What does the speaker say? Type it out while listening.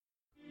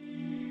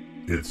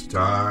It's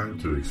time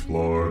to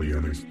explore the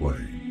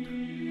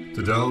unexplained,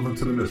 to delve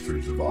into the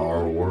mysteries of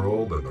our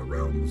world and the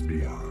realms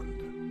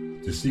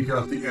beyond, to seek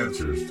out the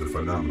answers to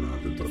phenomena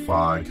that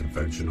defy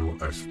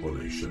conventional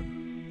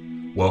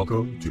explanation.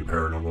 Welcome to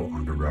Paranormal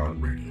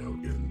Underground Radio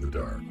in the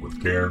Dark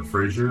with Karen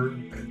Frazier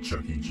and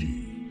Chucky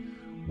G,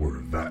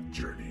 where that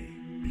journey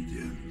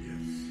begins.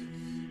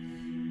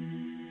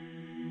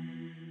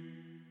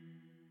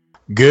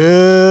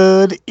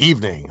 Good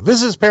evening.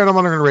 This is Paranormal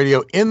Underground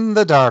Radio in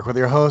the Dark with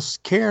your hosts,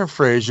 Karen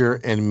Frazier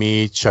and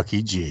me,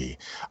 Chucky G.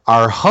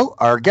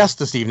 Our guest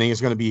this evening is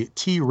going to be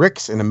T.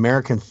 Ricks, an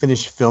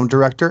American-Finnish film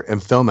director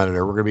and film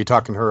editor. We're going to be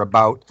talking to her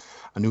about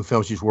a new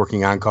film she's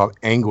working on called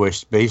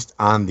Anguished, based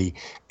on the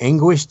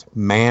Anguished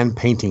Man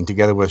painting,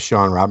 together with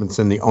Sean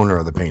Robinson, the owner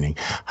of the painting.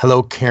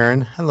 Hello,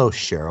 Karen. Hello,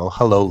 Cheryl.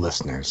 Hello,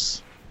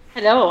 listeners.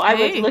 Hello.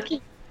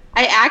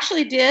 I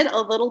actually did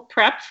a little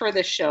prep for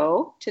the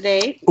show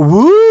today.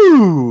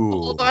 Woo!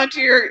 Hold on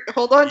to your.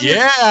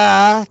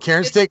 Yeah,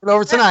 Karen's taking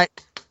over tonight.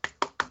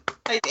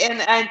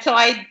 And so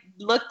I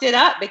looked it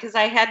up because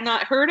I had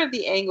not heard of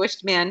the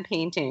Anguished Man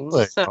painting.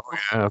 So. Oh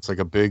yeah, it's like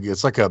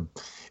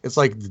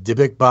the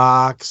Dybbuk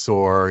box,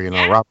 or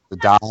Robert the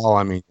Doll.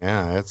 I mean,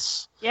 yeah,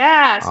 it's.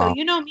 Yeah, so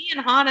me and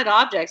haunted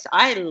objects.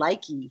 I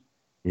likey.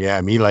 Yeah,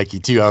 me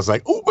likey too. I was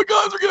like, oh my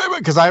God,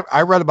 because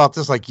I read about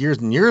this like years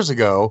and years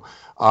ago.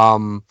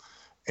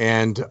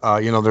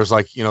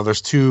 There's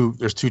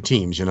two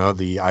teams,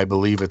 I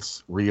believe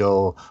it's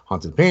real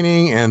haunted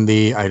painting and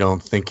I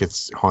don't think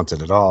it's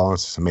haunted at all.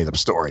 It's just a made up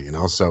story,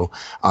 so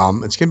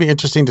it's going to be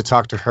interesting to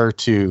talk to her,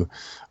 to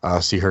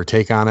see her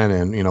take on it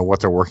and,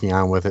 what they're working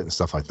on with it and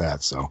stuff like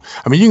that. So,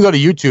 I mean, you can go to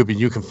YouTube and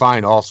you can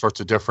find all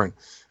sorts of different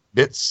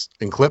bits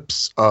and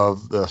clips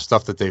of the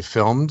stuff that they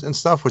filmed and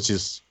stuff, which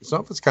is some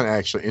of it's kind of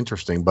actually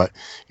interesting, but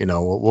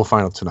we'll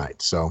find out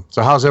tonight. So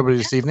how's everybody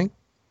this evening?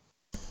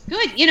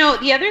 Good.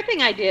 The other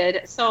thing I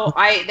did,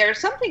 there's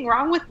something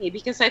wrong with me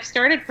because I've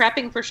started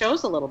prepping for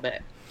shows a little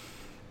bit.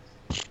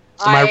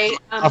 I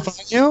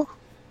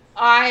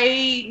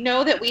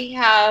know that we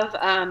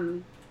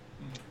have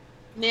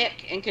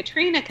Nick and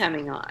Katrina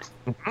coming on.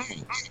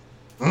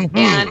 Mm-hmm.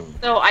 And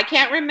so I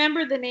can't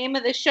remember the name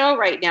of the show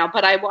right now,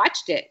 but I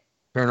watched it.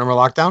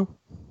 Paranormal Lockdown?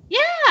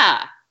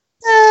 Yeah.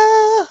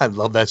 I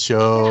love that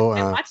show.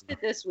 I watched it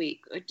this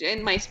week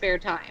in my spare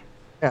time.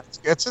 Yeah,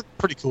 it's a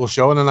pretty cool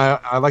show. And then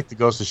I like the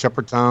Ghost of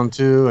Shepherdtown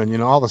too,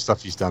 and all the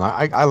stuff he's done.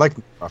 I like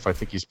him. I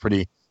think he's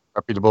pretty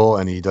reputable,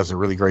 and he does a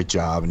really great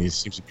job, and he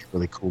seems to be a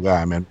really cool guy.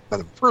 I mean,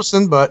 not a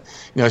person, but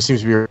he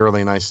seems to be a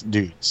really nice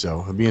dude.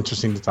 So it'd be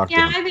interesting to talk to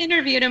him. Yeah, I've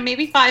interviewed him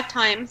maybe 5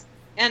 times,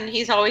 and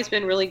he's always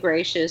been really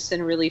gracious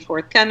and really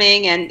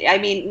forthcoming. And I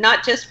mean,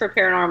 not just for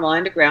Paranormal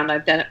Underground,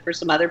 I've done it for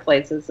some other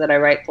places that I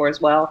write for as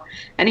well.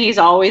 And he's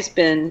always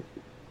been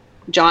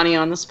Johnny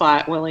on the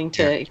spot, willing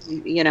to,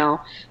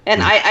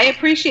 and I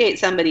appreciate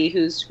somebody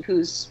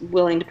who's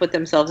willing to put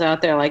themselves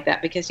out there like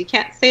that, because you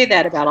can't say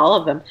that about all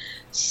of them.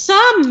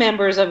 Some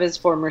members of his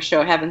former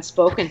show haven't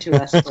spoken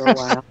to us for a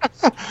while.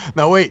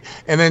 No, wait.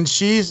 And then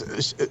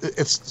it's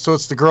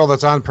the girl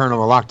that's on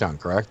Paranormal Lockdown,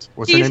 correct?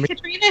 What's her name?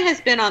 Katrina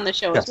has been on the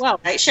show as well,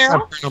 right,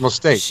 Cheryl? Paranormal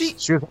States. She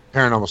was on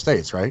Paranormal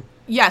States, right?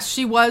 Yes,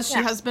 she was.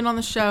 She has been on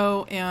the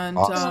show, and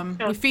awesome.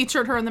 We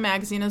featured her in the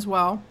magazine as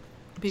well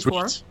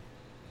before. Sweet.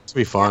 It's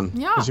gonna be fun.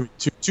 Yeah.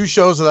 Two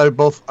shows that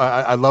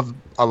I loved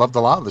a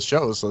lot of the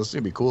shows, so this is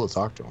gonna be cool to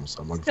talk to them.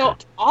 So I'm looking forward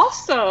to it.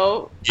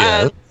 Also,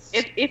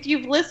 if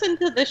you've listened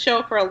to the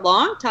show for a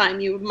long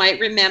time, you might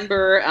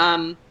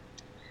remember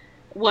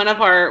one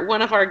of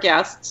our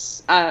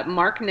guests,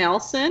 Mark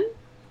Nelson.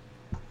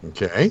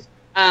 Okay.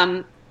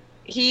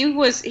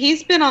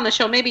 He's been on the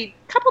show maybe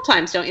a couple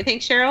times, don't you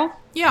think, Cheryl?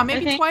 Yeah,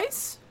 maybe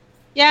twice.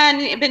 Yeah,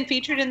 and been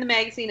featured in the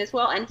magazine as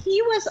well. And he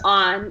was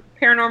on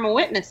Paranormal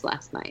Witness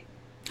last night.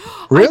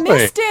 Really? I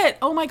missed it.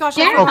 Oh my gosh,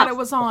 I forgot it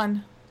was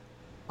on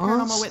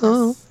Paranormal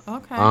Witness.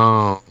 Okay.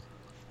 Oh.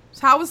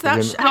 So how was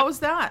that? How was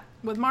that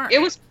with Mark? It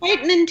was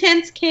quite an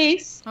intense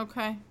case.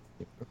 Okay.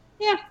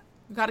 Yeah.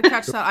 Got to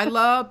catch that. I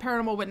love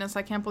Paranormal Witness.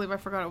 I can't believe I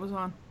forgot it was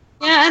on.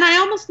 Yeah, and I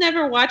almost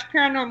never watch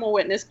Paranormal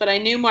Witness, but I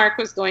knew Mark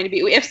was going to be.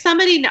 If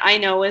somebody I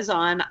know is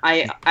on,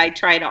 I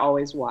try to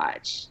always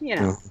watch.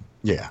 Yeah.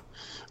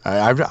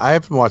 I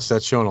haven't watched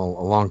that show in a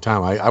long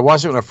time. I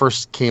watched it when it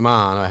first came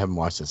on. I haven't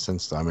watched it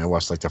since then. I mean, I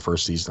watched like the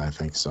first season, I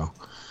think. So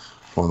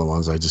one of the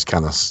ones I just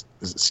kind of,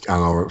 I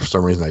don't know, for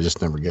some reason I just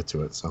never get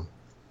to it. So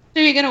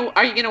are you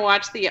gonna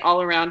watch the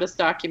All Around Us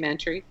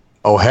documentary?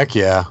 Oh heck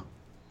yeah!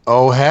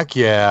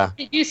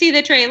 Did you see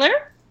the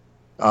trailer?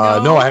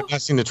 No, I have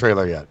not seen the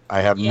trailer yet.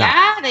 I have not.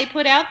 Yeah, they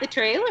put out the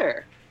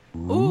trailer.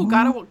 Ooh,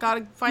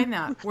 gotta find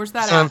that. Where's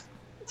that at?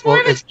 It's more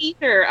of a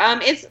teaser.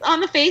 It's on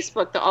the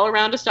Facebook, the All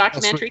Around Us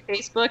documentary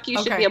Facebook.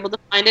 You should be able to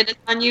find it. It's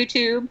on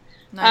YouTube.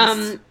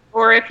 Nice.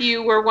 Or if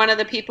you were one of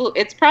the people,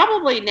 it's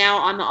probably now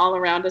on the All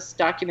Around Us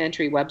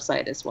documentary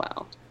website as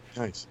well.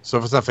 Nice. So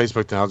if it's not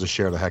Facebook, then I'll just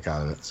share the heck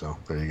out of it. So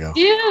there you go.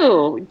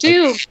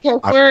 Do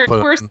because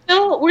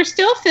we're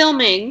still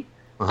filming.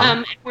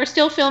 We're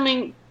still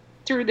filming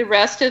through the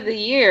rest of the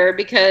year,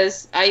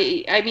 because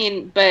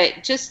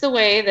but just the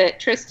way that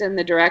Tristan,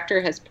 the director,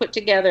 has put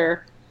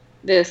together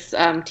this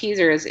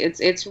teaser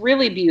it's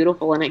really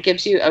beautiful, and it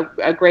gives you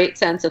a great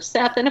sense of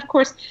Seth. And of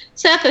course,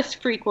 Seth is a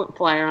frequent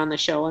flyer on the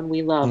show, and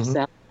we love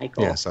Seth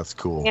Michael. Yes, that's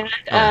cool.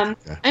 And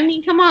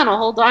come on, a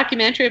whole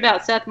documentary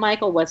about Seth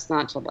Michael, what's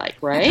not to like,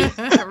 right?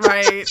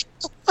 Right.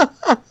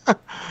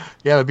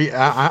 Yeah,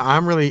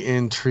 I'm really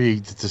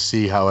intrigued to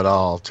see how it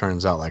all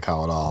turns out, like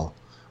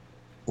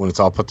when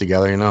it's all put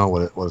together,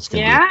 what it's going to be.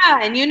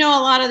 Yeah, and you know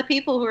a lot of the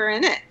people who are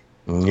in it.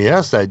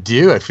 Yes, I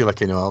do. I feel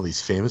like I know all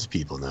these famous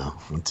people now.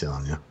 I'm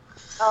telling you.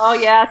 Oh,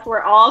 yes,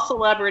 we're all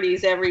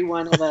celebrities, every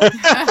one of us.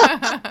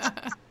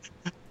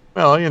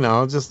 Well,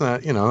 just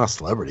not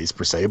celebrities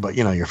per se, but,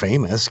 you're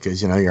famous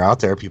because, you're out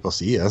there, people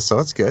see you, so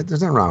it's good.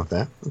 There's nothing wrong with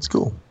that. It's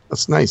cool.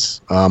 That's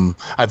nice.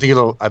 I think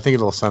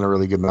it'll send a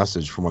really good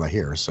message from what I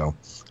hear, so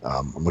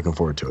I'm looking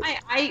forward to it.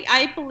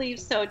 I believe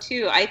so,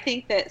 too. I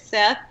think that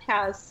Seth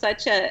has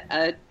such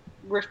a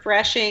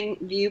refreshing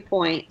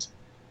viewpoint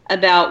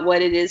about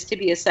what it is to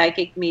be a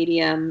psychic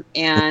medium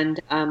and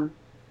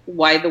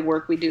why the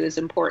work we do is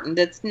important.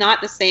 It's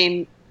not the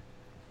same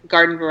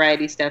garden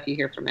variety stuff you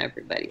hear from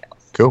everybody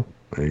else. Cool.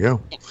 There you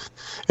go. Yeah.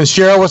 And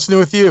Cheryl, what's new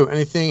with you?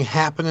 Anything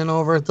happening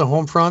over at the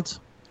home front?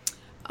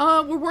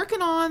 We're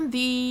working on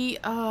we're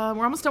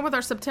almost done with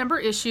our September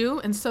issue,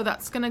 and so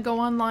that's going to go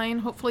online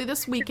hopefully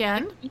this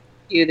weekend.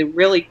 You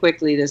really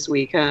quickly this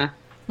week, huh?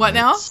 What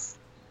now?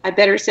 I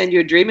better send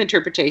you a dream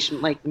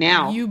interpretation like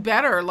now. You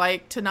better,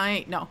 like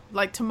tonight. No,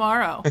 like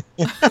tomorrow.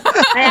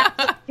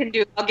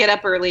 I'll get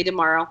up early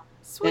tomorrow.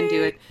 Sweet. And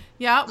do it.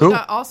 Yeah, we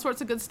got all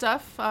sorts of good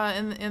stuff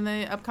in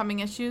the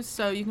upcoming issues,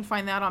 so you can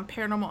find that on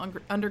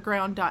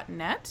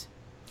paranormalunderground.net.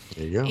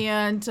 There you go.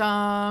 And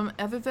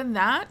other than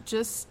that,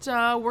 just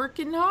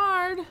working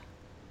hard.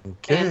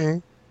 Okay.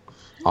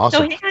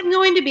 Awesome. So I'm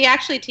going to be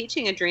actually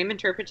teaching a dream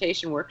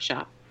interpretation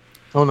workshop.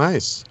 Oh,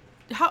 nice.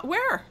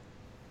 Where?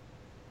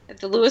 At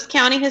the Lewis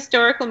County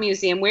Historical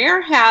Museum.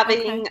 We're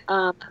having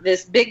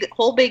this big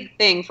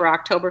thing for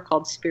October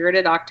called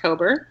Spirited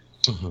October.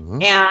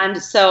 Mm-hmm. And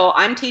so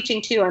I'm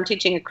teaching too. I'm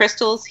teaching a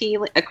crystal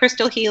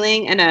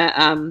healing and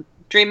a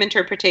dream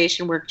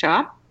interpretation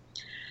workshop.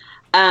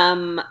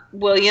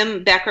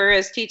 William Becker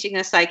is teaching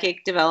a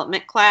psychic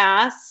development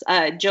class.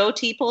 Joe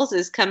Teeples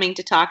is coming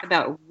to talk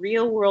about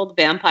real world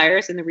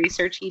vampires and the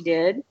research he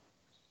did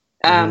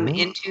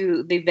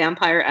into the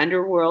vampire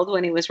underworld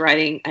when he was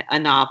writing a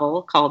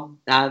novel called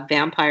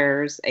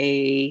Vampires,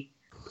 a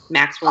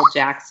Maxwell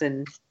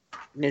Jackson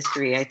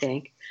mystery, I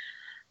think.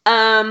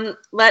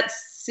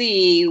 Let's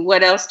see,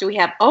 what else do we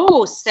have?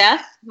 Oh,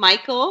 Seth,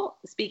 Michael,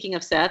 speaking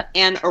of Seth,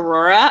 and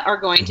Aurora are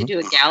going to do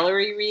a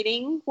gallery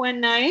reading one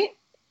night.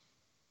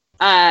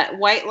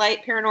 White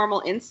Light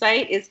Paranormal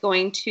Insight is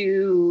going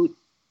to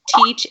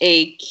teach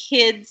a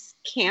kids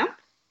camp.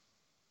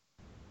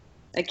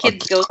 A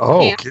kids ghost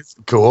camp.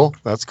 Cool.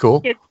 That's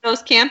cool. Kids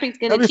ghost camp. He's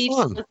going to teach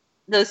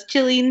those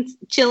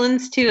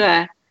chillins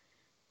to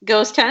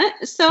ghost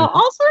hunt. So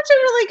all sorts of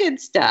really good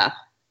stuff.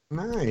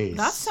 Nice.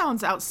 That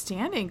sounds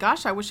outstanding.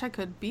 Gosh, I wish I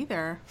could be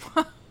there.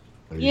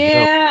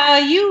 Yeah,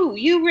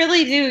 you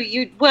really do.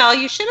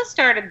 You should have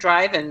started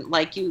driving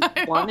like you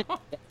wanted to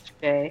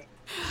yesterday.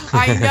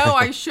 I know,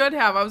 I should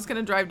have. I was going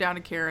to drive down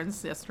to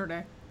Karen's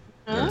yesterday.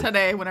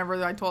 Today,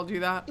 whenever I told you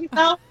that. It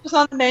was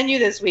on the menu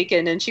this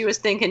weekend, and she was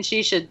thinking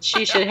she should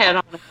head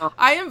on.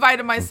 I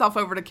invited myself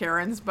over to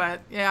Karen's, but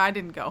yeah, I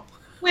didn't go.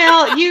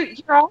 Well,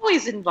 you're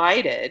always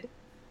invited.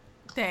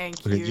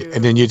 Thank you.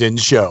 And then you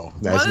didn't show.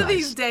 That's one of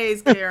these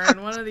days,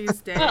 Karen. One of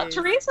these days. Well,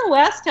 Teresa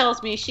West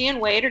tells me she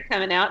and Wade are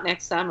coming out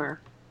next summer.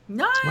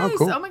 Nice. Oh,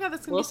 cool. Oh my God,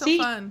 that's going to be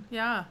so fun.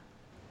 Yeah.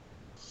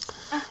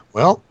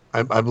 Well,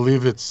 I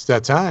believe it's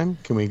that time.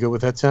 Can we go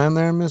with that time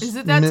there, Miss? Is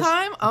it that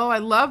time? Oh, I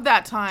love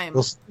that time.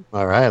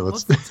 All right,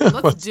 let's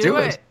do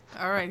it.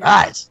 All right.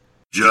 Guys.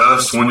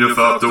 Just when you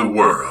thought the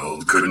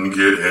world couldn't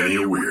get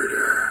any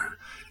weirder,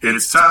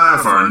 it's time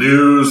for our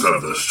news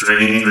of the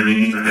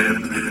strange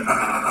and the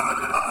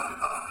odd.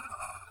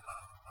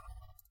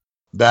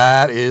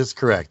 That is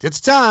correct. It's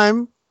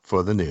time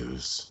for the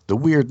news. The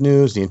weird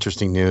news, the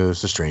interesting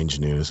news, the strange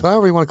news,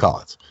 however you want to call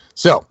it.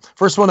 So,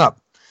 first one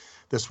up.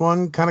 This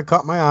one kind of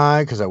caught my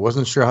eye because I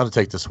wasn't sure how to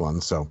take this one.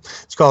 So,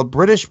 it's called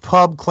British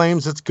Pub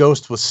Claims Its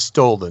Ghost Was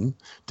Stolen,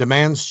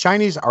 Demands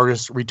Chinese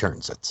Artist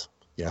Returns It.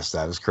 Yes,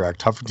 that is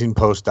correct.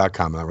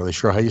 HuffingtonPost.com. Not really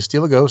sure how you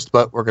steal a ghost,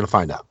 but we're going to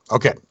find out.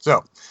 Okay,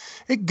 so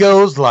it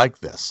goes like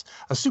this.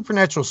 A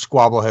supernatural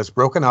squabble has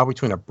broken out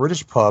between a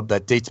British pub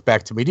that dates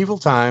back to medieval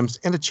times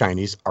and a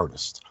Chinese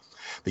artist.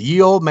 The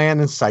Ye Old Man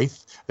in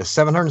Scythe, a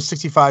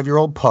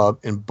 765-year-old pub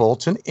in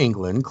Bolton,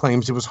 England,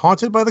 claims it was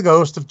haunted by the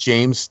ghost of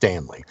James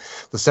Stanley,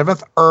 the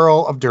 7th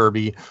Earl of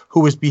Derby, who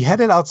was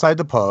beheaded outside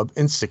the pub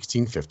in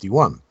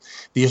 1651.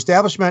 The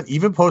establishment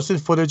even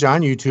posted footage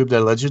on YouTube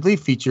that allegedly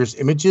features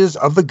images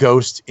of the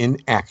ghost in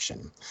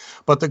action.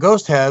 But the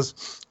ghost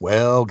has,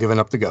 given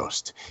up the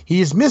ghost. He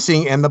is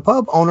missing, and the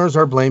pub owners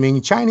are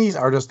blaming Chinese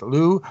artist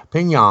Liu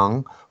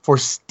Pingyang for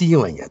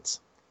stealing it.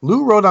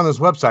 Liu wrote on his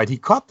website he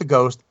caught the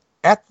ghost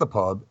at the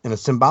pub in a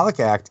symbolic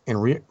act in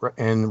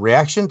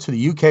reaction to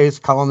the UK's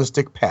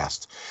colonistic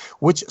past,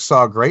 which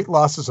saw great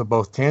losses of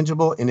both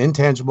tangible and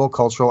intangible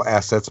cultural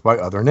assets by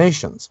other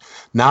nations.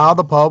 Now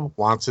the pub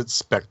wants its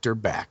specter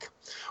back.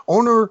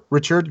 Owner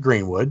Richard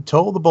Greenwood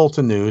told the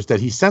Bolton News that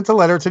he sent a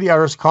letter to the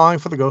artist calling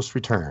for the ghost's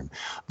return.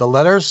 The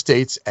letter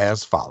states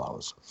as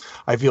follows: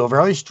 I feel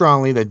very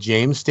strongly that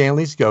James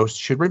Stanley's ghost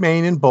should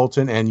remain in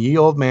Bolton and Ye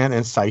Old Man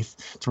and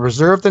Scythe to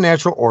preserve the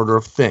natural order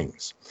of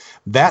things.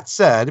 That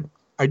said,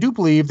 I do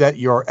believe that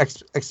your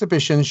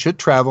exhibition should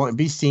travel and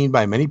be seen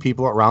by many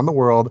people around the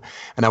world,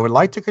 and I would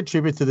like to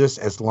contribute to this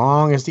as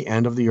long as the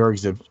end of your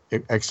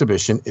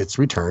exhibition it's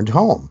returned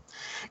home.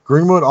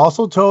 Greenwood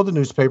also told the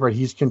newspaper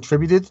he's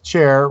contributed the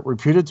chair,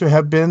 reputed to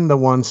have been the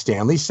one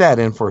Stanley sat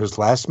in for his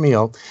last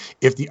meal,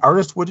 if the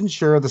artist would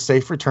ensure the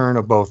safe return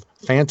of both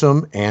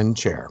phantom and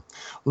chair.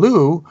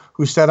 Lou,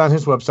 who said on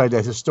his website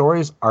that his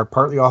stories are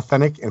partly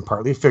authentic and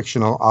partly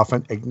fictional,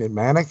 often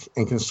enigmatic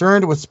and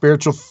concerned with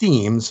spiritual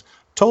themes,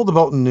 told the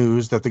Bolton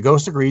News that the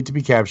ghost agreed to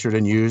be captured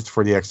and used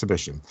for the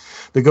exhibition.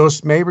 The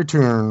ghost may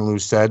return, Lou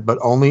said, but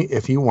only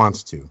if he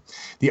wants to.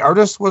 The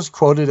artist was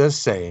quoted as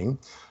saying,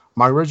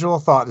 my original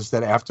thought is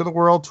that after the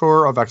world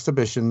tour of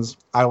exhibitions,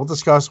 I will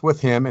discuss with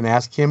him and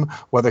ask him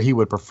whether he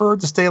would prefer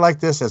to stay like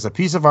this as a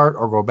piece of art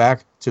or go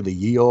back to the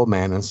Ye Old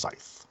Man and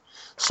Scythe.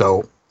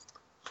 So,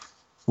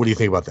 what do you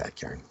think about that,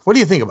 Karen? What do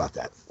you think about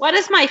that? What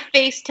does my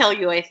face tell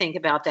you I think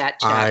about that,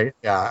 Chuck?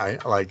 I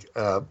like...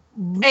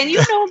 And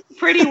you know me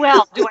pretty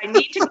well. Do I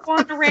need to go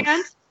on a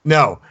rant?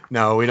 No,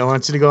 we don't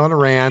want you to go on a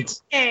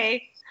rant.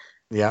 Okay.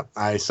 Yep,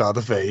 I saw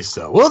the face,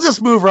 so we'll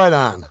just move right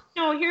on.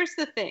 No, here's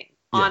the thing,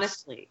 Yes.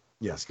 honestly.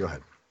 Yes, go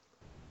ahead.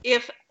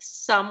 If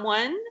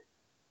someone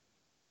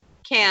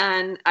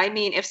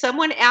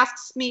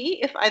asks me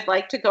if I'd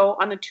like to go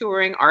on a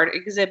touring art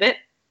exhibit,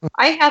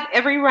 I have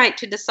every right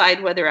to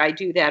decide whether I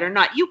do that or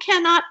not. You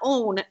cannot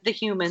own the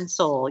human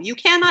soul. You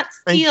cannot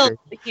steal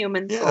the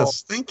human soul.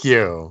 Yes, thank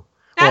you.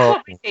 That's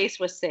what my face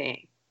was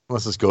saying.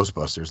 Unless it's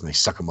Ghostbusters and they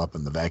suck them up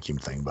in the vacuum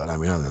thing. But I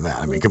mean, other than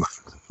that, come on.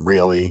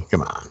 Really?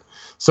 Come on.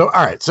 So,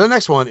 all right. So the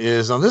next one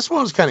is, this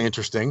one's kind of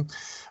interesting.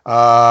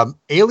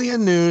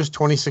 Alien News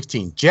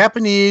 2016.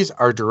 Japanese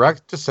are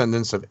direct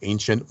descendants of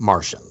ancient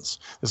Martians.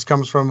 This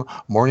comes from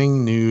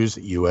Morning News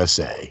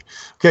USA.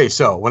 Okay,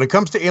 so when it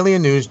comes to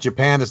alien news,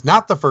 Japan is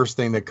not the first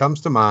thing that comes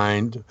to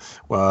mind,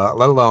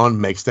 let alone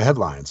makes the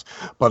headlines.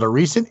 But a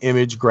recent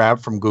image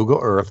grabbed from Google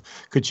Earth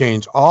could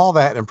change all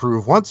that and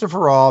prove once and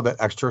for all that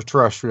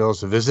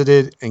extraterrestrials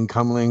visited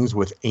encumberings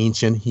with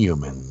ancient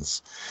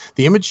humans.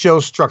 The image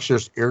shows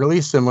structures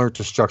eerily similar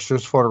to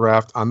structures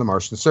photographed on the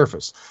Martian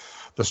surface.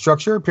 The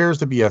structure appears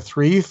to be a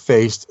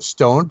three-faced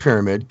stone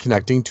pyramid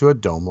connecting to a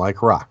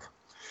dome-like rock.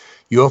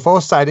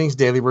 UFO Sightings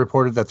Daily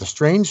reported that the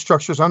strange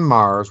structures on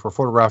Mars were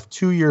photographed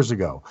 2 years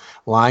ago.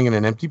 Lying in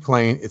an empty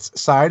plain, its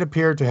side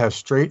appeared to have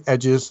straight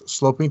edges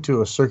sloping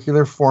to a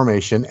circular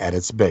formation at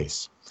its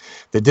base.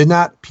 They did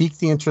not pique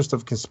the interest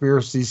of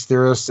conspiracy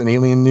theorists and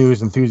alien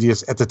news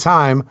enthusiasts at the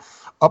time,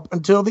 up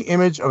until the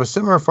image of a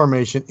similar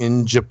formation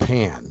in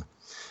Japan.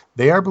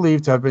 They are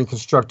believed to have been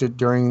constructed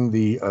during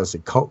the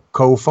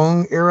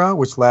Kofun era,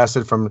 which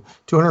lasted from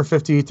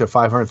 250 to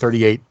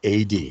 538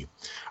 AD.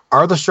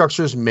 Are the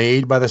structures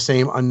made by the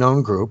same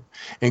unknown group,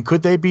 and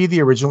could they be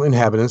the original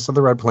inhabitants of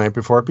the Red Planet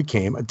before it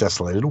became a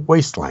desolated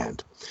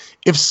wasteland?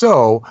 If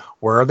so,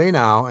 where are they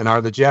now, and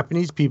are the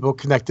Japanese people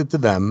connected to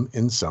them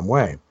in some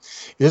way?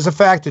 It is a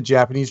fact that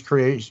Japanese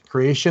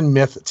creation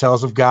myth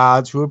tells of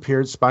gods who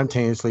appeared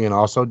spontaneously and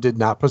also did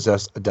not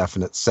possess a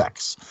definite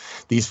sex.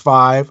 These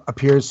five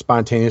appeared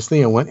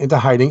spontaneously and went into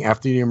hiding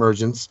after the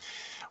emergence,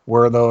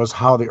 were those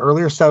how the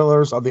earlier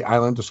settlers of the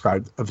island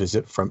described a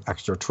visit from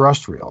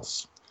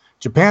extraterrestrials.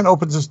 Japan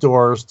opens its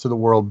doors to the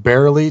world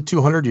barely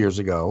 200 years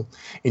ago,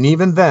 and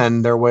even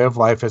then, their way of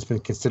life has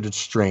been considered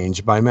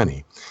strange by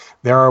many.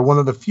 They are one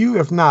of the few,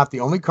 if not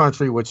the only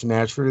country which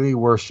naturally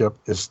worship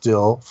is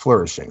still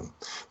flourishing.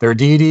 Their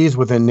deities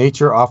within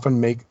nature often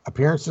make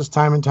appearances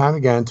time and time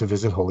again to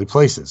visit holy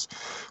places.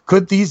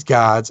 Could these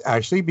gods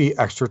actually be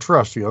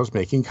extraterrestrials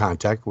making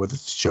contact with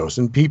its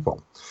chosen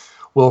people?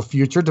 Will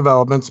future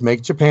developments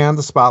make Japan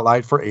the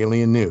spotlight for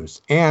alien news?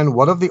 And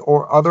what of the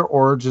other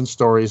origin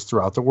stories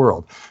throughout the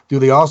world? Do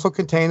they also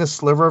contain a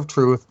sliver of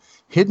truth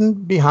hidden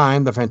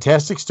behind the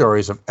fantastic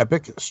stories of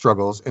epic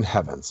struggles in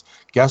heavens?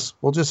 Guess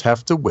we'll just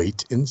have to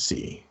wait and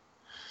see.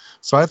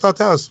 So I thought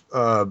that was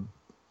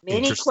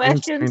many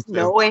questions,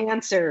 no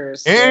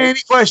answers. Any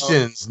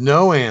questions,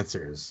 no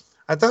answers.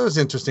 I thought it was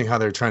interesting how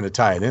they're trying to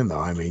tie it in, though.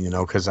 I mean,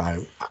 because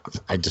I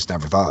just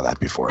never thought of that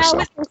before. That so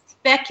was a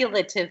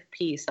speculative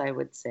piece, I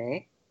would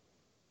say.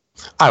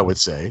 I would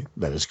say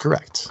that is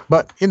correct.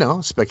 But,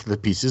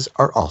 speculative pieces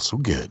are also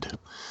good.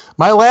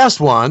 My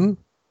last one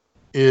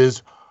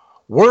is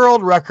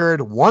World record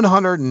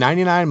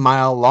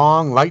 199-mile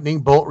long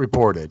lightning bolt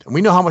reported. And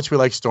we know how much we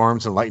like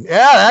storms and lightning.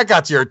 Yeah, that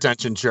got to your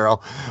attention,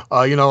 Cheryl.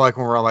 Like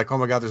when we're all like, oh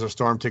my God, there's a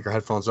storm, take our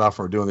headphones off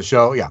when we're doing the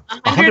show. Yeah.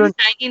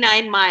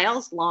 199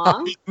 miles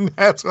long.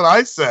 That's what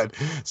I said.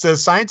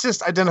 Says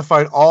scientists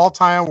identified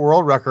all-time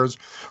world records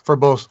for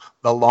both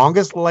the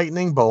longest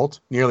lightning bolt,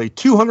 nearly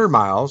 200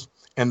 miles,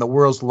 and the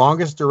world's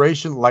longest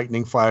duration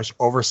lightning flash,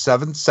 over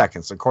 7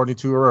 seconds, according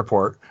to a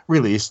report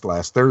released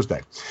last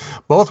Thursday.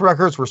 Both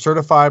records were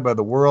certified by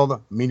the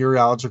World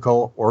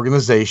Meteorological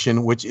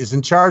Organization, which is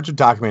in charge of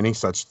documenting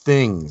such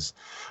things.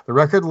 The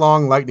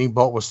record-long lightning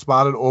bolt was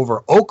spotted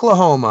over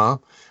Oklahoma,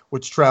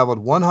 which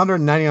traveled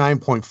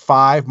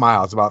 199.5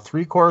 miles, about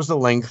three-quarters the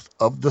length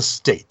of the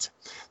state.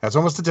 That's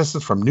almost the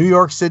distance from New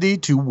York City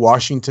to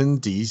Washington,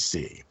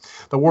 D.C.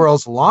 The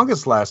world's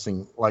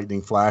longest-lasting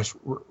lightning flash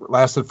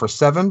lasted for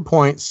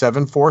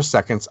 7.74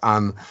 seconds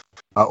on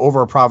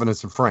over a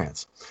province in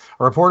France.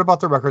 A report about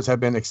the records had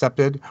been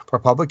accepted for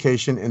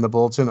publication in the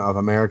Bulletin of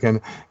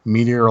American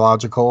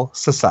Meteorological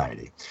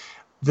Society.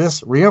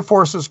 This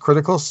reinforces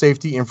critical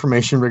safety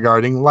information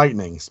regarding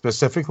lightning,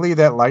 specifically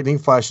that lightning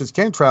flashes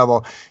can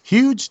travel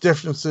huge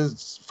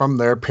distances from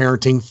their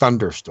parenting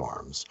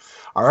thunderstorms.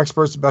 Our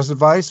experts' best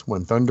advice: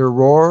 when thunder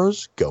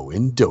roars, go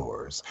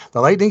indoors.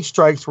 The lightning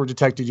strikes were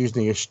detected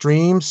using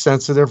extreme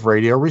sensitive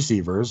radio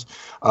receivers,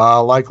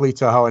 likely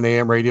to how an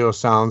AM radio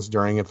sounds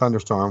during a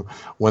thunderstorm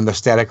when the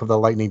static of the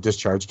lightning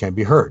discharge can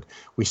be heard.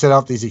 We set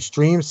out these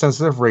extreme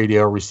sensitive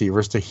radio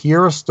receivers to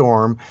hear a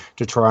storm,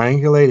 to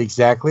triangulate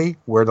exactly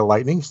where the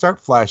lightning start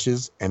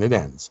flashes and it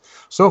ends.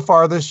 So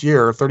far this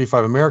year,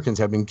 35 Americans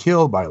have been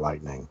killed by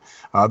lightning.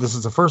 This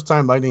is the first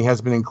time lightning has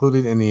been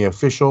included in the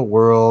official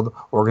World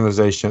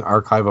Organization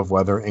Archive of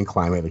Weather and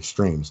Climate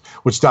Extremes,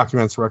 which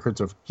documents records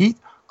of heat,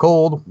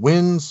 cold,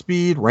 wind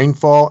speed,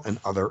 rainfall, and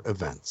other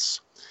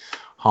events.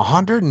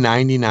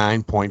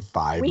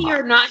 199.5 We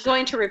are not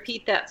going to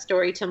repeat that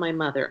story to my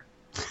mother.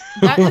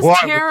 That is Why?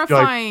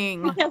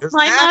 terrifying. Because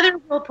my mother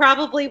will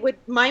probably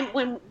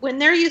when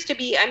there used to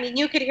be,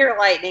 you could hear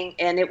lightning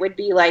and it would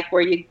be like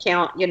where you'd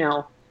count,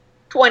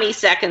 20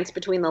 seconds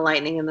between the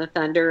lightning and the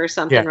thunder or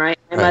something, right?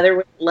 My mother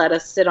would let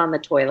us sit on the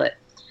toilet.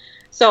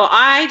 So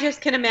I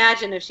just can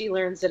imagine if she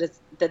learns that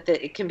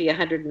it can be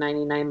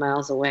 199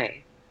 miles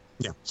away.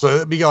 Yeah. So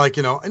it'd be like,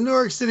 in New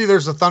York City,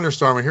 there's a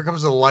thunderstorm, and here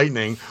comes the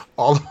lightning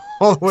all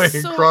the way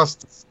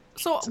across.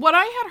 So what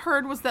I had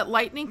heard was that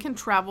lightning can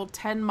travel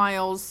 10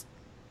 miles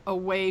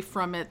away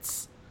from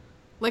its...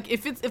 Like,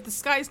 if the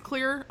sky is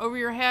clear over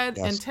your head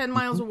and 10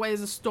 miles away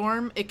is a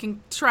storm, it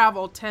can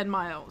travel 10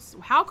 miles.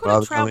 How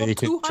could it travel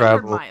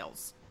 200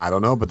 miles? I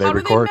don't know, but they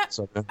record.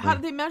 How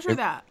did they measure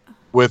that?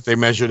 They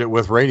measured it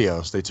with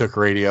radios. They took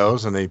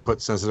radios and they put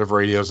sensitive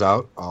radios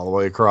out all the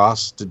way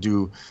across to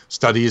do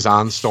studies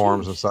on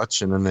storms and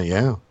such. And then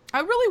I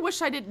really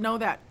wish I didn't know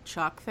that,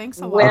 Chuck. Thanks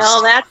a lot.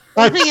 Well, that's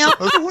something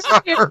else to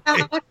worry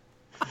about.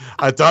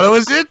 I thought it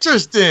was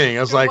interesting.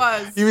 I was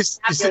you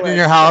sitting in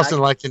your house and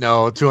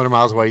 200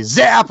 miles away,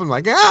 zap! I'm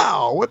like,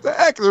 ow, what the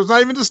heck? There's not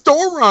even a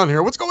storm around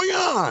here. What's going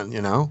on?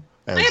 My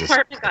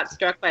apartment got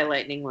struck by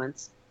lightning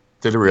once.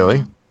 Did it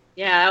really?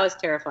 Yeah, that was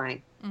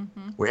terrifying.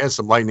 Mm-hmm. We had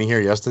some lightning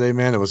here yesterday,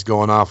 man. It was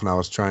going off, and I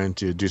was trying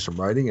to do some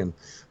writing, and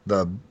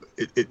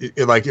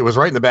it was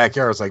right in the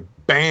backyard. It's like,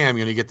 bam!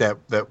 You get that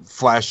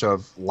flash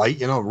of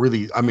light.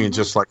 Really,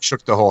 just like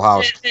shook the whole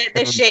house.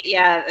 The shit,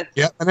 yeah.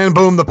 Yeah, and then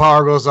boom, the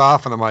power goes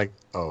off, and I'm like,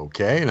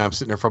 okay. And I'm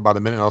sitting there for about a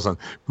minute, and all of a sudden,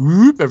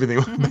 whoop, everything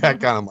went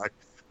back on. I'm like,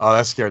 oh,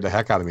 that scared the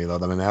heck out of me, though.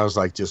 That was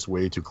like just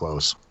way too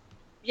close.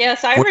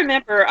 Yes, I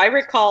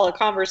recall a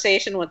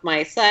conversation with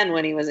my son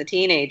when he was a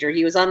teenager.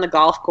 He was on the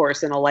golf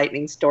course in a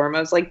lightning storm.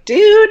 I was like,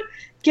 dude,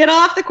 get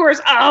off the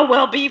course. Oh,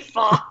 we'll be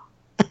fine.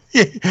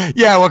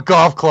 Yeah, with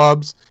golf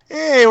clubs.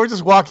 Hey, we're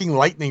just walking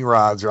lightning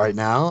rods right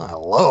now.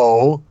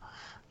 Hello.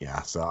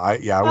 Yeah, so I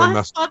wouldn't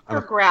mess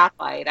for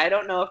graphite. I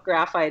don't know if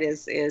graphite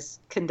is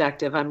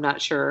conductive. I'm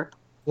not sure.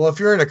 Well, if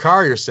you're in a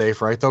car, you're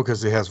safe, right, though,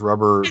 because it has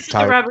rubber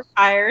tires. Rubber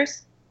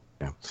tires.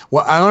 Yeah.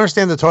 Well, I don't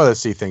understand the toilet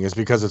seat thing. Is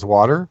because it's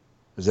water?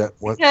 Is that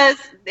what? Because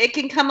it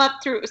can come up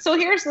through. So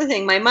here's the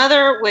thing. My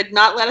mother would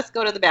not let us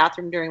go to the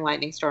bathroom during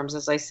lightning storms,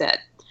 as I said.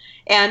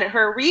 And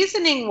her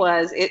reasoning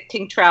was it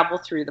can travel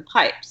through the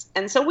pipes.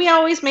 And so we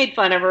always made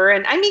fun of her.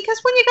 And because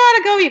when you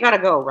gotta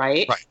go,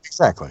 right? Right,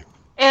 exactly.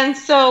 And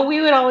so we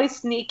would always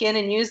sneak in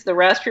and use the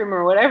restroom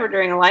or whatever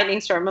during a lightning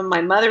storm, and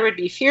my mother would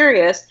be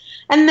furious.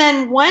 And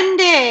then one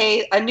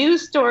day, a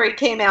news story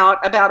came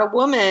out about a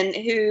woman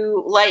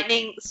who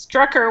lightning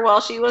struck her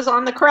while she was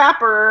on the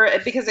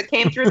crapper because it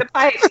came through the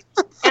pipe.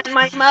 And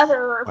my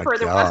mother, the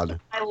rest of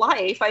my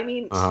life,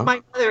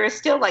 my mother is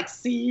still like,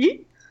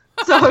 see?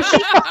 So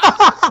she's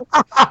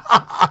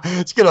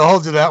going to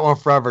hold you that one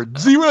forever.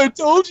 See what I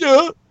told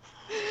you?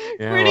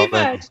 Yeah, pretty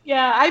much,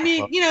 yeah.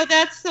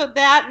 That's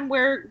that, and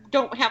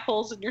don't have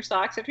holes in your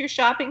socks if you're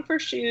shopping for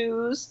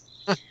shoes.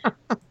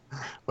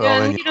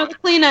 And the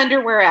clean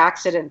underwear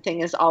accident thing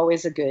is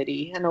always a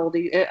goodie, an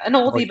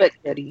oldie but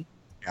goodie.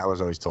 I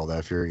was always told that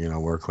if you're,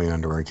 wear clean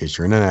underwear in case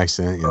you're in an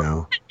accident,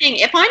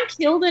 If I'm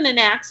killed in an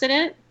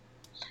accident,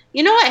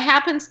 You know what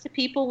happens to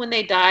people when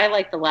they die?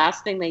 Like the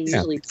last thing they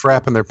usually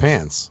crap in their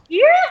pants.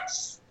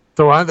 Yes.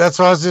 So that's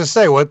what I was just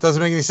saying. What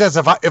doesn't make any sense?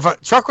 If a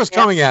truck was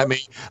coming at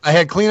me, I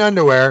had clean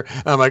underwear,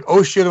 and I'm like,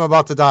 oh shit, I'm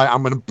about to die.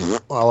 I'm gonna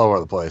all over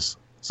the place.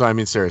 So I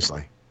mean,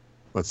 seriously,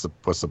 what's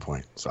the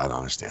point? So I don't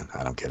understand.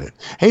 I don't get it.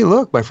 Hey,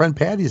 look, my friend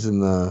Patty's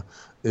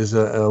is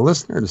a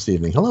listener this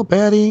evening. Hello,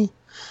 Patty.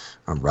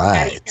 All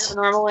right. Patty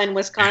Paranormal in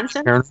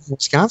Wisconsin. Paranormal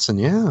Wisconsin,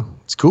 yeah,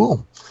 it's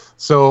cool.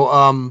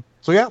 So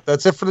yeah,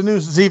 that's it for the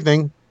news this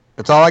evening.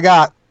 That's all I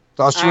got.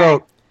 That's all she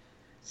wrote.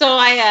 So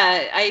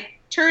I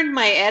turned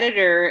my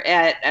editor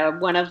at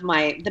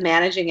the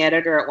managing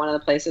editor at one of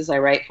the places I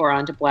write for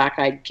onto Black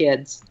Eyed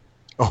Kids.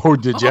 Oh,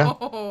 did you?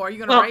 Oh, are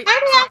you gonna write?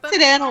 Kind of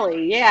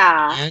accidentally,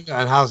 yeah.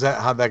 And how'd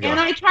that go? And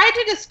I tried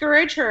to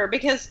discourage her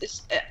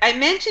because I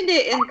mentioned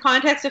it in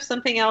context of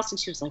something else, and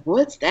she was like,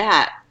 "What's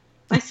that?"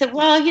 I said,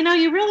 "Well,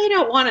 you really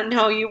don't want to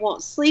know. You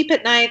won't sleep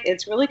at night.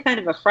 It's really kind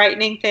of a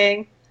frightening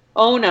thing."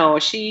 Oh no,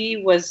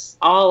 she was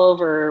all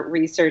over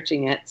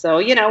researching it.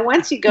 So,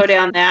 once you go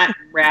down that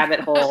rabbit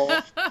hole.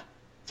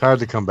 It's hard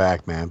to come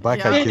back, man.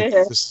 Black Eyed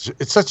Kids,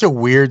 it's such a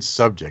weird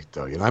subject,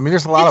 though. I mean,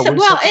 there's a lot of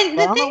weird stuff. And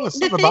the thing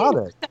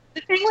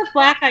with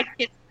Black Eyed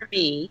Kids for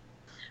me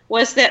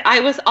was that I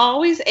was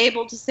always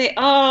able to say,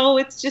 oh,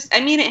 it's just,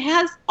 it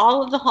has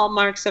all of the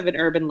hallmarks of an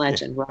urban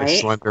legend, right? Like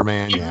Slender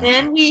Man, and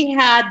then we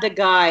had the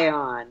guy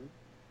on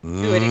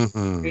who had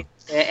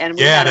experienced it, and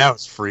we had that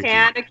was freaky.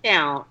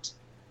 Account.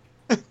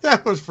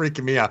 That was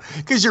freaking me out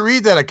because you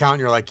read that account and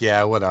you're like,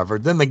 yeah, whatever.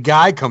 Then the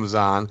guy comes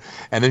on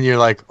and then you're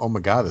like, oh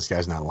my God, this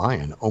guy's not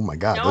lying. Oh my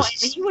God.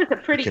 He was a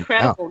pretty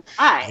credible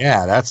guy.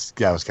 Yeah,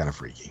 that was kind of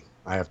freaky.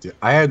 I have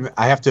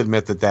to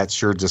admit that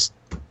sure just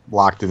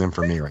locked it in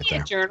for me right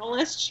there. A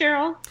journalist,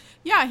 Cheryl?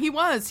 Yeah, he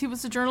was. He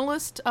was a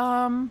journalist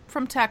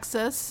from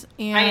Texas.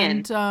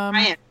 And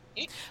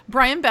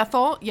Brian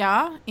Bethel,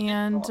 yeah.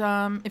 And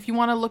if you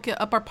want to look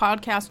up our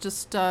podcast,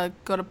 just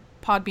go to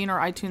Podbean or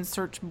iTunes,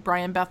 search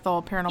Brian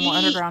Bethel Paranormal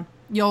Underground.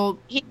 You'll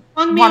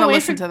want to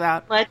listen to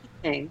that.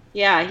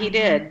 Yeah, he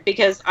did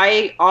because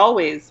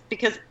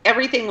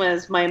everything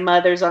was my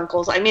mother's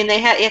uncles.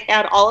 It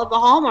had all of the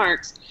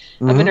hallmarks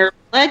of an urban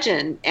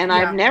legend, and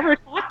I've never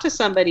talked to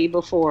somebody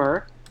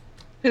before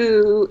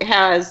who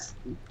has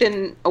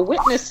been a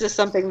witness to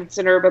something that's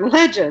an urban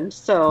legend.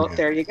 So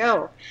there you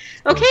go.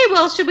 Okay,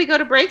 well, should we go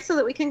to break so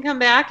that we can come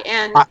back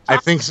and? I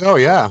think so.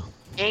 Yeah.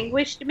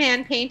 Anguished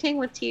Man Painting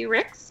with T.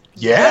 Ricks.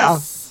 Yeah.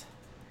 Yes.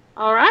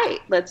 All right,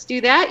 let's do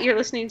that. You're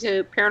listening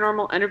to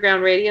Paranormal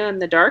Underground Radio in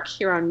the Dark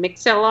here on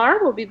MixLR.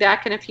 We'll be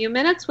back in a few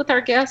minutes with our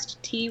guest,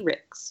 T.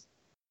 Ricks.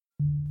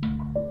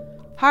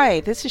 Hi,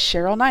 this is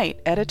Cheryl Knight,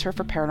 editor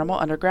for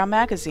Paranormal Underground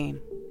Magazine.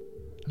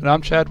 And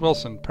I'm Chad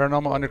Wilson,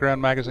 Paranormal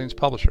Underground Magazine's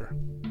publisher.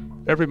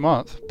 Every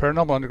month,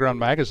 Paranormal Underground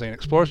Magazine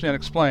explores the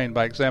unexplained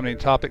by examining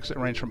topics that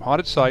range from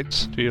haunted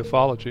sites to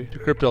ufology to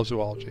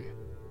cryptozoology.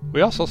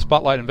 We also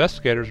spotlight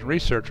investigators and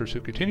researchers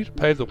who continue to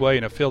pave the way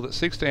in a field that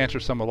seeks to answer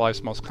some of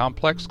life's most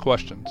complex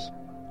questions.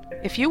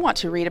 If you want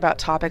to read about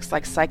topics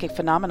like psychic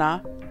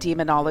phenomena,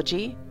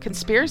 demonology,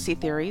 conspiracy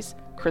theories,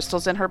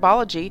 crystals and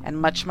herbology, and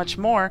much, much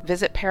more,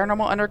 visit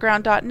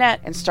paranormalunderground.net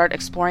and start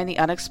exploring the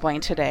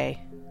unexplained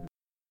today.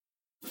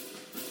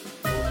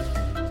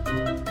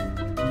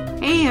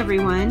 Hey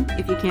everyone,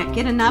 if you can't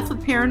get enough of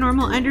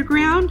Paranormal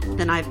Underground,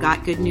 then I've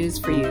got good news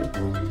for you.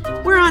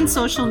 We're on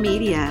social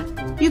media.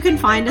 You can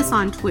find us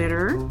on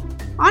Twitter,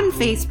 on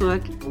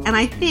Facebook, and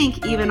I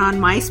think even on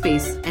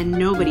MySpace, and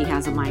nobody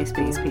has a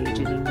MySpace page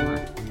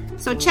anymore.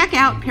 So check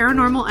out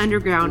Paranormal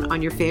Underground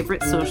on your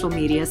favorite social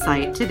media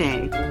site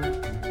today.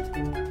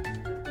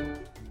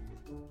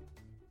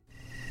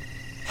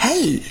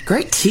 Hey,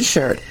 great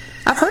t-shirt.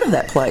 I've heard of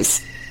that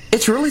place.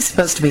 It's really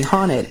supposed to be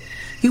haunted.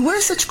 You wear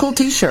such cool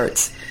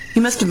t-shirts.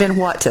 You must have been,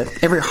 to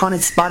every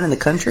haunted spot in the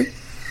country?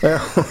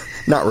 Well,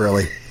 not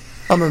really.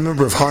 I'm a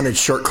member of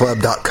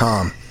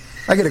HauntedShirtClub.com.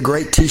 I get a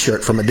great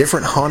t-shirt from a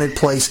different haunted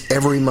place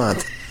every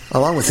month,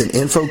 along with an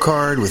info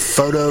card with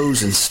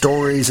photos and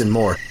stories and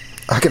more.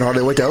 I can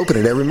hardly wait to open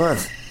it every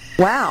month.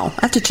 Wow,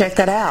 I have to check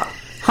that out.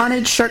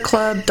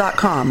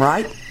 HauntedShirtClub.com,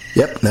 right?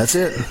 Yep, that's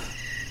it.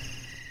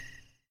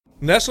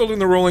 Nestled in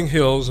the rolling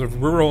hills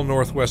of rural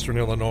northwestern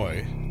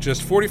Illinois,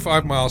 just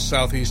 45 miles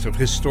southeast of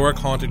historic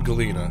haunted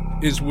Galena,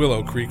 is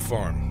Willow Creek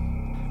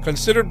Farm.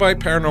 Considered by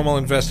paranormal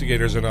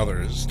investigators and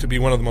others to be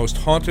one of the most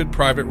haunted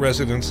private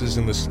residences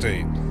in the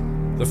state,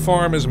 the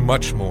farm is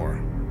much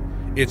more.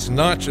 It's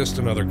not just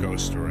another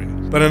ghost story,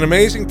 but an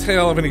amazing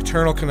tale of an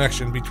eternal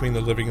connection between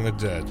the living and the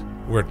dead,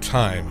 where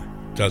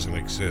time doesn't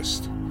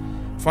exist.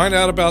 Find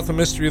out about the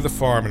mystery of the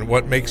farm and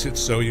what makes it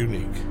so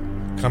unique.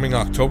 Coming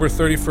October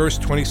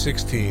 31st,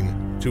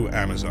 2016, to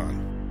Amazon.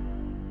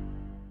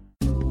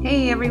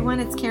 Hey everyone,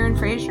 it's Karen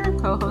Frazier,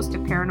 co-host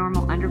of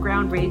Paranormal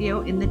Underground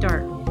Radio in the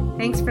Dark.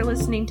 Thanks for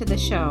listening to the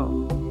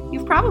show.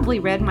 You've probably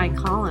read my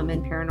column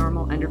in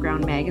Paranormal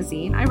Underground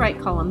magazine. I write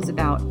columns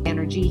about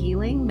energy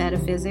healing,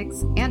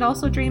 metaphysics, and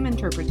also dream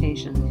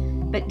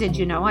interpretation. But did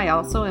you know I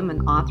also am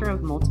an author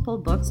of multiple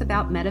books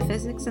about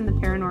metaphysics and the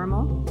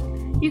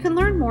paranormal? You can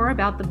learn more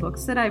about the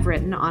books that I've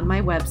written on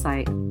my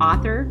website,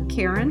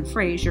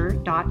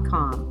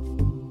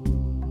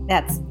 authorkarenfrazier.com.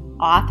 That's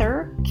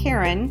author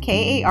Karen,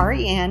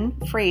 Karen,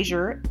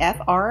 Frazier,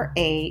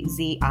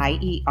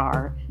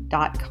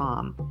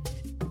 FRAZIER.com.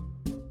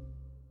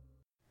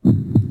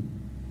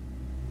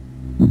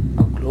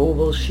 A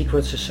global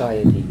secret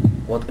society,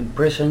 what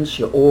imprisons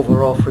your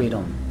overall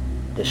freedom,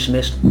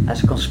 dismissed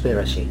as a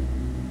conspiracy.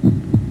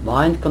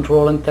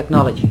 Mind-controlling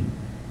technology,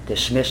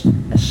 dismissed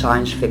as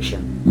science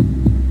fiction.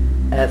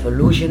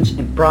 Evolutions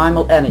in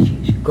primal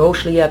energies,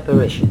 ghostly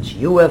apparitions,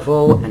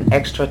 UFO and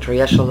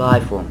extraterrestrial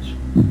life forms,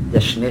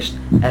 dismissed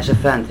as a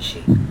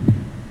fantasy.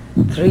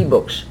 3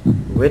 books,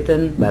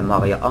 written by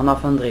Maria Anna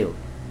van Driel,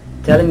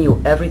 telling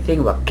you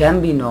everything what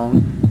can be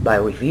known by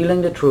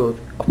revealing the truth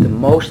of the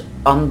most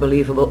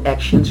unbelievable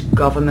actions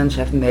governments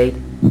have made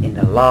in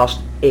the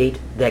last 8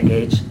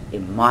 decades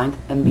in mind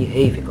and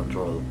behavior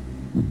control.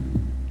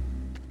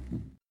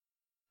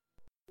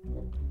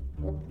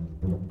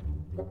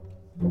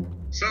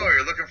 So,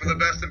 you're looking for the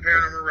best in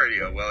paranormal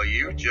radio? Well,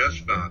 you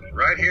just found it.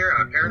 Right here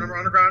on Paranormal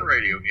Underground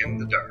Radio in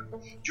the Dark.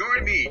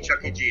 Join me,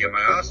 Chucky G, and my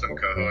awesome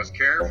co-host,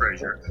 Karen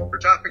Frazier, for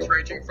topics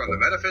ranging from the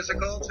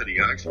metaphysical to the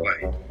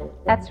unexplained.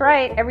 That's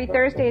right. Every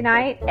Thursday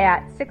night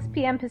at 6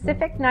 p.m.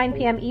 Pacific, 9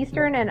 p.m.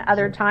 Eastern, and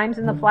other times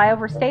in the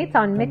flyover states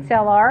on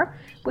MixLR,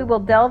 we will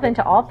delve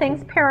into all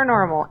things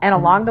paranormal. And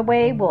along the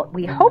way,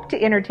 we hope to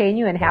entertain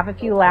you and have a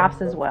few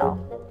laughs as well.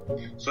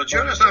 So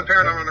join us on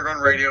Paranormal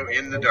Underground Radio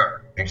in the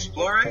Dark,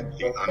 exploring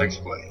the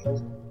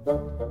unexplained.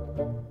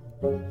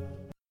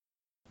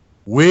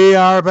 We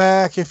are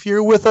back. If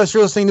you're with us,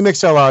 you're listening to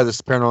MixLR. This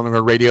is Paranormal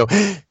Underground Radio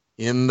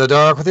in the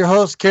Dark with your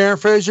host, Karen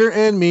Frazier,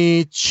 and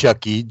me,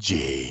 Chucky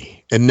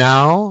G. And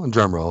now,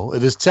 drum roll,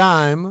 it is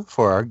time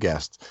for our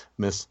guest,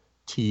 Miss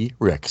T.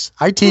 Ricks.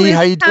 Hi, T.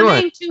 How you doing?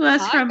 Coming to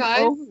us from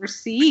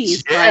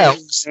overseas. Yeah,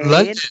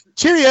 London.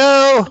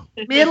 Cheerio.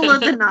 Middle of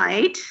the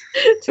night.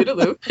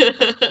 Toodaloo.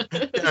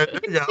 Yeah, there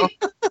you go.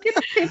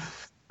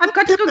 I've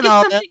got to go get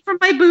something from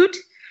my boot.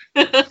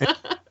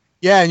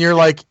 Yeah, and you're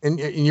like, and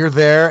you're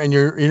there, and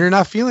you're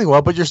not feeling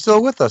well, but you're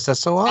still with us. That's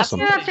so awesome.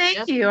 Yeah,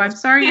 thank you. I'm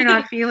sorry you're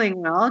not feeling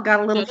well.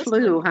 Got a little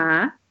flu,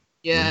 huh?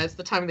 Yeah, it's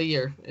the time of the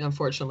year,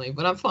 unfortunately,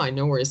 but I'm fine.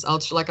 No worries.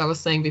 Like I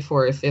was saying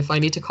before, if I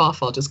need to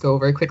cough, I'll just go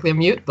very quickly on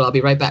mute, but I'll be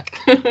right back.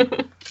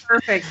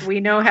 Perfect. We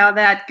know how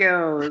that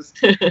goes.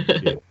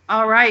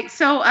 All right.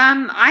 So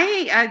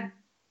I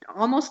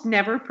almost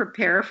never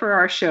prepare for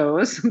our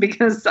shows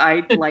because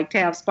I like to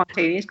have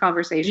spontaneous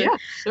conversation. Yeah,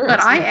 sure.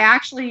 But I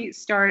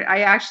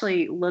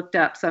actually looked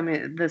up some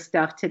of the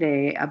stuff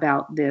today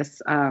about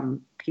this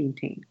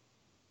painting.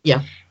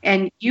 Yeah.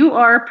 And you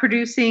are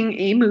producing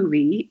a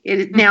movie.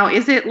 Now,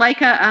 is it like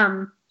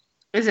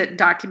is it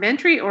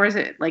documentary or is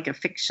it like a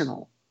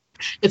fictional?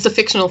 It's a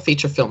fictional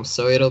feature film,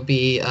 so it'll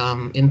be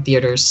in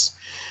theaters.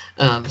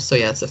 So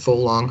yeah, it's a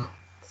full long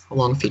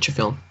feature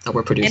film that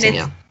we're producing.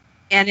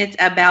 And it's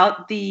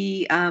about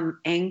the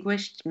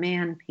Anguished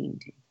Man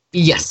painting.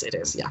 Yes, it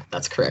is. Yeah,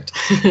 that's correct.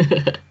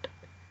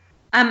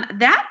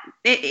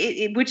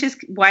 Which is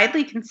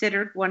widely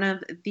considered one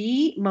of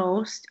the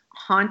most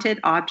haunted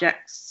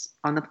objects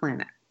on the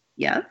planet.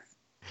 Yes?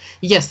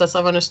 Yes, that's how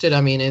I've understood.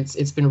 I mean,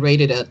 it's been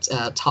rated at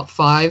top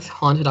 5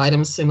 haunted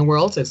items in the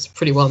world. It's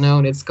pretty well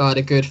known. It's got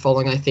a good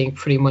following. I think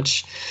pretty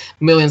much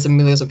millions and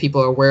millions of people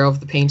are aware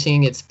of the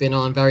painting. It's been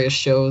on various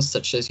shows,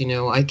 such as, I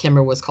can't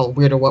remember what's called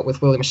Weird or What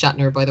with William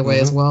Shatner, by the way,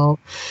 as well.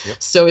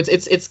 Yep. So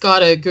it's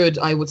got a good,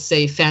 I would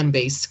say, fan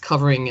base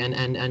covering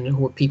and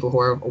who are people who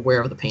are aware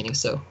of the painting.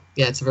 So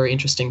yeah, it's a very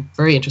interesting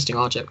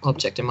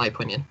object in my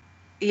opinion.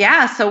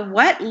 Yeah. So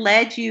what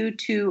led you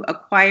to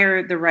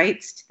acquire the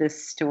rights to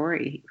this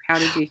story? How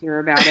did you hear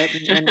about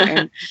it?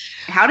 And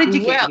how did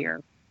you get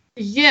here?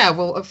 Yeah,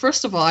 well,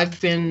 first of all, I've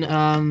been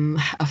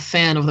a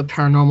fan of the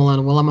paranormal,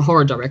 and I'm a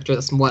horror director.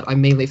 That's what I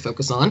mainly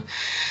focus on,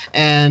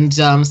 and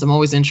so I'm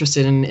always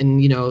interested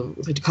in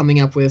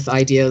coming up with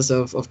ideas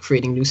of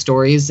creating new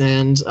stories.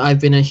 And I've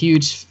been a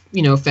huge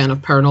fan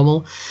of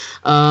paranormal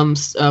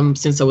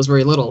since I was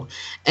very little.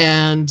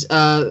 And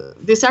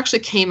this actually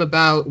came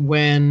about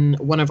when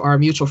one of our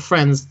mutual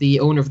friends, the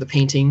owner of the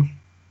painting,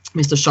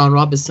 Mr. Sean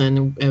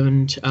Robinson,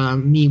 and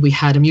me, we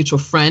had a mutual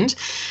friend,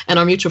 and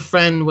our mutual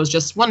friend was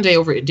just one day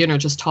over at dinner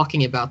just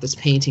talking about this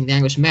painting, The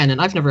Anguished Man, and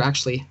I've never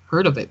actually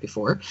heard of it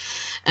before.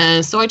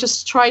 And so I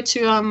just tried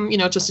to,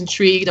 just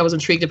intrigued. I was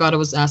intrigued about it. I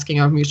was asking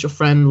our mutual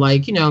friend,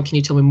 can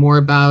you tell me more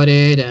about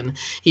it? And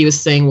he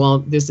was saying, well,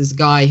 there's this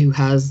guy who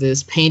has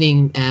this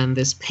painting, and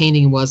this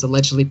painting was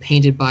allegedly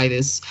painted by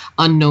this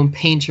unknown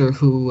painter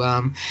who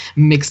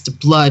mixed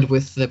blood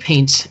with the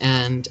paint,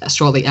 and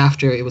shortly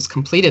after it was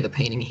completed, the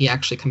painting, he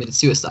actually committed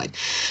suicide.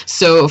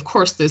 So of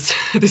course this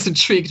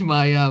intrigued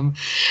my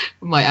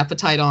my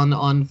appetite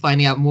on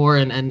finding out more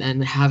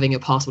and having a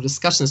possible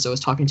discussion. So I was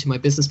talking to my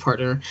business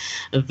partner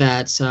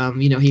that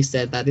he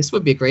said that this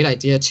would be a great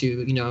idea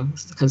to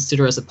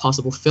consider as a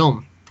possible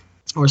film.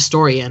 or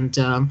story. And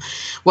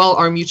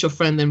our mutual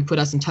friend then put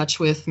us in touch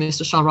with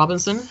Mr. Sean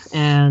Robinson,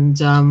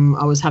 and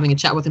I was having a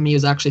chat with him. He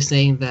was actually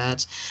saying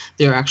that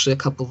there are actually a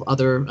couple of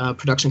other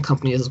production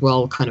companies as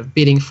well kind of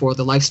bidding for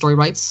the life story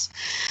rights.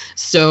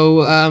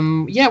 So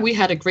we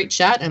had a great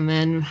chat, and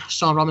then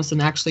Sean Robinson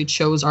actually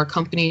chose our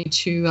company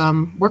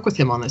to work with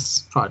him on this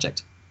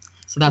project.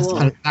 So that's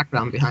kind of the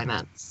background behind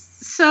that.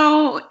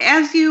 So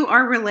as you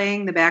are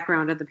relaying the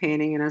background of the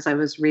painting, and as I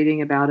was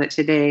reading about it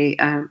today,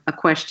 a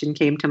question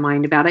came to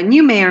mind about it, and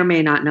you may or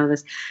may not know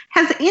this.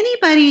 Has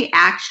anybody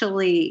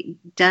actually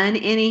done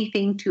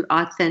anything to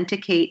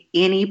authenticate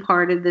any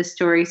part of the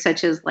story,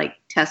 such as like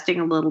testing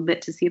a little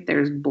bit to see if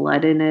there's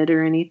blood in it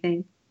or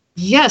anything?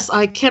 Yes,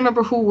 I can't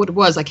remember who it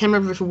was. I can't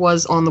remember if it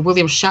was on the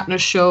William Shatner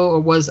show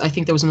or I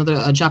think there was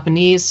another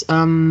Japanese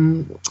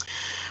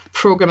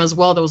program as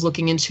well that was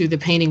looking into the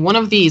painting. One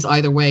of these,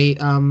 either way,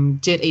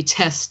 did a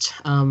test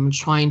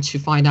trying to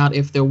find out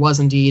if there was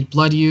indeed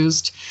blood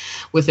used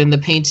within the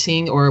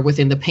painting or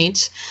within the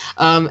paint.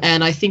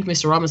 And I think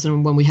Mr.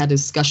 Robinson, when we had a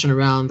discussion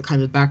around the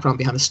kind of background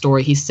behind the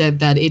story, he said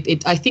that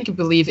I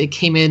believe it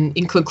came in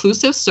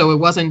inconclusive, so it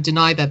wasn't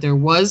denied that there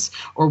was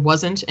or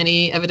wasn't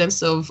any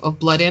evidence of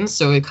blood in,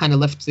 so it kind of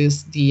left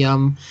the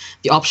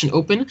option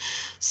open.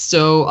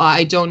 So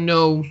I don't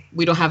know,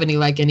 we don't have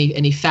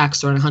any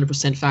facts or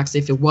 100% facts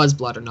if it was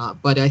blood or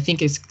not, but I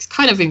think it's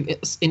kind of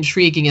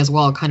intriguing as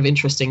well, kind of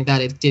interesting that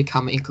it did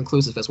come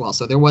inconclusive as well.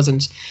 So there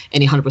wasn't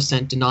any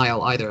 100%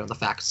 denial either of the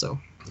facts. So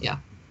yeah.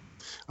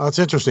 Oh, it's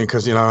interesting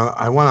because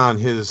I went on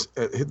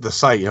the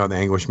site, the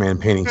Anguishman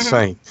Painting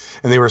site,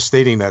 and they were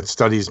stating that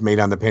studies made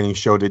on the painting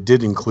showed it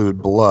did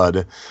include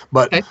blood.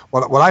 But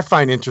what I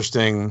find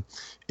interesting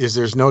is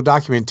there's no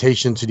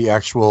documentation to the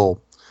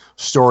actual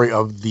story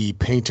of the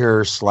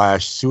painter /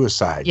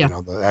 suicide.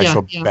 The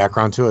actual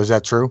background to it. Is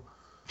that true?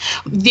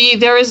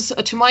 There is,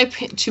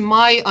 to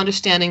my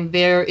understanding,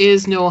 there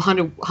is no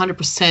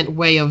 100%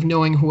 way of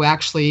knowing who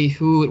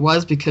it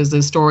was, because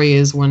the story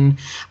is, when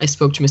I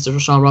spoke to Mr.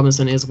 Sean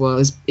Robinson,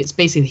 it's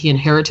basically he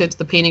inherited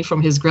the painting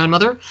from his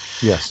grandmother.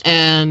 Yes.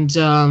 And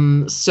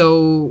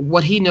so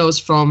what he knows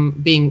from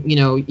being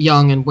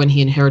young and when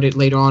he inherited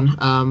later on,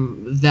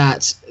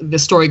 that the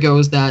story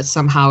goes that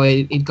somehow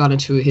it got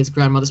into his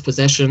grandmother's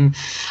possession.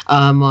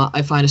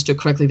 If I understood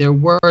correctly, there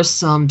were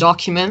some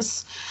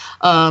documents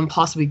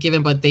possibly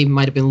given, but they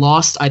might have been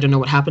lost. I don't know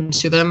what happened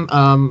to them.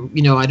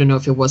 I don't know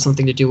if it was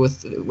something to do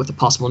with the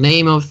possible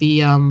name of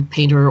the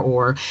painter,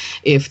 or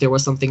if there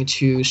was something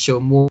to show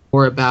more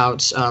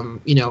about,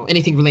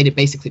 anything related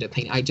basically to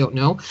paint. I don't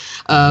know.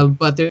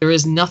 But there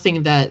is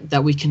nothing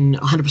that we can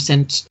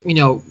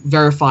 100%,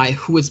 verify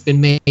who it's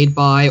been made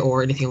by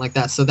or anything like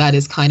that. So that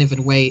is kind of in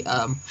a way,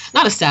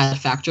 not a sad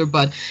factor,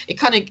 but it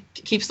kind of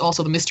keeps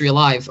also the mystery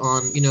alive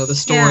on, the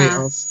story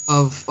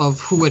of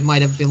who it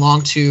might have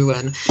belonged to,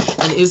 and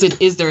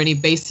is there any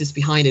basis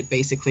behind it,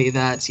 basically,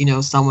 that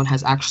someone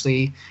has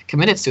actually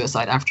committed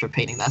suicide after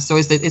painting that. So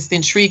it's the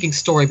intriguing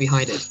story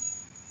behind it.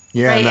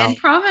 Yeah, right. And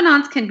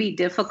provenance can be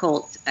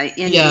difficult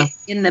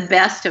in the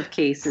best of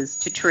cases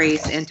to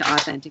trace and to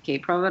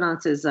authenticate.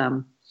 Provenance is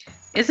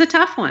a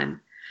tough one.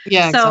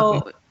 Yeah. So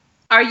exactly.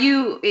 Are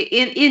you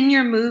in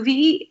your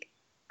movie?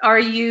 Are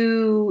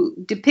you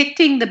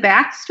depicting the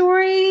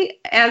backstory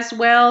as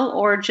well,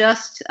 or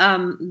just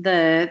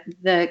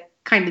the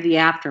kind of the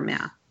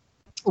aftermath?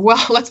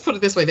 Well, let's put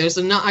it this way.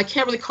 I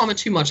can't really comment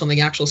too much on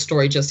the actual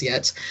story just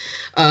yet,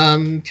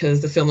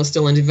 because the film is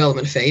still in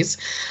development phase.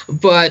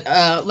 But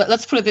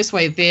let's put it this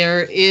way.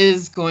 There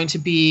is going to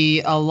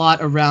be a lot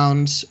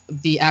around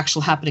the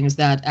actual happenings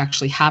that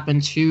actually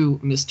happened to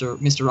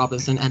Mr.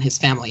 Robinson and his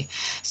family.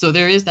 So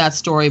there is that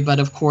story, but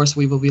of course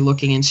we will be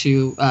looking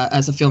into,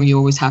 as a film, you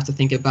always have to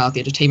think about the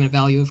entertainment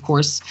value, of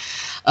course.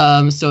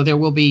 So there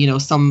will be,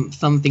 some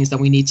things that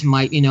we need to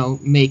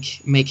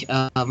make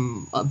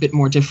a bit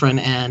more different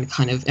and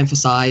kind of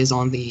emphasize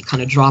on the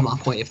kind of drama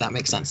point, if that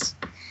makes sense.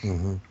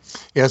 Mm-hmm.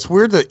 Yeah, it's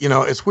weird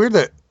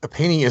that a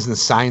painting isn't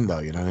signed, though.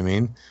 You know what I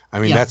mean?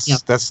 That's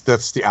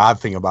the odd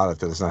thing about it,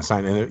 that it's not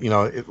signed.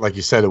 And like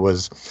you said, it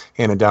was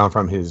handed down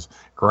from his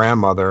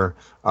grandmother.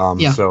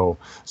 Okay, so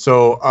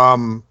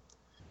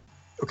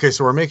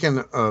we're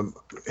making.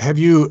 Have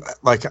you,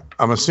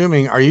 I'm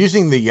assuming, are you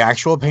using the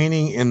actual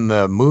painting in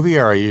the movie,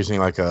 or are you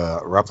using like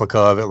a replica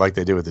of it, like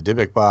they did with the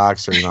Dybbuk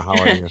box, or how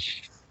are you?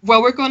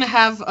 Well, we're going to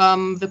have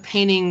the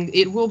painting.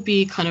 It will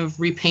be kind of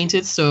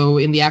repainted. So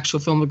in the actual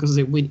film, because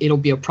it'll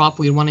be a prop,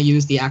 we want to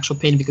use the actual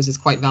painting because it's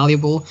quite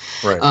valuable.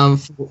 Right.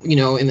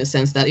 In the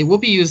sense that it will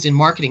be used in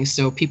marketing,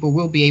 so people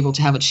will be able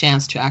to have a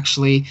chance to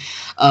actually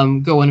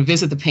go and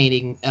visit the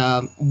painting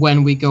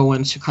when we go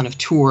into kind of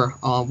tour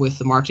with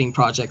the marketing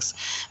projects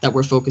that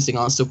we're focusing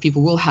on. So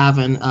people will have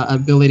an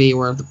ability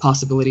or the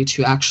possibility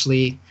to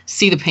actually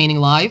see the painting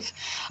live,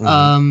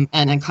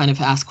 and kind of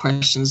ask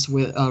questions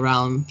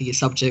around the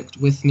subject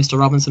with Mr.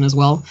 Robinson as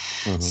well.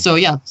 So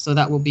so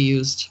that will be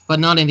used, but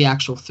not in the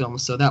actual film.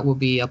 So that will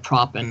be a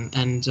prop,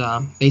 and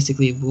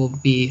basically will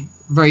be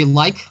very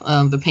like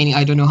the painting.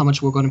 I don't know how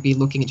much we're going to be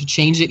looking to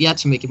change it yet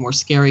to make it more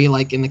scary,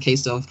 like in the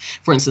case of,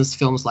 for instance,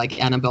 films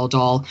like Annabelle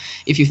doll.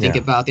 If you think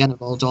about the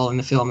Annabelle doll in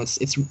the film,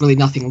 it's really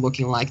nothing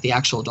looking like the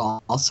actual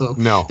doll. So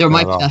there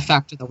might be that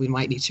factor that we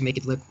might need to make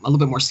it look a little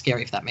bit more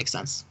scary, if that makes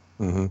sense.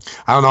 I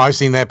don't know. I've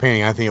seen that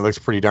painting. I think it looks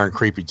pretty darn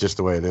creepy just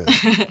the way it is.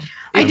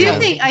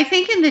 I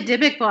think in the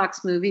Dybbuk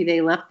box movie,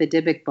 they left the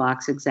Dybbuk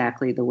box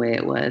exactly the way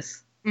it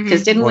was.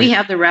 Because didn't we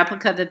have the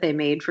replica that they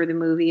made for the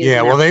movie?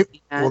 Yeah,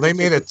 they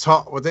made it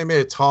tall. Well, they made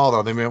it tall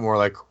though. They made it more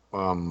like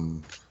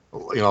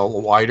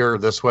wider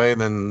this way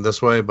than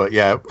this way. But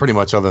yeah, pretty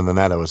much. Other than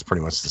that, it was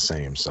pretty much the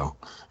same. So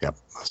yeah,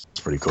 that's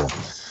pretty cool.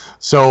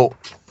 So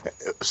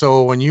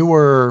when you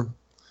were,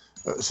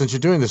 since you're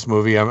doing this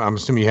movie, I'm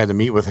assuming you had to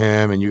meet with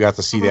him and you got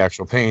to see the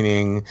actual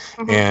painting.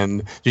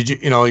 And did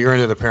you're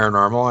into the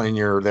paranormal and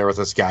you're there with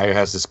this guy who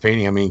has this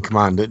painting. I mean, come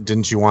on,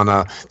 did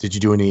you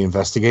do any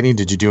investigating?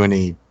 Did you do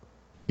any?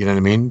 You know what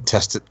I mean?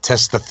 Test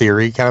the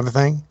theory kind of a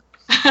thing.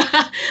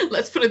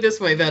 Let's put it this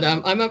way: that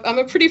I'm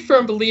a pretty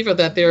firm believer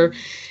that there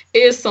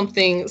is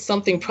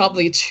something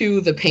probably to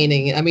the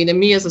painting. I mean, and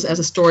me as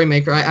a story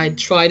maker, I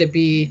try to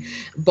be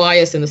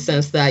biased in the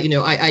sense that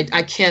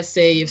I can't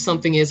say if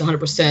something is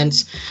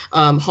 100%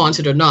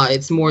 haunted or not.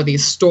 It's more the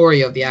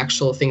story of the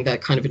actual thing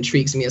that kind of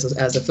intrigues me as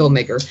a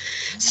filmmaker.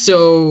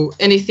 So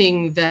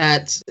anything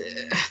that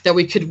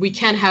we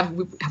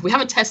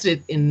haven't tested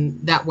it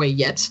in that way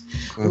yet.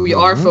 We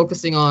are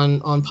focusing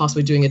on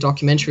possibly doing a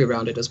documentary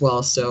around it as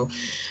well. So,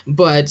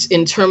 but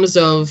in terms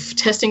of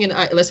testing it,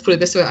 let's put it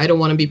this way: I don't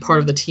want to be part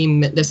of the team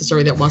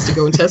necessarily that wants to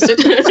go and test it.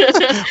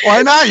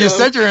 Why not? You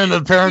said you're into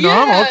paranormal.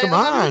 Yeah, come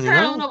on,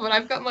 paranormal, but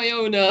I've got my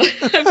own.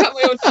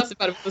 Thoughts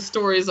about it. The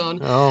stories on.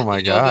 Oh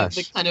my gosh.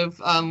 The kind of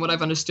what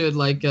I've understood,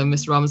 like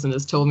Mr. Robinson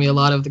has told me, a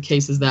lot of the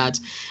cases that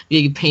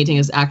the painting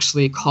has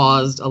actually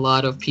caused a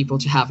lot of people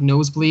to have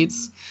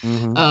nosebleeds.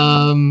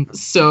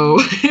 So,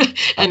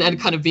 and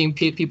kind of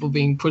people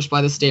being pushed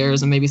by the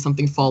stairs and maybe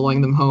something following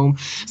them home.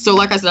 So,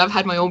 like I said, I've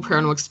had my own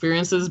paranormal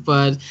experiences,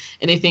 but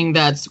anything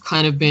that's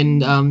kind of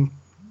been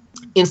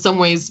in some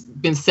ways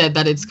been said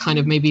that it's kind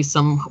of maybe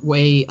some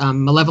way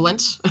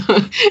malevolent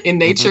in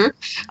nature.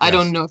 I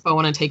don't know if I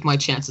want to take my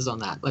chances on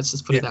that. Let's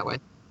just put it that way.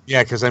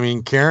 Yeah, because I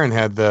mean, Karen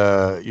had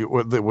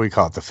what we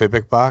call it, the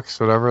Dybbuk box,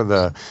 whatever.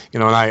 And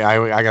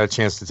I got a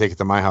chance to take it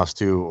to my house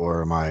too,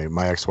 or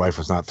my ex-wife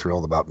was not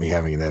thrilled about me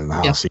having it in the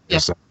house either.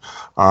 So,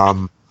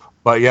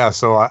 but yeah,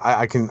 so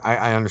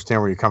I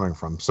understand where you're coming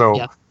from.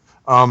 So,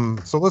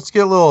 so let's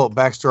get a little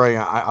backstory.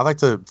 I'd like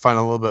to find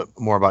a little bit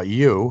more about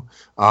you.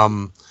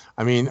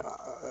 I mean,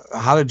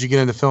 how did you get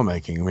into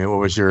filmmaking? I mean, what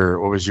was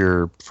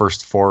your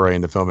first foray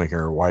into filmmaking,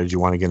 or why did you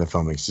want to get into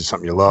filmmaking? Is it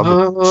something you love?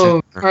 Oh,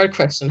 hard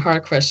question.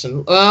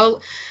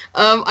 Well,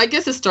 I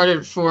guess it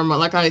started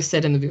like I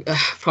said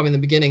probably in the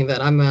beginning,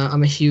 that I'm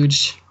a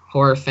huge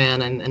horror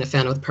fan and a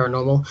fan of the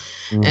paranormal.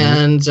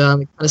 And it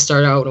kind of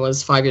started out when I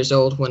was 5 years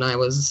old, when I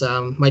was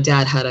my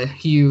dad had a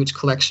huge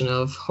collection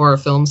of horror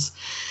films.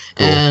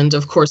 Cool. And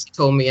of course, he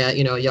told me at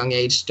a young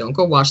age, don't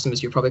go watch them,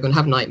 as you're probably going to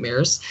have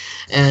nightmares.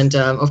 And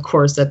of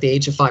course, at the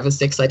age of 5 or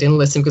 6, I didn't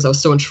listen because I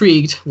was so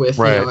intrigued with.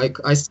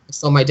 I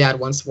saw my dad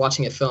once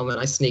watching a film, and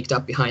I sneaked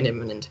up behind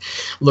him and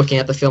looking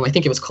at the film. I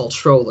think it was called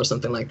Troll or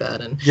something like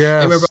that. And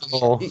I remember,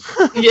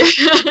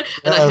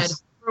 and I had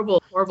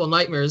horrible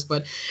nightmares.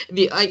 But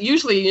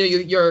usually,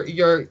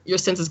 your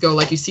senses go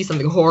like you see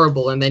something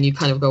horrible, and then you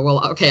kind of go,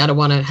 well, okay, I don't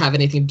want to have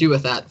anything to do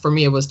with that. For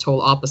me, it was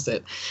total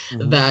opposite.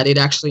 That it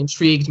actually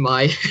intrigued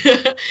my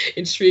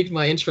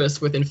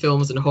interest within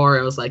films and horror.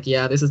 I was like,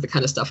 yeah, this is the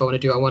kind of stuff I want to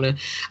do. I want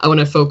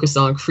to focus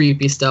on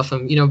creepy stuff,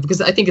 and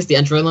because I think it's the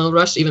adrenaline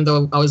rush. Even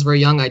though I was very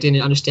young, I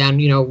didn't understand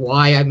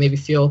why I maybe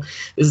feel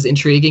this is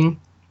intriguing.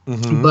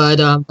 But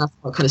that's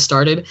how it kind of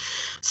started.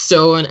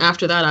 So, and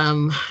after that,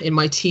 in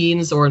my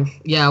teens, I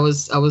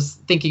was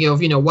thinking of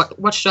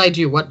what should I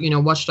do?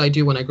 What should I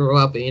do when I grow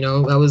up?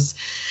 I was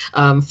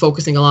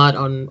focusing a lot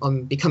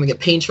on becoming a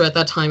painter at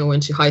that time. I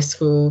went to high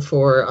school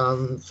for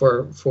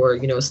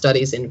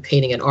studies in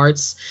painting and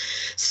arts.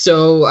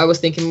 So I was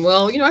thinking,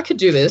 well, I could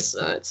do this.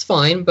 It's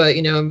fine, but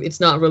it's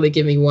not really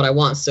giving me what I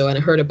want. So, and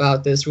I heard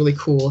about this really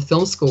cool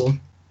film school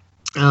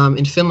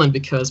in Finland,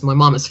 because my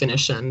mom is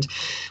Finnish, and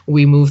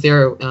we moved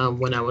there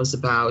when I was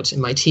about in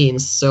my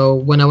teens. So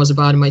when I was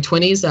about in my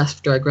 20s,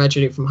 after I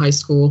graduated from high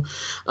school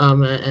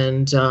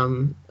and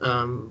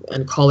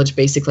college,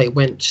 basically I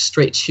went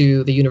straight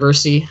to the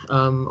University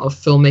of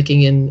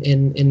Filmmaking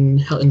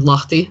in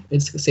Lahti.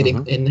 It's a city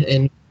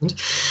in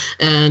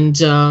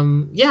and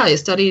I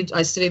studied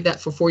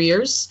that for 4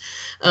 years.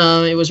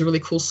 It was a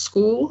really cool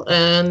school,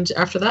 and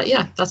after that,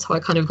 that's how I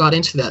kind of got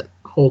into that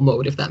whole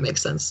mode, if that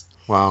makes sense.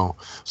 Wow.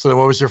 So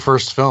what was your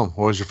first film?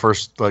 What was your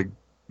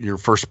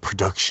first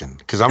production?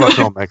 Because I'm a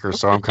filmmaker,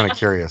 so I'm kind of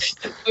curious.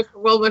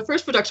 Well, my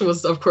first production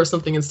was, of course,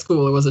 something in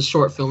school. It was a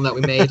short film that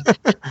we made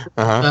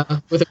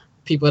with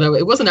people. And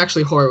it wasn't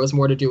actually horror. It was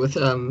more to do with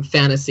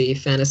fantasy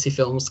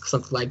films,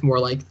 something like more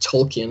like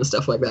Tolkien and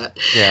stuff like that.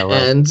 Yeah,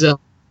 right. And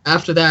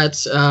after that,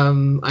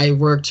 I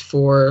worked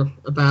for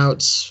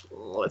about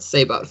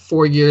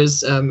 4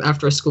 years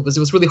after school, because it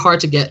was really hard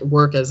to get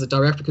work as a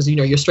director, because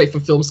you're straight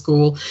from film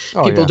school.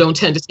 People don't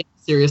tend to take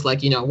it serious,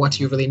 like what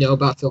do you really know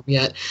about film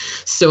yet.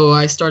 So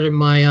I started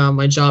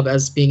my job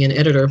as being an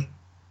editor.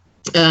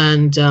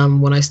 And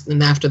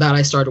after that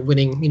I started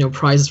winning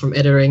prizes from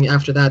editing.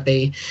 After that,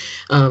 they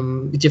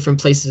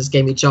different places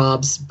gave me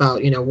jobs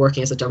about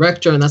working as a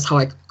director, and that's how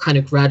I kind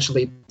of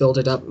gradually built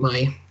it up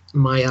my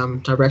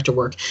director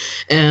work.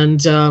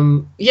 And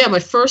my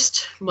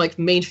first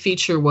main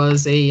feature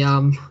was a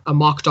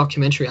mock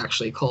documentary,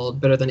 actually, called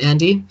Better Than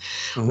Andy,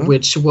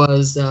 which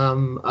was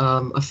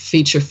a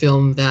feature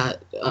film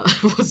that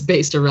was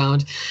based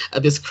around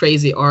this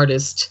crazy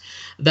artist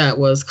that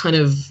was kind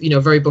of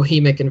very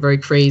bohemic and very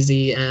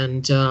crazy,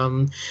 and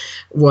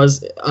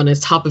was on the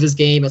top of his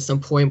game at some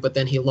point, but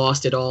then he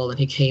lost it all, and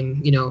he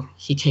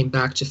came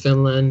back to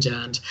Finland,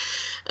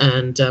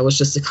 and was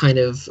just a kind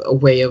of a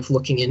way of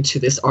looking into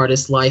this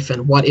artist's life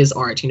and what is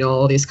art,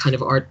 all these kind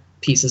of art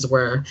pieces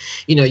where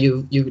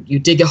you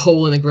dig a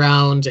hole in the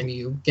ground and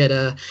you get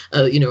a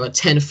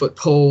 10-foot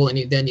pole,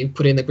 and then you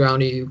put it in the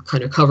ground and you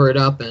kind of cover it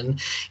up, and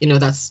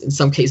that's, in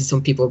some cases,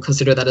 some people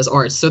consider that as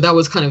art. So that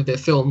was kind of the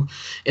film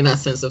in that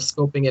sense, of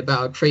scoping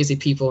about crazy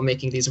people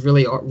making these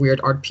really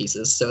weird art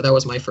pieces. So that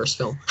was my first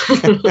film.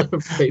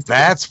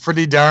 That's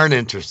pretty darn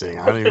interesting.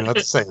 I don't even know what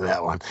to say to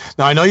that one.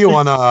 Now, I know you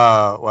won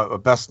a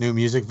Best New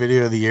Music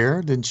Video of the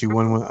Year. Didn't you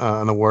win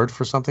an award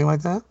for something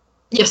like that?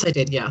 Yes, I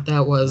did. Yeah,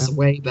 that was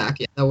way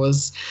back. Yeah, that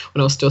was when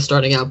I was still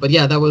starting out. But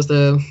yeah, that was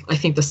I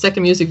think the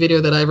second music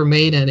video that I ever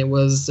made, and it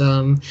was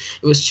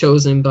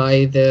chosen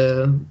by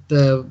the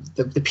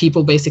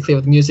people, basically,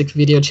 of the music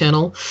video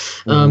channel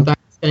back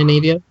in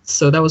Scandinavia.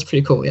 So that was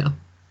pretty cool. Yeah.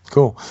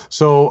 Cool.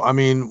 So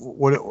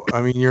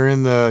you're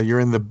in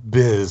the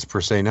biz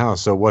per se now.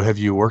 So what have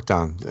you worked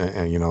on?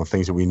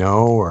 Things that we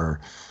know, or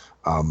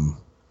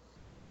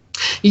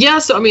Yeah,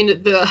 so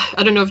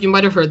I don't know if you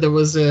might have heard, there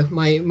was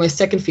my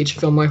second feature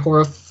film, my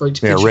horror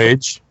feature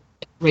Rage.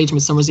 Rage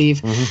Midsummer's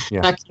Eve.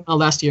 Yeah. That came out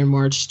last year in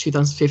March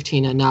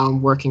 2015, and now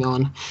I'm working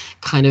on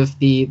kind of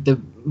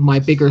my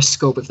bigger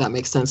scope, if that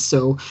makes sense.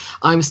 So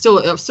I'm still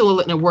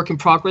in a work in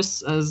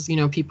progress, as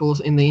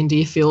people in the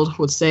indie field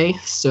would say.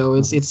 So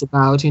it's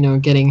about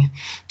getting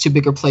to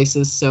bigger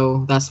places.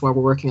 So that's why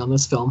we're working on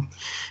this film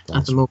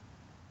at the moment.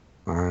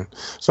 All right.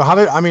 So how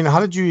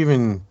did you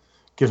even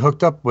get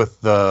hooked up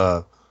with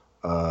the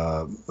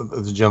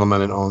gentleman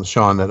that owns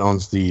Sean, that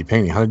owns the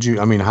painting? How did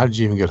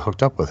you even get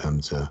hooked up with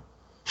him to?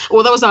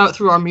 Well, that was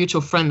through our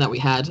mutual friend that we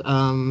had.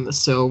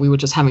 So we were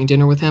just having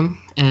dinner with him,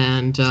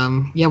 and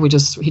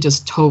he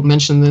just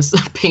mentioned this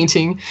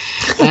painting,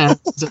 and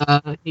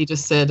he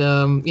just said,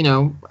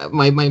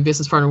 my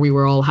business partner, we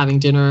were all having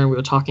dinner, and we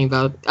were talking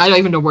about, I don't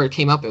even know where it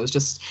came up. It was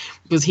just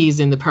because he's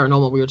in the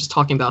paranormal. We were just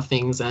talking about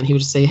things, and he would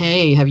just say,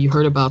 "Hey, have you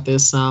heard about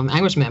this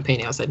Englishman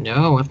painting?" I said,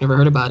 "No, I've never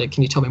heard about it.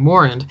 Can you tell me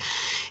more?" And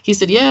he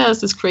said, "Yeah,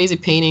 it's this crazy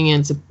painting,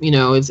 and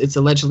it's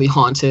allegedly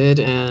haunted,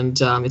 and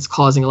it's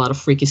causing a lot of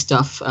freaky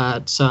stuff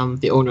at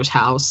the owner's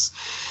house."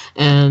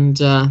 And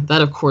that,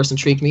 of course,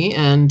 intrigued me.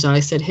 And I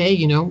said, "Hey,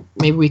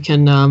 maybe we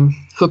can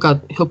hook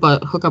up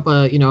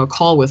a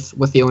call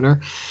with the owner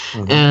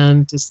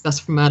and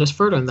discuss matters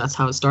further." And that's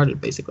how it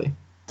started, basically.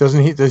 Does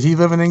he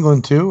live in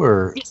England too,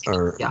 or? Yes,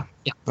 yeah.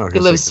 Okay, he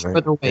lives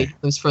further away. He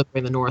lives further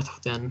in the north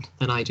than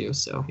I do.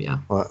 So yeah.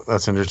 Well,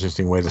 that's an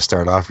interesting way to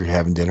start off. You're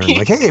having dinner, and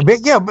like, hey,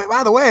 but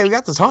by the way, we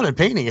got this haunted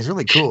painting. It's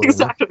really cool.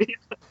 Exactly.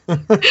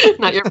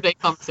 Not your everyday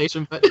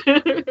conversation, but.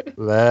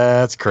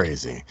 That's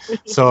crazy.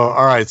 So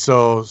all right,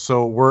 so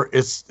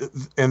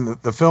and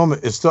the film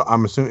is still.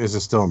 I'm assuming, is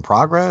it still in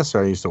progress? Or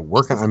are you still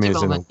working?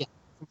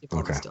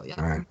 Okay. Still, yeah.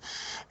 All right.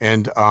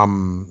 And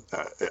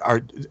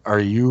are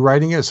you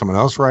writing it? Is someone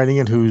else writing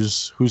it?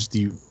 Who's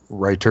the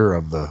writer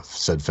of the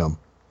said film?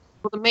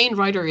 Well, the main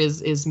writer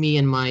is me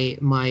and my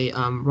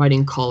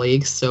writing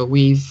colleagues. So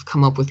we've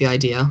come up with the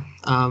idea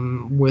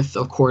with,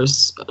 of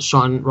course,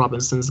 Sean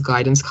Robinson's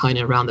guidance kind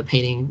of around the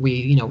painting.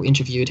 We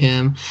interviewed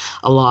him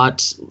a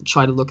lot,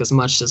 tried to look as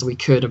much as we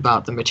could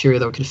about the material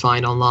that we could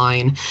find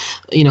online,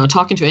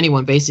 talking to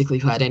anyone basically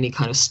who had any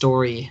kind of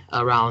story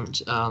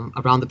around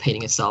the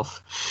painting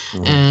itself.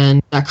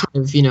 And that kind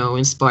of,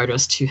 inspired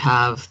us to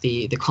have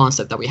the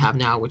concept that we have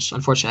now, which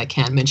unfortunately I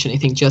can't mention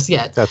anything just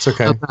yet. That's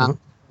okay.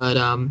 But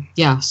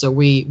so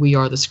we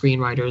are the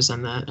screenwriters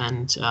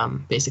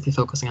and basically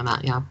focusing on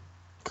that. Yeah.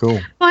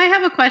 Cool. Well, I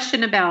have a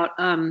question about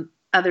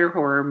other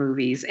horror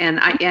movies, and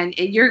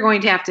you're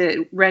going to have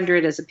to render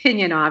it as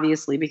opinion,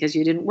 obviously, because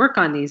you didn't work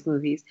on these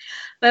movies.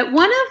 But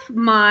one of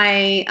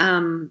my,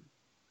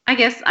 I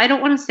guess I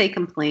don't want to say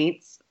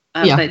complaints,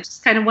 but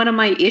just kind of one of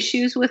my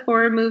issues with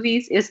horror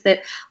movies is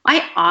that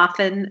I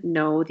often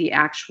know the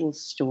actual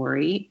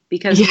story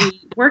because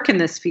we work in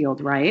this field,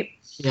 right?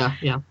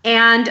 Yeah.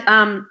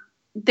 And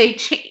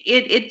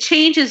it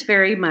changes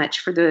very much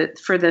for the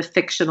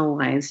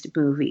fictionalized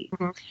movie.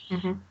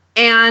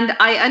 And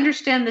I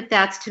understand that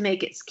that's to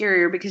make it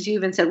scarier, because you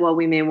even said, well,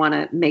 we may want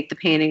to make the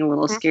painting a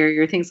little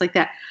scarier, things like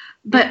that.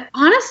 But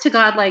honest to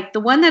God, like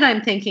the one that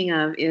I'm thinking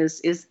of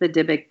is the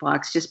Dybbuk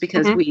box, just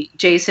because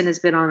Jason has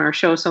been on our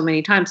show so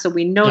many times, so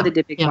we know the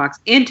Dybbuk box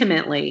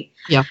intimately.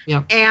 Yeah.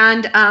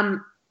 And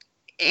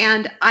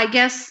I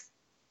guess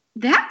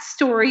that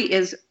story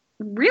is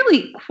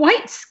really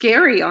quite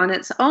scary on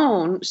its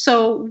own.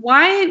 So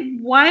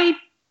why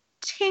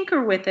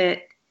tinker with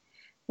it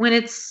when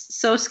it's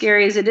so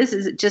scary as it is?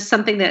 Is it just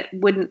something that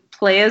wouldn't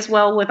play as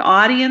well with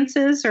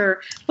audiences,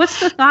 or what's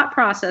the thought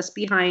process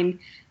behind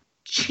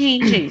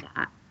changing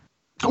that?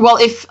 Well,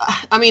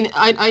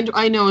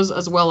 I know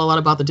as well a lot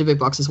about the Dybbuk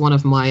box. Is one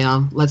of my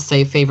let's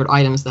say favorite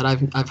items that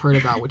I've heard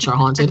about, which are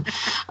haunted,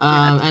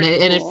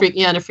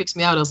 it freaks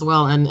me out as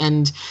well.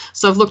 And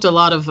so I've looked at a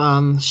lot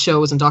of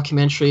shows and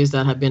documentaries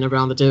that have been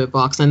around the Dybbuk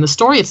box, and the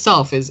story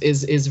itself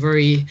is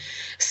very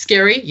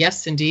scary.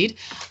 Yes, indeed.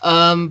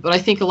 But I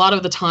think a lot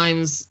of the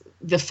times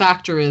the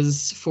factor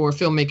is for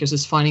filmmakers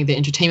is finding the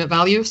entertainment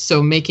value.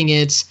 So making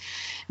it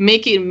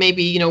maybe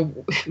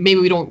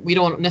we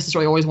don't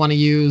necessarily always want to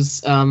use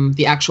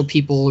the actual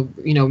people,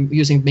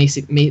 using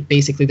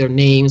basically their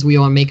names. We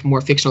want to make more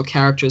fictional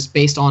characters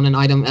based on an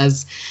item,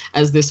 as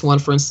this one,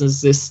 for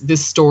instance.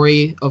 This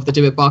story of the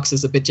Dybbuk box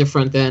is a bit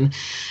different than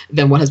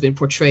what has been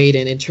portrayed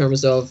in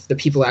terms of the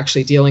people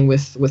actually dealing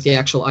with the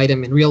actual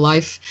item in real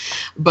life.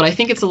 But I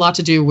think it's a lot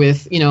to do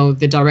with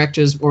the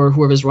directors or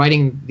whoever's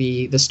writing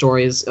the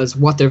stories, as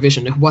what their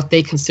vision, what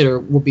they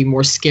consider will be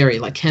more scary.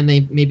 Like, can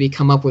they maybe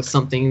come up with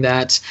something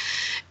that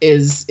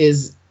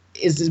is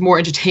more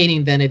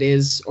entertaining than it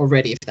is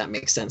already, if that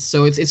makes sense.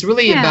 So it's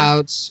really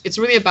about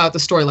the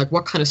story, like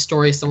what kind of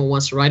story someone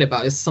wants to write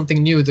about. Is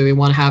something new? Do they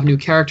want to have new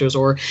characters,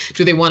 or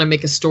do they want to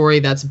make a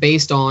story that's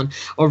based on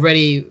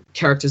already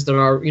characters that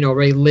are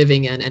already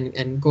living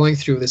and going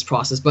through this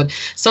process? But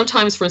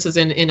sometimes, for instance,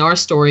 in our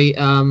story,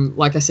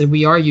 like I said,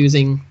 we are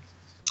using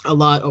a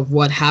lot of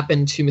what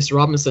happened to Mr.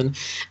 Robinson,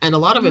 and a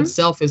lot of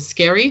itself is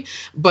scary,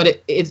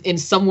 but it in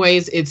some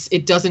ways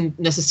it doesn't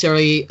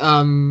necessarily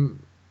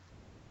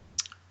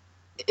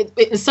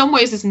in some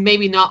ways it's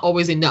maybe not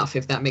always enough,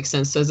 if that makes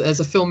sense. So as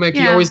a filmmaker,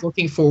 you're always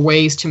looking for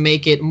ways to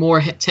make it more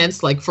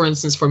tense. Like, for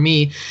instance, for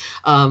me,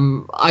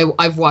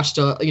 I've watched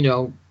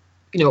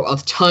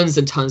of tons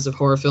and tons of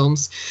horror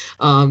films,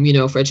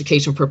 for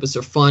education purpose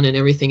or fun and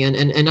everything,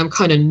 and I'm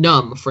kind of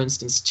numb, for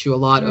instance, to a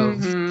lot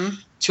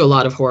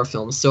of horror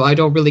films. So I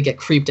don't really get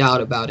creeped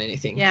out about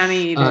anything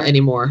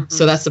anymore.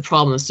 So that's the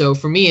problem. So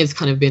for me, it's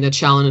kind of been a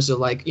challenge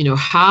of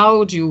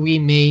how do we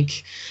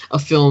make a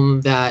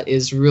film that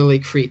is really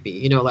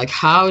creepy?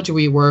 How do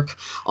we work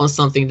on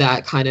something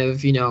that kind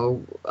of,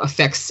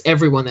 affects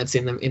everyone that's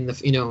in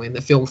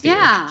the film theater?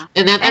 Yeah.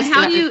 And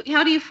how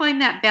do you find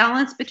that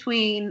balance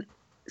between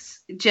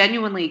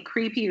genuinely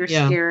creepy or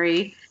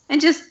scary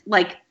and just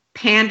like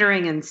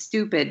pandering and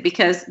stupid?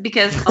 Because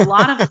a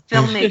lot of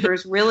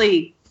filmmakers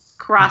really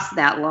cross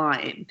that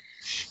line.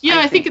 Yeah,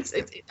 I think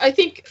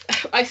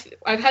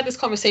I've had this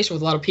conversation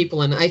with a lot of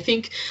people, and I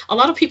think a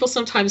lot of people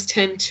sometimes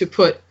tend to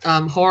put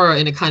horror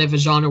in a kind of a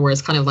genre where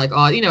it's kind of like,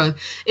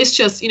 it's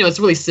just, it's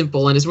really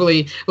simple and it's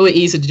really, really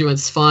easy to do and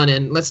it's fun,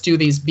 and let's do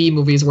these B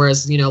movies where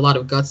it's, a lot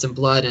of guts and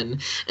blood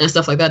and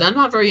stuff like that. I'm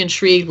not very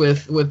intrigued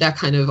with that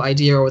kind of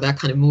idea or that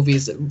kind of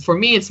movies. For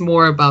me, it's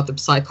more about the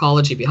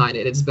psychology behind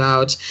it. It's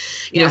about,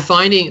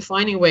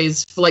 finding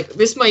ways for, like,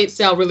 this might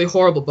sound really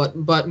horrible,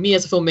 but me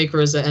as a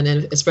filmmaker, and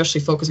especially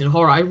focusing on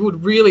horror, I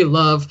would really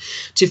love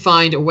to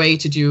find a way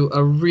to do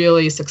a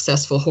really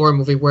successful horror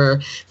movie where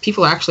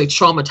people are actually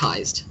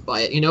traumatized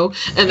by it,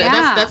 and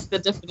that's the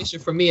definition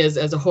for me as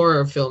a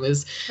horror film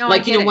is when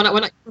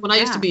I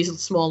used to be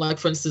small, like,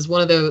 for instance,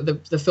 one of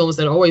the films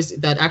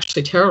that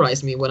actually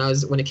terrorized me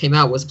when it came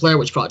out was Blair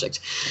Witch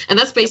Project, and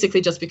that's basically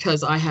just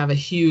because I have a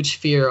huge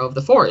fear of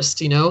the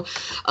forest, and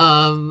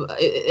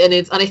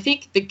I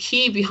think the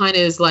key behind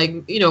it is, like,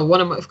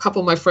 a couple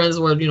of my friends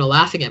were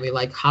laughing at me,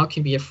 like, how can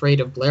you be afraid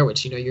of Blair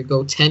Witch? You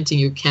go tenting,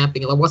 you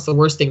camping, like, what's the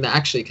worst thing that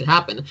actually could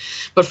happen?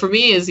 But for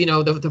me, is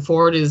the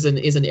forest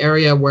is an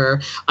area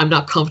where I'm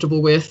not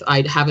comfortable with.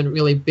 I haven't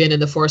really been in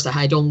the forest.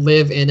 I don't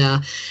live in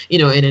a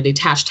in a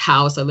detached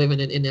house. I live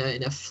in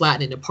a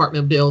flat, in an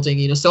apartment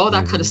building. So all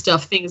that kind of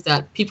stuff, things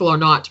that people are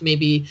not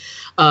maybe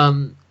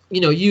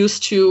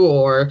used to,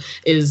 or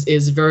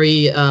is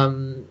very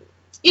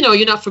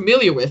you're not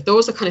familiar with.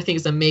 Those are kind of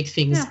things that make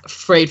things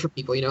afraid for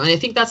people, and I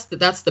think that's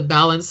the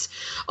balance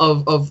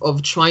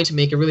of trying to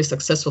make a really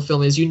successful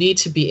film, is you need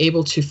to be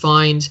able to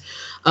find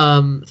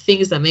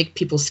things that make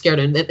people scared,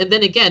 and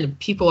then again,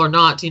 people are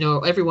not,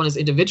 everyone is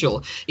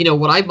individual.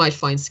 What I might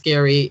find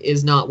scary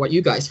is not what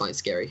you guys find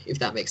scary, if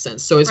that makes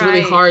sense. So it's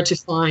really hard to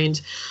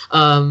find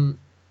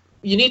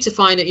you need to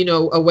find,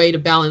 a way to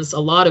balance a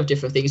lot of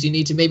different things. You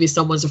need to, maybe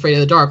someone's afraid of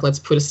the dark. Let's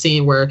put a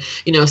scene where,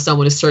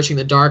 someone is searching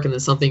the dark and then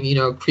something,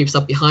 creeps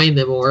up behind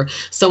them, or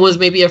someone's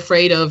maybe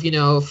afraid of,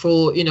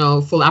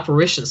 full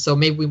apparitions. So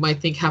maybe we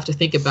might have to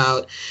think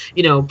about,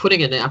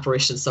 putting an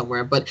apparition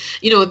somewhere. But,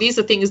 these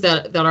are things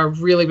that are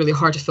really, really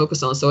hard to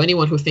focus on. So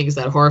anyone who thinks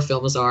that horror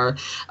films are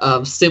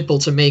simple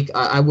to make,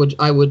 I would,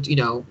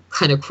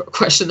 kind of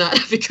question that,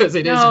 because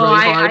it is really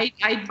hard.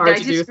 I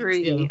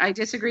disagree. To do. I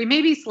disagree.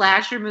 Maybe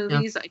slasher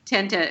movies, I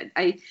tend to,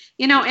 and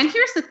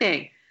here's the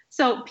thing.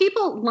 So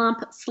people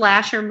lump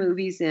slasher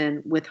movies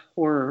in with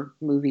horror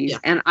movies,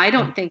 and I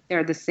don't think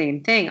they're the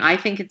same thing. I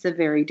think it's a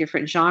very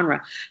different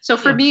genre. So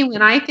for me,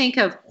 when I think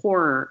of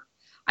horror,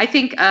 I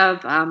think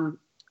of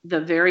the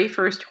very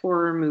first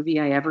horror movie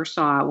I ever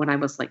saw when I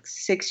was like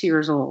 6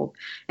 years old,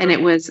 and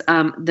it was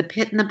The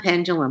Pit and the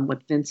Pendulum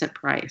with Vincent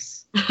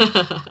Price.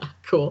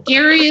 Cool.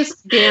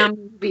 Scariest damn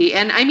movie.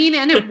 And I mean,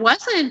 and it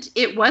wasn't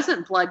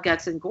blood,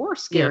 guts, and gore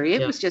scary.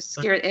 It was just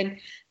scary. And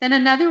then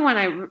another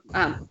one,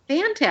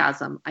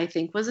 Phantasm, I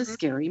think, was a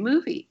scary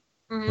movie.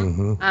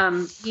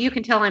 Mm-hmm. You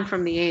can tell I'm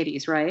from the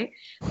 80s, right?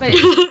 But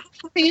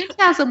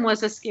Phantasm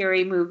was a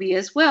scary movie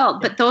as well.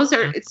 But those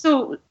are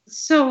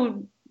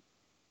so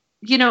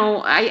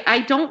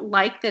I don't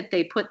like that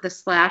they put the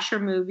slasher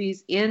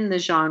movies in the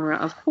genre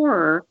of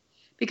horror,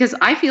 because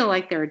I feel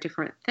like they're a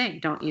different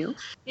thing, don't you?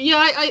 Yeah,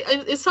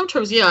 I in some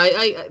terms,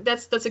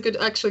 that's a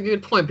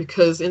good point,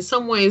 because in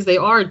some ways they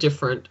are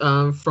different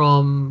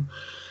from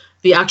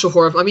the actual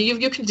horror. I mean,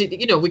 you can,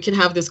 we can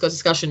have this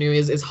discussion.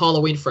 Is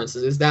Halloween, for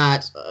instance, is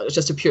that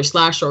just a pure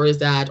slasher, or is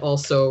that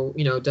also,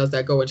 does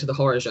that go into the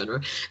horror genre?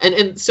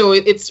 And so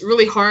it's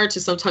really hard to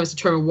sometimes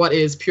determine what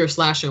is pure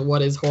slasher and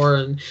what is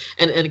horror,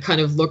 and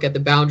kind of look at the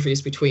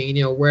boundaries between,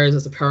 where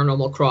is the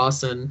paranormal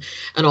cross and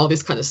all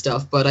this kind of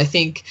stuff. But I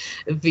think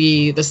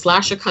the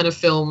slasher kind of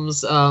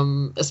films,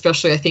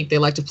 especially, I think they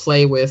like to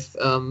play with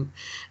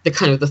the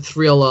kind of the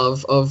thrill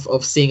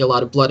of seeing a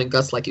lot of blood and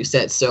guts, like you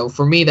said. So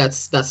for me,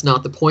 that's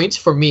not the point.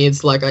 For me,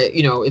 it's like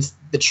it's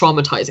the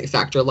traumatizing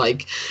factor,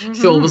 like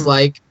films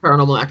like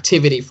Paranormal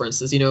Activity, for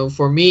instance.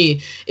 For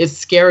me, it's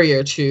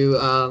scarier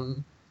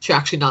to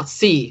actually not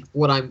see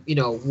what I'm,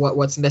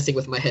 what's messing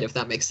with my head, if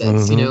that makes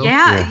sense. And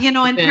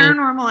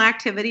Paranormal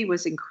Activity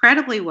was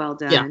incredibly well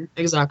done. Yeah,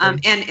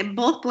 exactly. And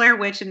both Blair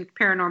Witch and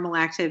Paranormal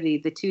Activity,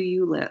 the two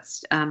you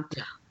list,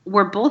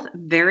 were both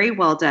very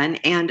well done.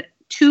 And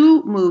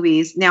two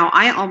movies. Now,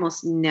 I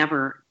almost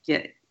never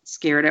get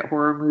scared at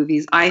horror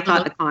movies. I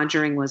thought The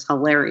Conjuring was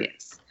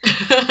hilarious.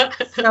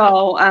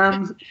 So,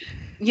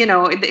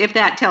 if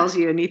that tells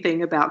you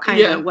anything about kind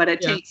of what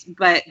it takes,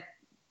 but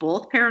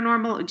both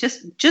paranormal,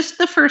 just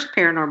the first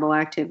Paranormal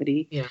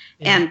Activity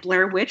and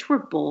Blair Witch were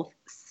both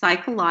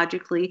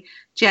psychologically,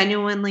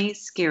 genuinely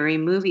scary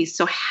movies.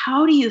 So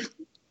how do you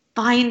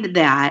find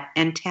that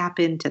and tap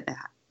into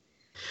that?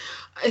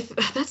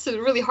 That's a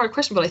really hard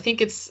question, but I think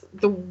it's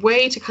the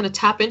way to kind of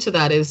tap into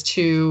that is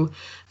to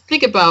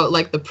think about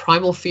like the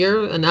primal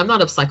fear. And I'm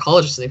not a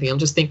psychologist or anything. I'm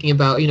just thinking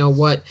about,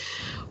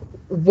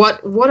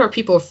 what are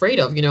people afraid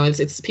of?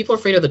 It's people are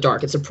afraid of the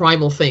dark. It's a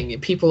primal thing.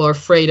 People are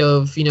afraid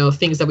of,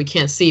 things that we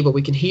can't see, but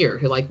we can hear.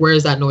 Like, where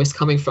is that noise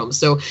coming from?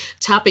 So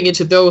tapping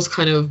into those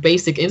kind of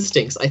basic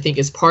instincts, I think,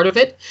 is part of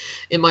it,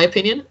 in my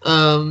opinion.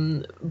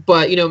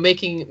 But,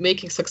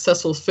 making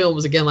successful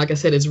films, again, like I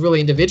said, it's really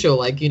individual.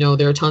 Like,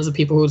 there are tons of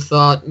people who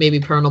thought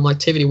maybe Paranormal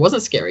Activity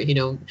wasn't scary,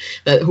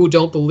 who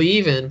don't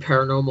believe in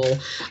paranormal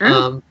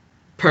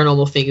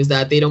things,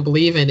 that they don't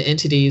believe in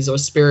entities or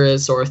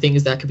spirits or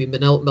things that could be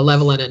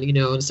malevolent and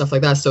and stuff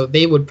like that. So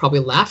they would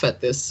probably laugh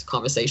at this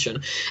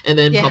conversation, and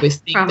then probably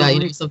think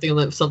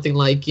that something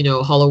like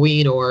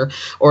Halloween or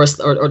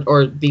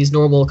these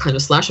normal kind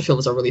of slasher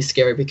films are really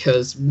scary,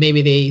 because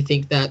maybe they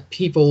think that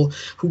people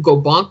who go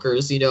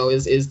bonkers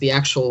is the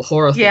actual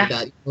horror thing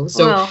that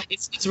so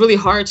it's really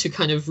hard to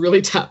kind of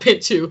really tap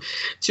into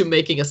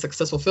making a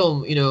successful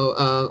film.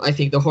 I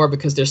think the horror,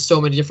 because there's so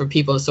many different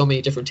people and so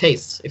many different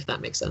tastes, if that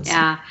makes sense.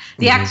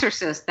 The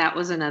Exorcist, that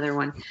was another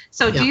one.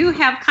 So do you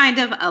have kind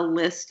of a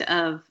list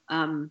of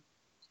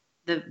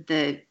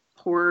the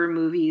horror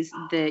movies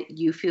that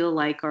you feel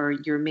like are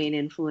your main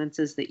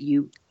influences that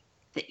you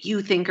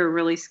think are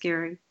really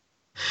scary?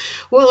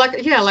 Well,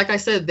 like I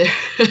said,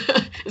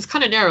 it's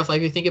kind of narrow.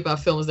 Like, you think about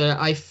films that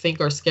I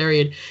think are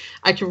scary,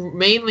 I can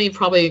mainly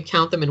probably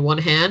count them in one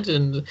hand,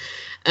 and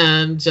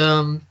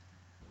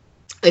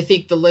I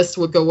think the list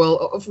would go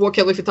well.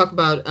 Okay, if you talk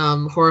about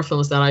horror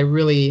films that I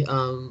really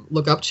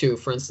look up to,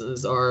 for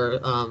instance, are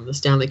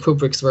Stanley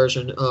Kubrick's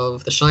version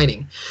of The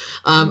Shining.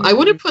 I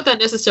wouldn't put that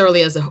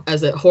necessarily as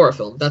a horror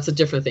film. That's a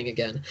different thing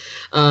again.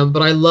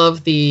 But I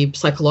love the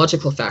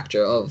psychological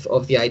factor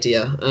of the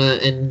idea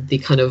and the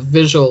kind of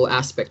visual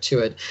aspect to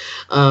it.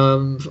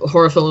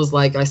 Horror films,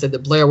 like I said, The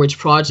Blair Witch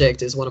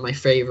Project is one of my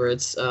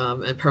favorites,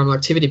 and Paranormal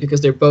Activity, because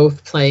they're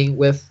both playing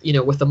with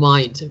with the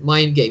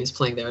mind games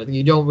playing there.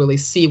 You don't really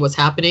see what's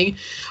happening,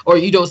 or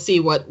you don't see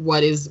what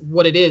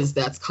it is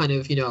that's kind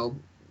of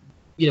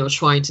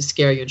trying to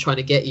scare you and trying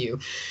to get you.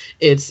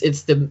 It's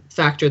the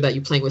factor that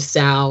you're playing with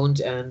sound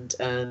and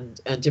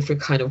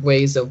different kind of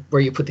ways of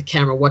where you put the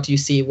camera, what do you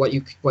see, what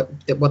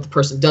the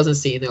person doesn't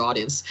see in the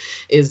audience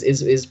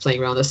is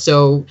playing around this.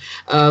 So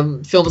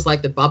films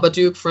like The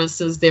Babadook, for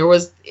instance,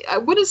 I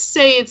wouldn't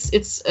say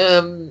it's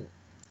an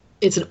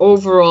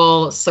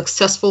overall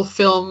successful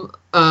film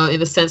in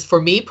the sense,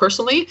 for me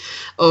personally,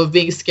 of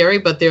being scary,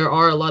 but there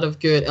are a lot of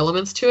good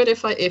elements to it,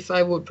 if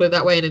I would put it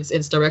that way. And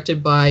it's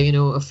directed by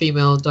a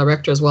female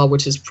director as well,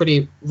 which is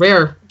pretty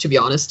rare, to be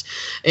honest,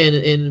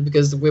 and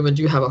because women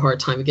do have a hard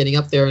time getting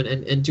up there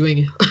and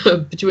doing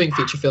doing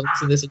feature films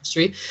in this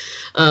industry.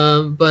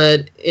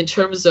 But in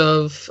terms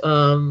of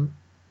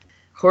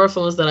horror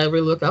films that I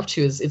really look up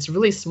to, it's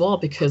really small,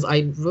 because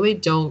I really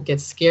don't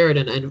get scared,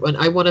 and when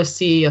I want to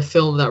see a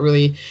film that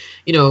really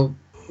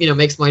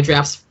makes my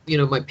drafts,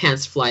 my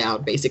pants fly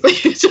out, basically.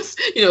 It's just,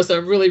 so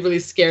I'm really, really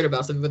scared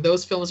about something. But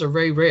those films are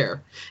very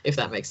rare, if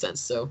that makes sense.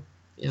 So,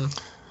 yeah.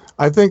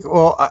 I think,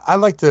 well, I'd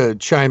like to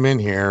chime in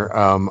here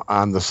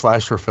on the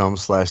slasher film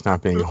 /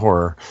 not being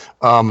horror.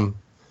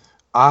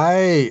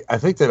 I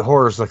think that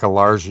horror is like a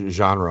large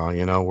genre,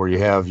 where you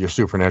have your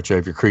supernatural, you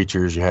have your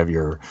creatures, you have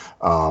your,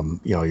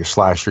 your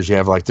slashers, you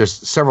have there's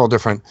several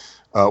different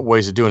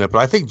ways of doing it. But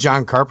I think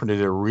John Carpenter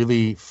did a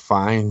really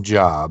fine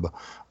job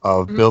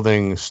of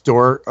building a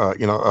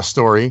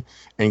story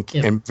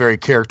and very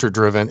character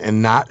driven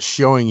and not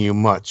showing you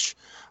much.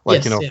 For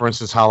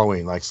instance,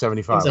 Halloween,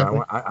 75.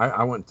 Exactly.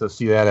 I went to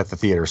see that at the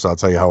theater, so I'll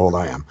tell you how old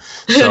I am.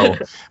 So,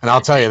 and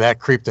I'll tell you that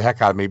creeped the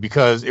heck out of me,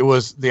 because it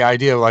was the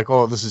idea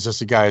of this is just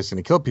a guy who's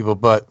going to kill people,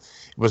 but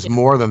it was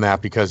more than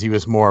that, because he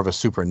was more of a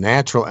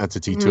supernatural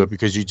entity to it,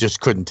 because you just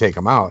couldn't take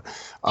him out.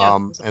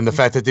 And the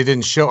fact that they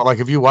didn't show,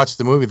 if you watch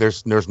the movie,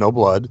 there's no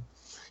blood,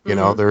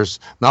 there's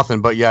nothing,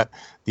 but yet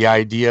the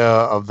idea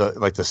of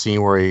the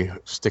scene where he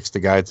sticks the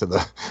guy to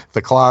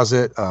the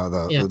closet,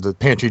 the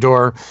pantry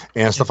door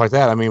and stuff like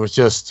that. I mean, it was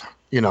just,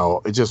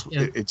 it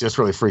just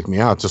really freaked me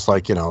out. Just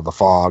like, The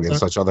Fog and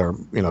such other,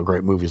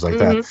 great movies like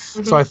that.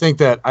 So I think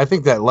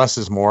that less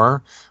is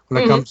more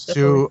when it comes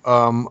to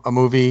a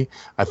movie.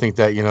 I think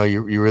that,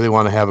 you really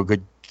want to have a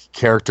good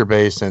character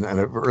base and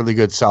a really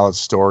good solid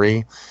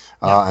story.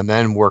 And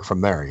then work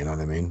from there, you know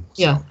what I mean?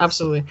 So. Yeah,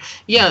 absolutely.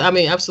 Yeah, I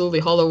mean, absolutely.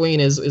 Halloween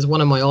is one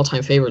of my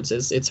all-time favorites.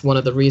 It's one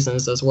of the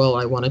reasons as well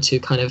I wanted to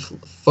kind of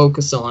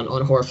focus on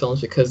horror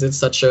films, because it's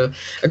such a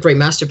great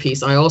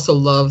masterpiece. I also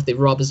love the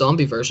Rob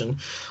Zombie version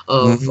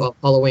of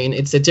Halloween.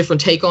 It's a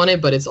different take on it,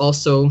 but it's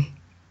also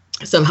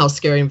somehow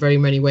scary in very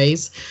many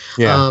ways,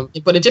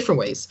 but in different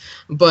ways.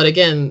 But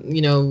again,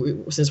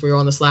 since we were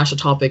on the slasher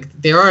topic,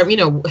 there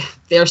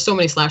are so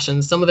many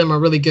slashers. Some of them are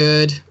really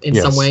good in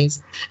some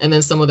ways, and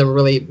then some of them are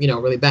really,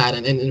 really bad.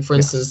 And for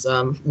instance,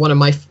 one of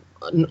my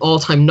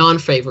all-time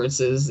non-favorites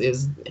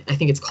is I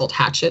think it's called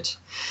Hatchet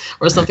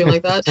or something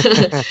like that.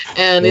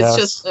 And it's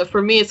just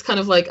for me, it's kind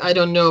of I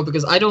don't know,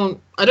 because I don't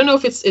know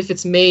if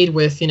it's made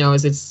with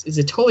is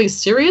it totally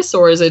serious,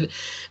 or is it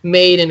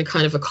made in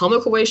kind of a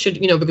comical way?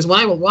 Because when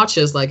I watch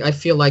this, I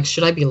feel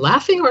should I be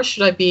laughing, or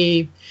should I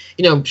be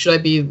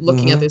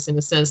looking at this in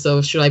the sense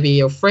of, should I be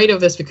afraid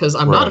of this because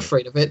I'm not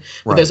afraid of it,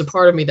 but there's a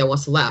part of me that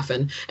wants to laugh.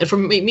 And for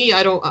me,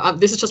 I don't.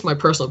 This is just my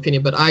personal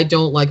opinion, but I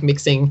don't like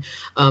mixing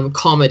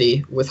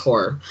comedy with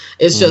horror.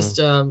 It's just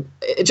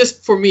it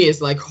just for me, it's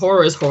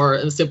horror is horror,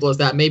 and simple as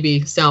that.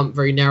 Maybe sound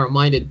very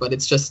narrow-minded, but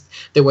it's just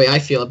the way I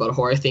feel about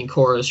horror. I think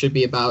horror should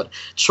be about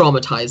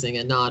traumatizing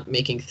and not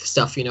making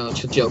stuff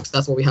to jokes.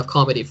 That's what we have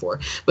comedy for.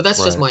 But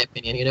that's just my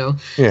opinion,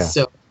 Yeah.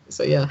 So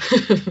yeah.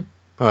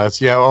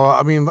 Well,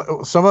 I mean,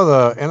 some of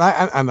the, and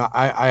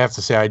I have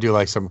to say, I do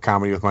like some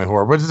comedy with my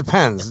horror, but it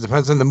depends. It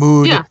depends on the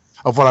mood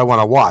of what I want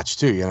to watch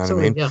too. You know what I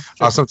mean? Yeah,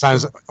 sure.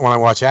 Sometimes when I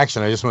watch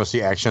action, I just want to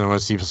see action. I want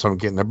to see someone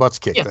getting their butts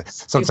kicked. Yeah,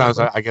 sometimes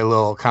I get a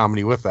little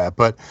comedy with that.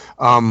 But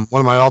one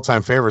of my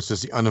all-time favorites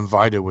is The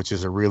Uninvited, which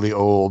is a really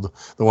old,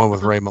 the one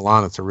with Ray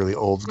Milland. It's a really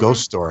old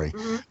ghost story.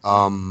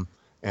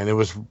 And it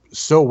was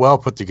so well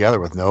put together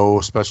with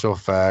no special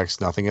effects,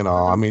 nothing at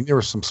all. I mean, there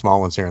were some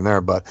small ones here and there,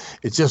 but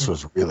it just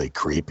was really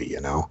creepy,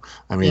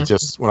 I mean,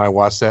 just when I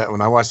watched that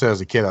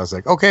as a kid, I was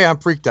like, okay, I'm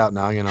freaked out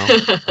now,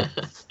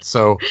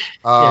 So,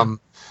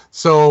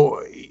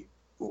 so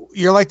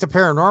you're like the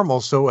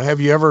paranormal. So have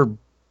you ever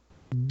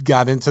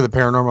got into the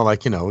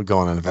paranormal, go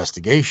on an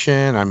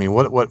investigation? I mean,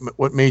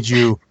 what made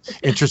you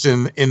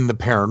interested in the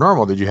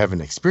paranormal? Did you have an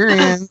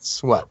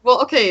experience? What?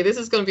 Well, okay, this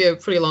is going to be a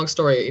pretty long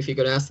story if you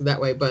could ask it that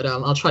way, but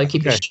I'll try to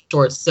keep it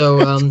short. So,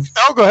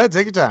 oh, go ahead,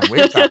 take your time. We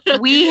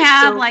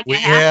have a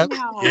half an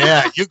hour.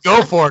 Yeah, you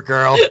go for it,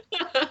 girl.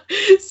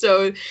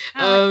 So,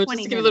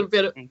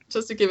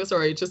 just to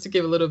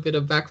give a little bit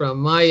of background,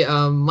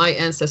 my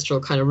ancestral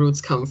kind of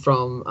roots come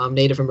from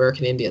Native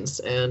American Indians,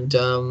 and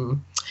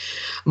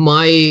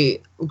my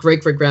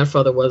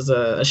great-great-grandfather was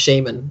a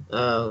shaman.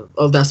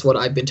 That's what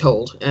I've been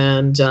told.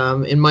 And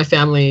in my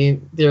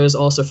family, there's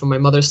also, from my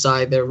mother's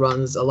side, there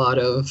runs a lot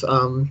of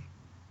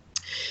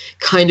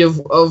kind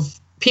of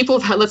people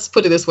have, let's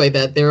put it this way,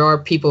 that there are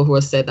people who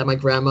have said that my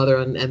grandmother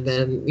and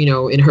then, you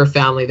know, in her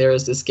family, there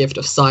is this gift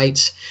of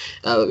sight,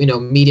 you know,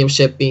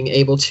 mediumship, being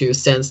able to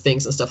sense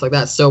things and stuff like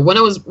that. So when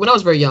I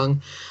was very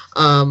young,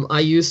 I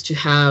used to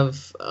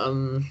have,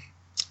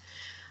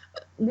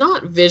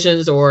 not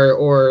visions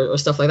or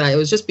stuff like that. It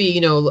was just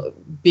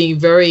being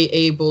very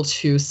able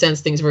to sense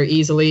things very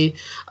easily.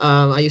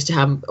 I used to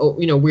have,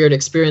 you know, weird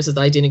experiences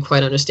that I didn't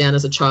quite understand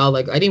as a child.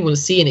 Like I didn't want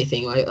to see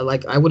anything.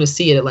 I wouldn't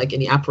see it like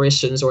any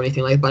apparitions or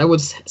anything like that. But I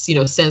would, you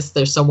know, sense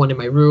there's someone in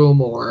my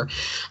room or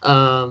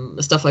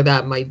stuff like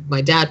that.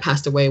 My dad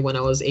passed away when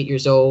I was 8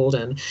 years old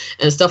and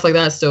stuff like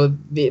that. So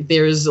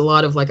there's a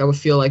lot of like, I would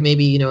feel like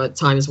maybe, you know, at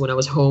times when I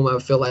was home, I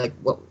would feel like,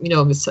 well, you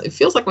know, it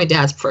feels like my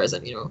dad's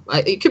present, you know.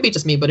 It could be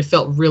just me, but it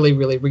felt really,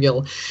 really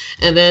real.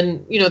 And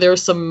then, you know, there were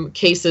some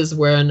cases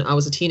when I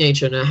was a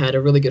teenager and I had a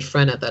really good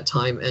friend at that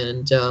time,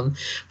 and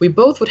we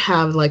both would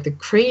have like the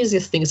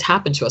craziest things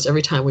happen to us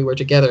every time we were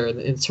together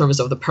in terms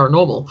of the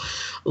paranormal.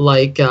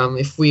 Like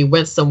if we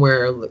went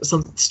somewhere,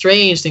 some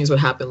strange things would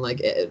happen,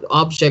 like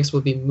objects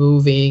would be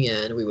moving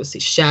and we would see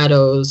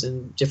shadows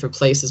in different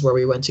places where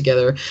we went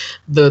together.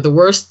 The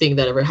worst thing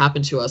that ever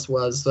happened to us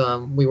was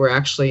we were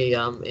actually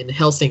in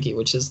Helsinki,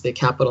 which is the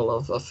capital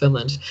of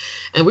Finland,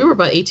 and we were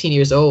about 18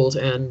 years old,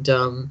 and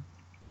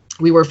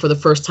we were for the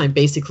first time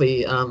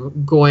basically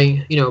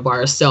going, you know, by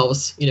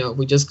ourselves. You know,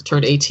 we just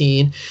turned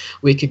 18.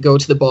 We could go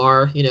to the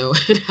bar, you know,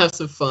 and have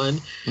some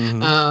fun.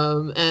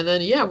 Mm-hmm. And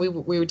then, yeah,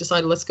 we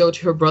decided, let's go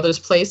to her brother's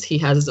place. He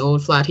has his own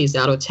flat. He's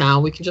out of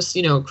town. We can just,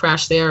 you know,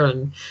 crash there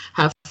and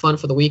have fun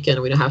for the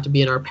weekend. We don't have to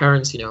be in our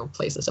parents', you know,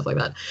 place and stuff like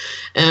that.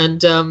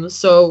 And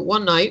so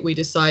one night we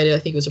decided, I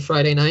think it was a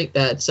Friday night,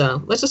 that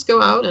let's just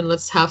go out and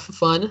let's have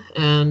fun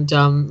and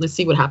let's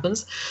see what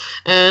happens.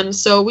 And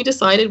so we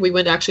decided, we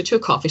went actually to a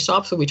coffee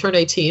shop. So we turned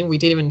 18. We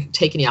didn't even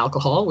take any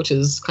alcohol, which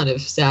is kind of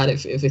sad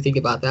if you think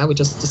about that. We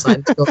just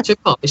decided to go to a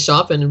coffee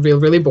shop, and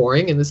really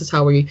boring. And this is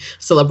how we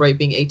celebrate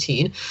being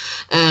 18.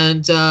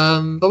 And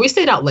but we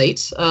stayed out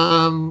late.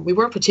 We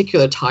weren't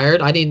particularly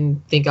tired. I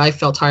didn't think I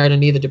felt tired,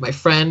 and neither did my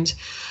friend.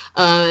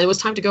 It was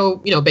time to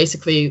go. You know,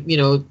 basically, you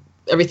know,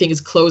 everything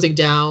is closing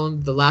down.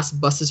 The last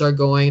buses are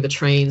going, the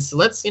trains. So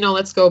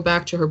let's go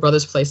back to her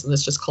brother's place and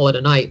let's just call it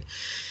a night.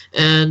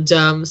 And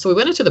so we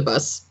went into the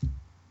bus.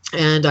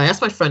 And I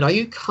asked my friend, are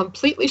you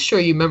completely sure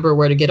you remember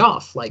where to get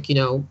off? Like, you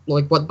know,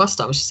 like what bus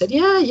stop? And she said,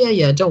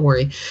 yeah, don't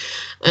worry.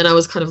 And I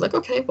was kind of like,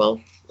 okay,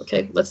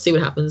 let's see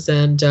what happens.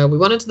 And we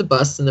went into the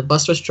bus, and the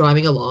bus was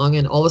driving along,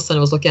 and all of a sudden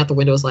I was looking out the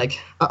window. I was like,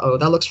 uh-oh,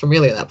 that looks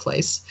familiar, that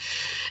place.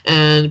 But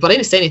I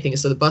didn't say anything,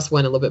 so the bus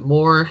went a little bit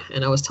more,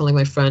 and I was telling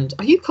my friend,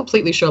 are you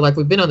completely sure? Like,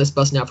 we've been on this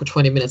bus now for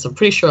 20 minutes. I'm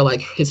pretty sure,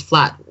 like, his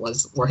flat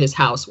was, or his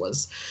house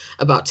was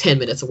about 10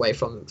 minutes away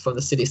from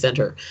the city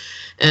center.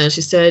 And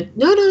she said,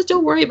 no,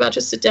 don't worry about it.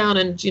 Just sit down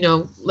and, you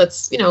know,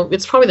 let's, you know,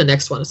 it's probably the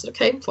next one. I said,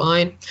 okay,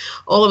 fine.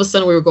 All of a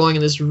sudden we were going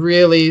in this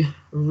really,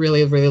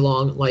 really, really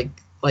long, like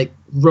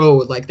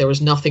road. Like there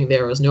was nothing there.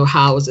 There was no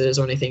houses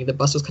or anything. The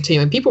bus was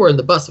continuing. People were in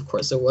the bus, of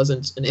course. It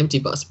wasn't an empty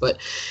bus, but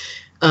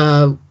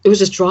it was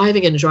just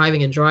driving and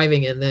driving and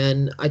driving. And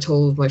then I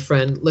told my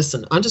friend,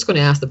 listen, I'm just going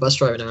to ask the bus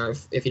driver now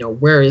if you know,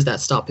 where is that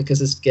stop?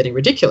 Because it's getting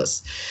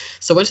ridiculous.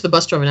 So I went to the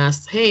bus driver and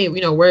asked, hey,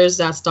 you know, where is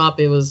that stop?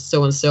 It was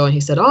so-and-so. And he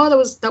said,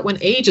 oh, that went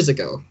ages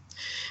ago.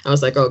 I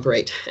was like, oh,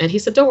 great. And he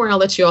said, don't worry, I'll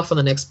let you off on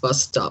the next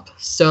bus stop.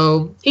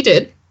 So he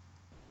did.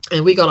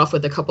 And we got off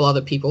with a couple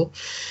other people.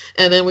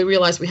 And then we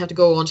realized we have to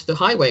go onto the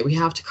highway. We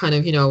have to kind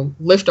of, you know,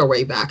 lift our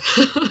way back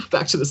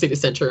to the city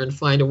center and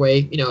find a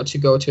way, you know, to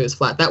go to his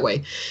flat that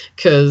way.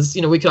 Because,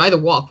 you know, we could either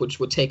walk, which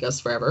would take us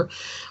forever,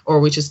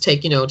 or we just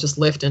take, you know, just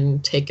lift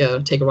and take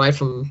a ride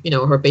from, you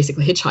know, or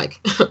basically hitchhike,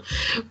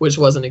 which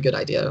wasn't a good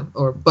idea.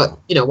 But,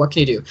 you know, what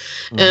can you do?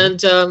 Mm-hmm.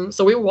 And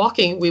so we were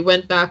walking. We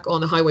went back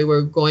on the highway. We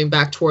were going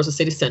back towards the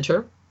city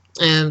center.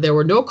 And there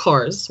were no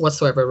cars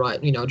whatsoever,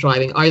 right? You know,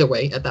 driving either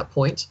way at that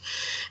point.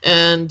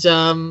 And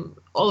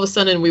all of a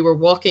sudden we were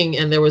walking,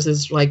 and there was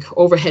this like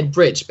overhead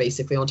bridge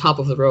basically on top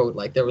of the road.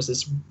 Like there was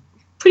this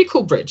pretty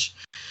cool bridge.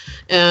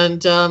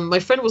 And my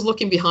friend was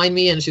looking behind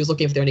me, and she was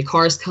looking if there were any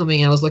cars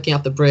coming. And I was looking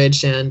up the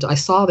bridge, and I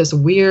saw this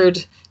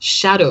weird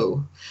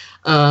shadow.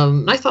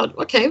 And I thought,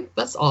 okay,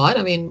 that's odd.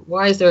 I mean,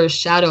 why is there a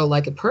shadow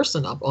like a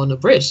person up on the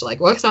bridge?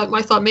 Like, well,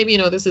 I thought maybe, you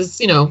know, this is,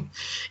 you know,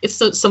 it's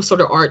some sort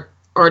of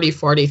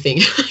arty-farty thing,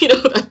 you know,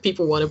 that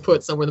people want to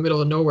put somewhere in the middle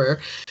of nowhere.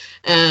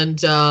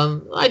 And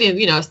I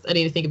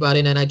didn't think about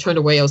it. And I turned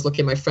away. I was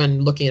looking at my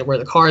friend, looking at where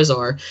the cars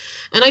are.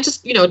 And I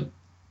just, you know,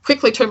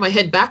 quickly turned my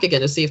head back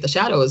again to see if the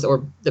shadow is,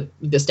 or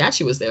the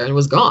statue was there, and it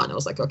was gone. I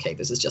was like, okay,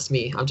 this is just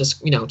me. I'm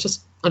just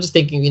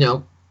thinking, you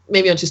know,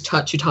 maybe I'm just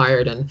too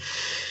tired. And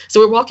so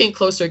we're walking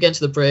closer again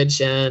to the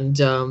bridge, and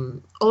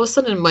all of a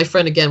sudden my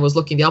friend again was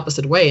looking the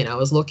opposite way, and I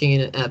was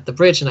looking at the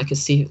bridge, and I could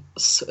see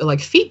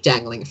like feet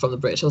dangling from the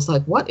bridge. I was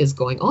like, what is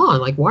going on?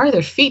 Like, why are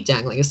there feet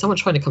dangling? Is someone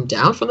trying to come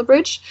down from the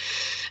bridge?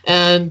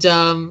 And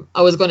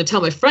I was going to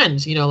tell my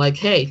friend, you know, like,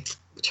 hey,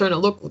 turn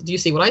and look, do you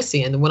see what I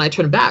see? And when I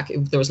turned back,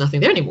 there was nothing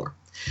there anymore.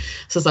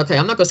 So it's like, okay,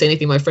 I'm not going to say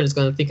anything. My friend is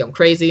going to think I'm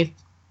crazy.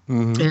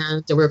 Mm-hmm.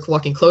 And we were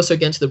walking closer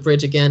again to the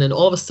bridge again, and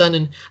all of a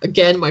sudden,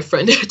 again, my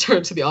friend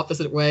turned to the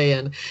opposite way,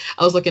 and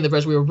I was looking at the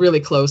bridge. We were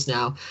really close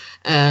now,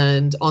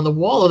 and on the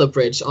wall of the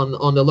bridge, on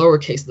the lower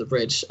case of the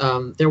bridge,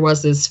 there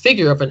was this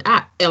figure of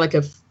like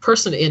a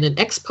person in an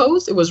X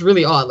pose. It was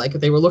really odd. Like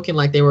they were looking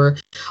like they were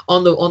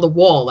on the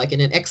wall, like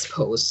in an X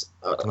pose.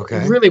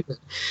 Okay. Really weird.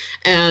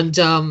 And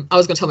I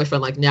was gonna tell my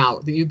friend, like,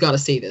 now you got to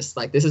see this.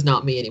 Like, this is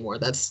not me anymore.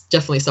 That's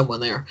definitely someone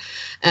there.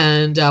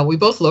 And we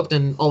both looked,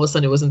 and all of a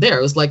sudden it wasn't there.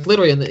 It was like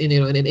literally in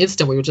an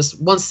instant. We were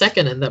just 1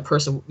 second, and that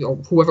person, or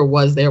whoever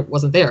was there,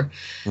 wasn't there.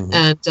 Mm-hmm.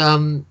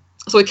 And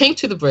so we came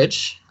to the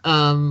bridge.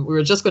 We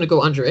were just going to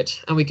go under it,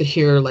 and we could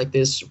hear like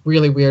this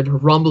really weird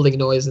rumbling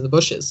noise in the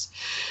bushes.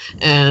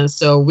 And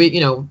so we,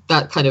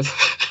 that kind of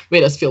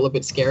made us feel a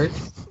bit scared.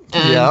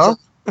 And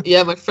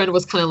yeah, my friend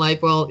was kind of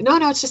like, well, no,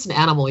 it's just an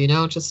animal,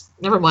 just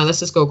never mind. Let's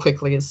just go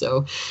quickly. And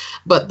so,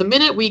 but the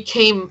minute we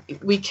came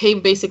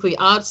basically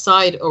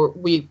outside, or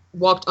we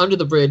walked under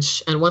the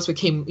bridge. And once we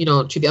came,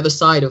 to the other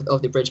side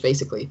of the bridge,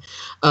 basically,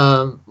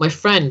 my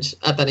friend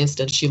at that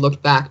instant, she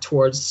looked back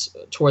towards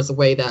the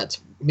way that,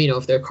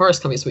 if there are cars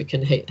coming, so we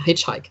can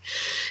hitchhike.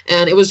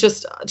 And it was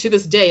just, to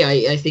this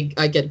day, I think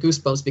I get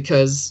goosebumps,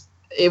 because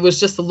it was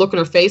just the look on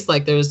her face.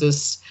 Like there's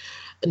this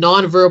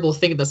non-verbal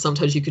thing that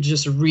sometimes you could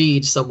just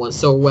read someone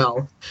so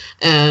well.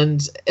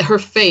 And her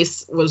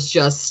face was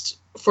just,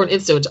 for an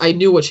instant, I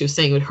knew what she was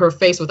saying. With her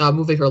face, without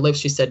moving her lips,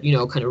 she said,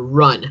 kind of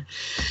run.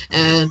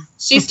 And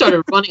she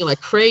started running like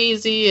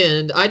crazy,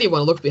 and I didn't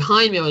want to look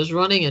behind me. I was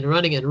running and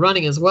running and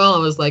running as well. I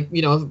was like,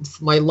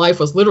 my life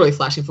was literally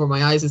flashing before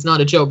my eyes. It's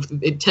not a joke.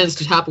 It tends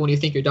to happen when you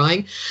think you're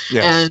dying.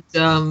 Yes.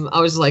 And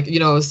I was like,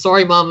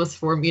 sorry, Mom,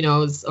 for,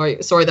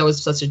 sorry that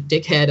was such a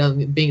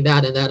dickhead, being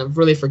that and that.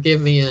 Really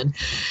forgive me.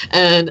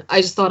 And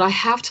I just thought, I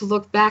have to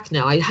look back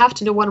now. I have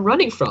to know what I'm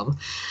running from.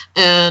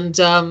 And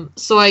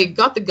so I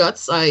got the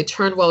guts. I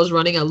turned while I was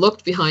running. I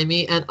looked behind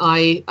me, and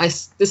I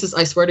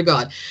swear to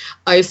God,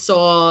 I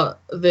saw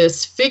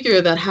this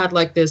figure that had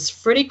like this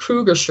Freddy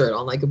Krueger shirt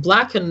on, like a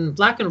black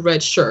and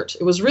red shirt.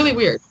 It was really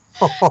weird.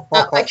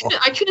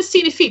 I couldn't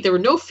see any feet. There were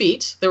no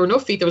feet. There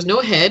was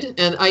no head.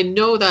 And I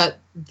know that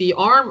the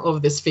arm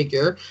of this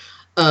figure,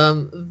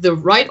 the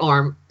right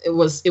arm, it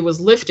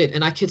was lifted,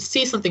 and I could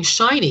see something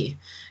shiny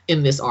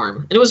in this arm,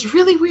 and it was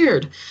really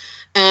weird.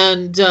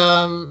 And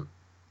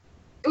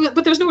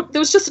but there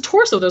was just a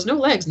torso. There was no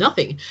legs,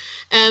 nothing.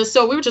 And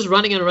so we were just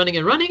running and running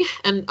and running.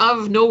 And out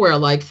of nowhere,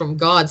 like from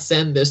God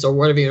send this or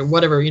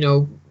whatever,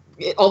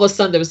 all of a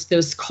sudden there was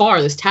this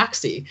car, this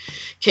taxi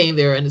came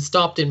there, and it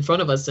stopped in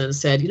front of us and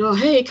said,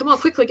 hey, come on,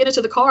 quickly, get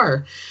into the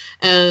car.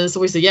 And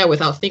so we said, yeah,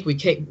 without thinking,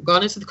 we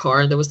got into the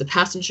car, and there was the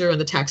passenger and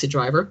the taxi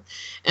driver.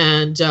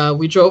 And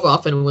we drove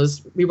off, and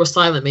we were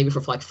silent maybe for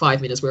like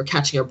 5 minutes. We were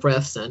catching our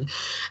breaths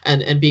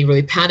and being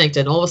really panicked.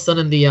 And all of a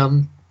sudden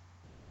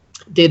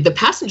the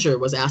passenger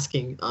was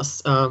asking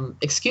us,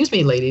 excuse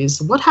me,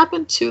 ladies, what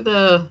happened to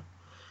the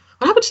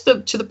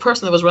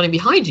person that was running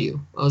behind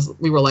you?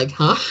 We were like,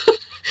 huh?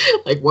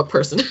 Like, what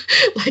person?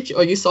 Like,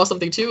 oh, you saw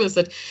something too? And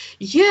said,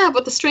 yeah,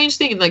 but the strange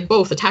thing, and like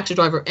both the taxi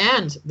driver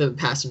and the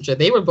passenger,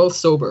 they were both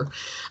sober.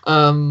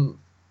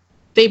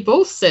 They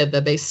both said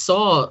that they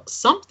saw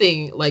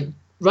something like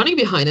running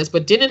behind us,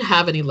 but didn't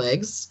have any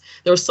legs.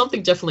 There was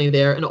something definitely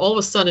there, and all of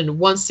a sudden,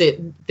 once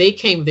they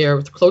came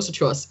there closer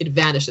to us, it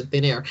vanished in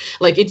thin air.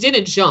 Like, it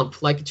didn't jump,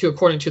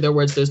 according to their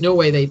words. There's no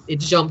way it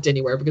jumped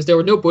anywhere, because there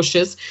were no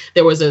bushes.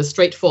 There was a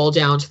straight fall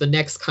down to the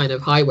next kind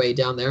of highway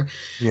down there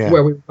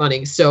where we were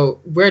running. So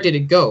where did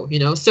it go?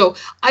 So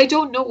I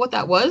don't know what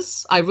that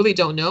was. I really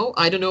don't know.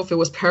 I don't know if it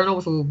was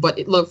paranormal, but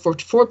look,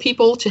 for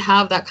people to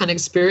have that kind of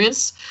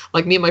experience,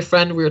 like me and my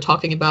friend, we were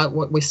talking about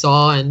what we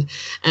saw, and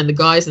the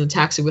guys in the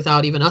taxi,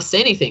 without even us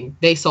saying anything,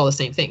 they saw the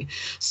same thing.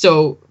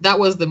 So that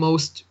was the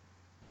most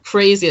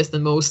craziest, the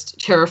most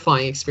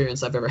terrifying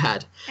experience I've ever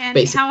had. And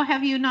basically. How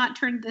have you not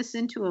turned this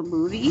into a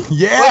movie?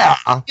 Yeah.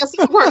 Yes, it's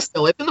in the works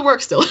still. It's in the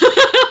works still.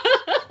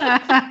 Oh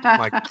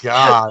my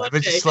God. I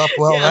bet you slept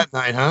well that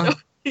night, huh?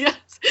 Yes.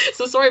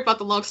 So sorry about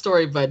the long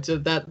story, but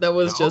that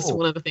was just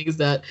one of the things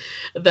that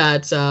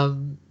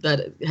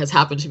has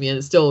happened to me, and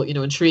it's still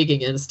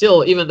intriguing, and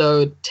still, even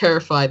though it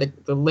terrified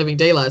the living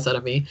daylights out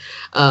of me,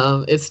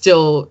 it's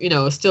still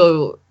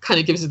still kind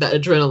of gives you that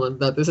adrenaline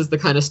that this is the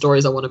kind of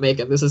stories I want to make,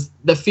 and this is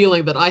the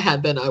feeling that I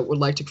had then I would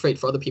like to create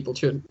for other people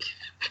to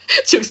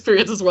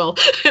experience as well.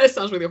 It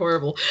sounds really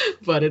horrible,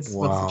 but it's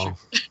what's the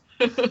truth.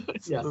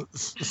 Yeah.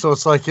 So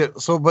it's like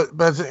but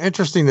it's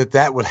interesting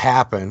that would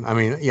happen. I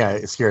mean, yeah,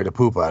 it scared the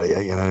poop out of you,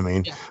 you know what I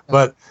mean? Yeah.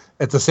 But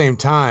at the same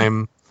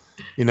time,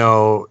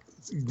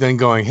 then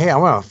going, hey, I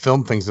want to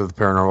film things of the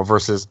paranormal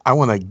versus I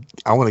want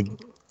to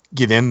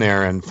get in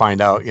there and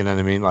find out, you know what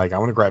I mean? Like, I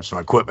want to grab some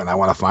equipment. I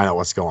want to find out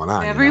what's going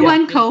on.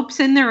 Everyone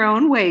copes in their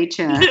own way,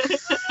 Chad.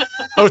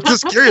 I was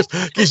just curious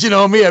because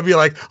me, I'd be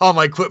like, all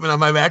my equipment on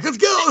my back. Let's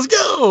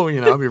go.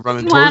 I'd be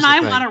running towards and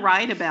I want to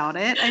write about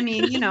it. I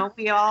mean,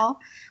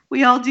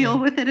 we all deal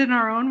with it in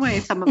our own way.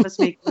 Some of us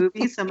make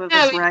movies, some of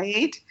us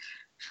write.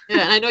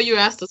 Yeah, and I know you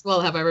asked as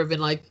well, have I ever been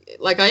like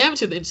I am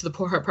into the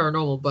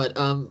paranormal, but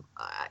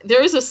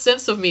there is a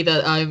sense of me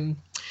that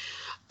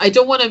I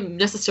don't want to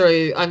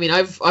necessarily. I mean,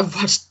 I've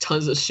watched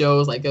tons of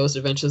shows like Ghost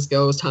Adventures,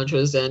 Ghost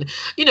Hunters, and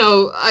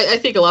I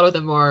think a lot of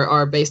them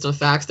are based on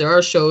facts. There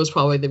are shows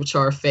probably which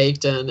are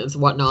faked and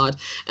whatnot.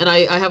 And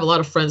I have a lot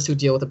of friends who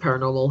deal with the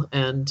paranormal,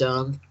 and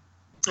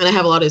I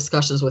have a lot of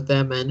discussions with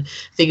them and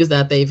things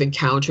that they've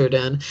encountered.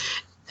 And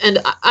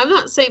I'm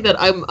not saying that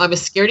I'm a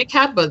scaredy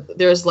cat, but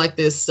there's like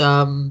this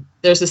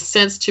there's a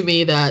sense to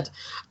me that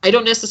I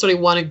don't necessarily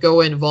want to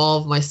go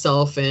involve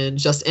myself in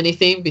just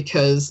anything,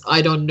 because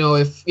I don't know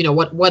if,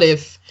 what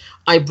if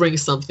I bring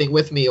something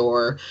with me,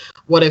 or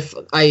what if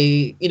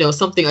I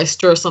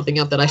stir something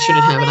up that I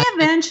shouldn't have.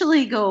 They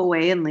eventually go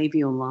away and leave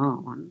you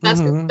alone.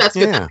 That's good. That's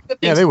good. Yeah, That's a good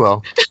thing. yeah, they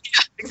will.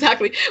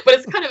 Exactly. But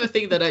it's kind of a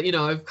thing that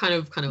I've kind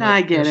of.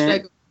 I get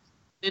it.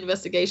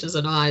 Investigations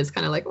or not, it's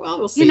kind of like, well,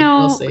 we'll see.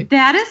 We'll see.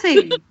 That is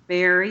a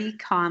very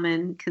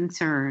common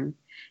concern.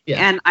 Yeah.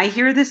 And I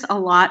hear this a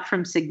lot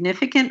from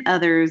significant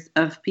others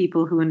of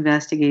people who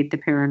investigate the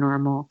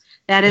paranormal.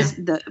 That is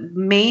the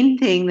main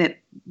thing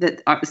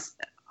that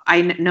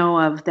I know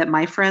of, that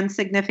my friends'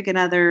 significant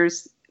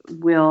others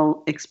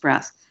will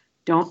express.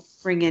 Don't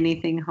bring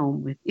anything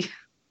home with you.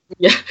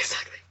 Yeah,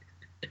 exactly.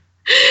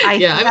 I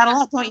hear that a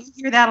lot. Don't you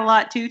hear that a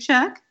lot too,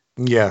 Chuck?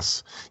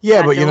 Yes.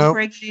 Yeah, but don't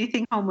bring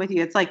anything home with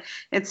you. It's like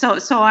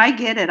so I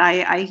get it.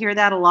 I hear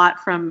that a lot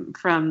from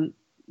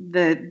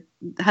the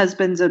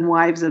husbands and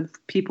wives of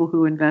people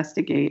who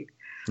investigate.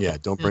 Yeah,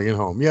 don't bring it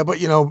home. Yeah, but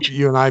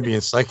you and I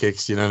being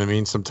psychics, you know what I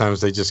mean? Sometimes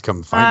they just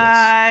come find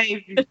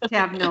us. I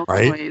have no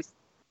right? choice.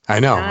 I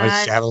know. My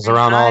shadow's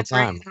around all the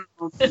time.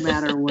 No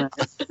matter what.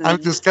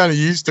 I'm just kind of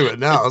used to it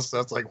now,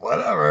 so it's like,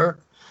 whatever.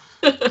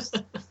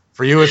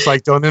 For you, it's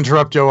like, don't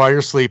interrupt Joe while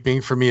you're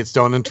sleeping. For me, it's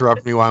don't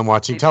interrupt me while I'm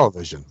watching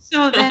television.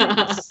 So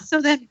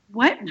then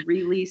what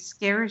really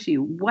scares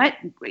you? What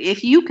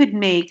if you could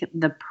make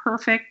the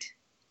perfect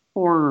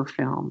horror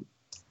film?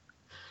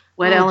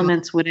 What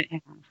elements would it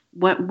have?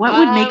 What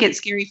would make it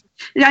scary?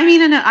 I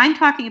mean, I'm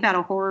talking about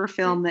a horror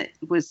film that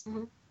was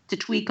to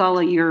tweak all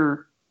of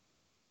your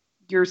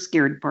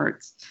scared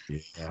parts.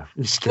 Yeah.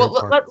 Let's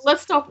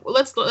start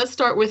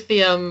with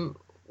the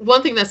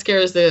one thing that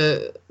scares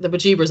the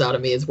bejeebers out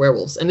of me is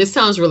werewolves, and this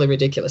sounds really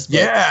ridiculous.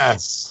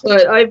 Yes.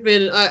 But I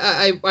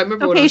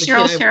remember. Okay,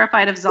 Cheryl's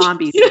terrified of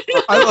zombies.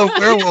 I love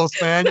werewolves,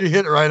 man. You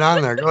hit it right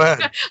on there. Go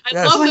ahead.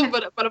 I love them,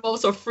 but I'm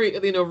also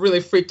really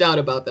freaked out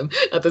about them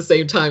at the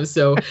same time.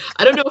 So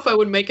I don't know if I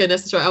would make a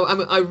necessary.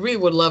 I really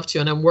would love to,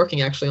 and I'm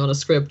working actually on a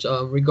script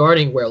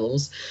regarding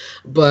werewolves,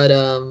 but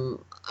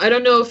I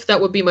don't know if that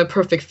would be my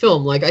perfect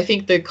film. Like, I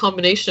think the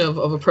combination of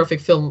a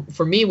perfect film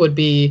for me would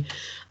be.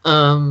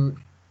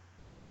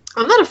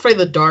 I'm not afraid of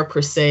the dark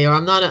per se, or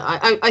I'm not.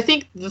 I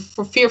think the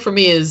fear for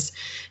me is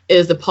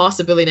the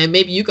possibility, and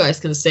maybe you guys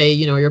can say,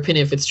 your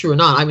opinion if it's true or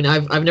not. I mean,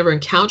 I've never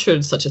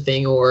encountered such a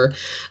thing, or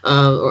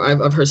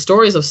I've heard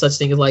stories of such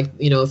things, like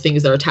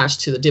things that are attached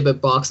to the Dybbuk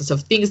box and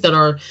stuff, things that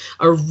are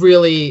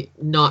really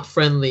not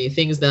friendly,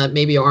 things that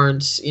maybe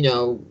aren't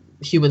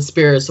human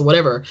spirits or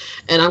whatever.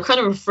 And I'm kind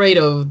of afraid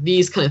of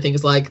these kind of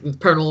things, like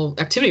Paranormal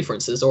Activity, for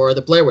instance, or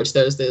the Blair Witch.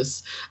 There's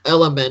this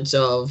element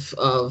of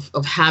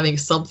having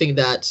something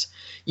that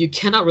you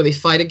cannot really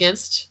fight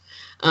against,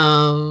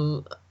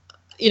 being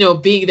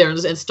there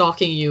and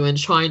stalking you and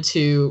trying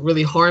to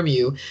really harm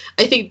you.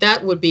 I think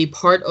that would be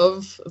part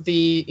of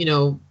the,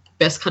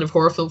 best kind of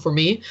horror film for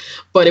me,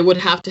 but it would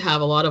have to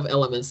have a lot of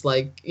elements,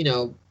 like,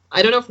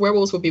 I don't know if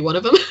werewolves would be one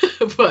of them,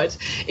 but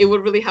it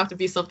would really have to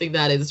be something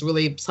that is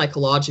really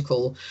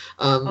psychological.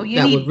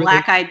 You need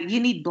black-eyed kids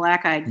in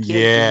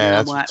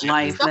your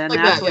life. Then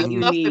that's what you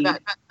need.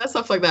 That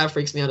stuff like that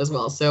freaks me out as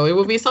well. So it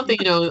would be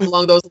something,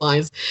 along those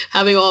lines.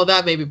 Having all of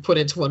that maybe put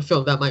into one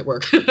film, that might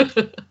work.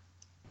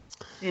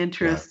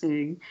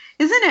 Interesting.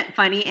 Isn't it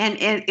funny? And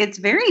it's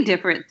very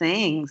different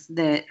things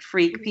that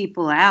freak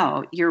people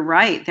out. You're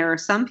right. There are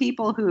some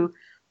people who,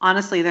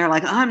 honestly, they're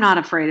like, I'm not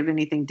afraid of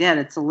anything dead.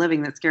 It's the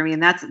living that scare me.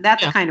 And that's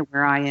kind of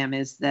where I am,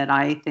 is that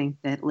I think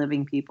that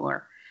living people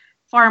are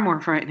far more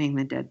frightening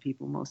than dead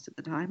people most of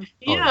the time.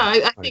 Yeah,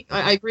 I think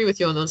I agree with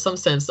you in some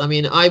sense. I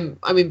mean,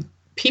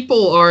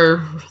 people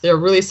there are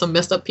really some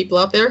messed up people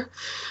out there.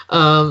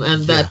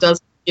 And that does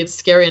it's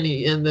scary,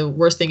 and the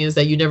worst thing is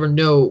that you never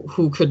know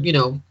who could,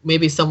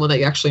 maybe someone that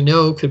you actually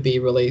know could be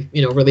really,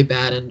 really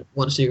bad and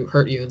wants to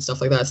hurt you and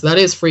stuff like that. So that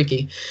is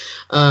freaky.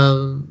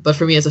 But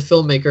for me as a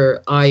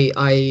filmmaker,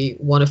 I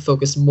want to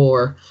focus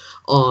more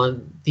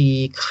on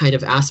the kind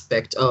of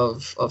aspect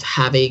of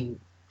having,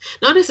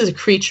 not necessarily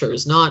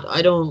creatures,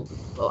 I don't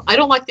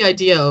like the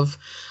idea of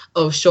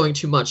showing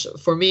too much.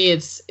 For me,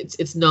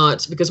 it's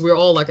not, because we're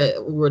all, like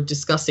we're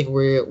discussing,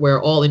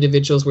 we're all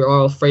individuals, we're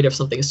all afraid of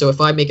something. So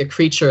if I make a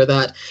creature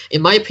that,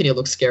 in my opinion,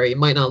 looks scary, it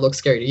might not look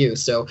scary to you.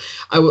 So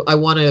I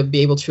want to be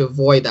able to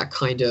avoid that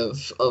kind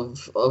of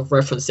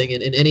referencing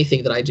in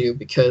anything that I do,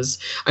 because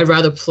I'd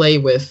rather play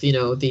with,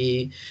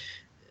 the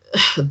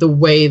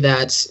way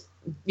that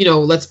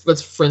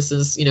let's for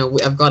instance,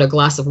 I've got a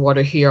glass of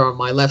water here on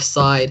my left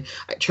side.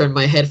 I turn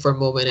my head for a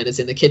moment and it's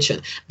in the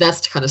kitchen.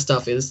 That's the kind of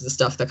stuff is the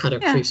stuff that kind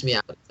of creeps me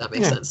out. If that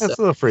makes sense. That's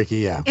a little freaky.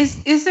 Yeah.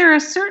 Is there a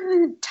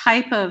certain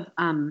type of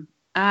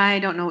I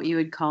don't know what you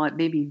would call it,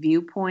 maybe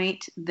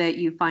viewpoint that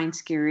you find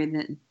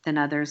scarier than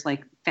others,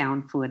 like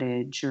found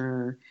footage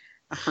or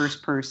a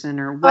first person,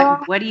 or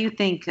what do you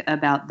think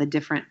about the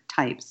different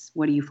types?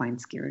 What do you find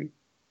scary?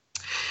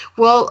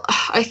 Well,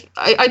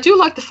 I do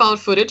like the found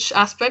footage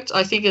aspect.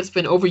 I think it's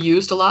been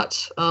overused a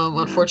lot,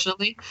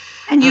 unfortunately.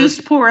 And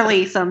used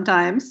poorly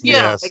sometimes.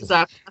 Yeah,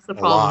 exactly. That's the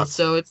problem.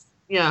 So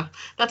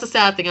that's a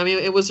sad thing. I mean,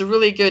 it was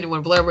really good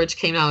when Blair Witch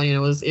came out. It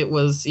was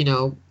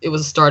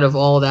the start of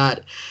all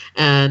that,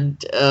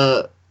 and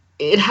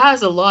it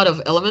has a lot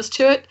of elements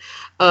to it.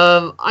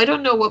 I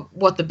don't know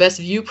what the best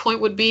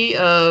viewpoint would be.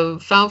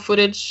 Found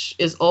footage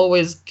is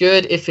always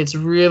good if it's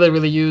really,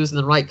 really used in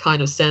the right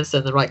kind of sense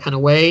and the right kind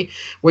of way,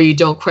 where you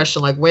don't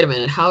question, like, wait a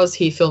minute, how is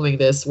he filming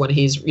this when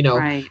he's,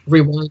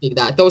 rewinding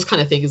that? Those kind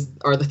of things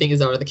are the things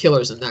that are the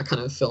killers in that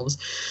kind of films.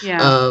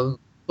 Yeah.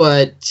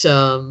 That's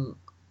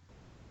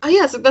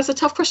a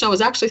tough question. I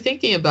was actually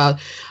thinking about,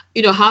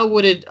 how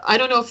would it, I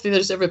don't know if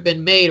there's ever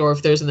been made or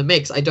if there's in the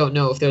mix. I don't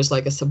know if there's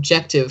like a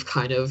subjective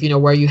kind of,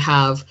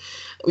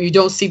 where you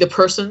don't see the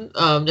person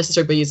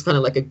necessarily, but it's kind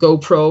of like a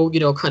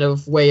GoPro, kind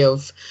of way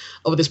of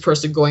this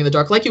person going in the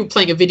dark, like you were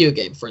playing a video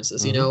game, for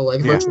instance,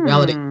 like virtual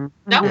reality.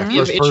 That would be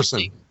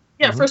interesting.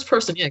 First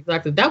person. Yeah,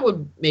 exactly. That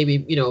would maybe,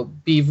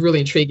 be really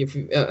intriguing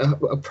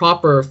if a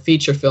proper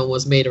feature film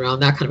was made around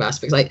that kind of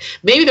aspect. Like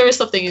maybe there is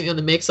something in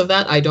the mix of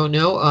that. I don't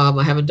know.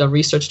 I haven't done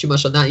research too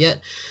much on that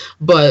yet,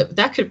 but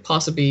that could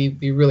possibly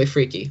be really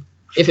freaky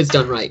if it's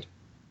done right.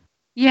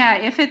 Yeah,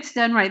 if it's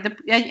done right.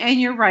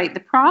 And you're right. The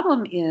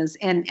problem is,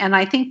 and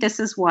I think this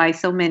is why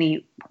so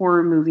many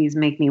horror movies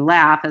make me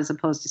laugh as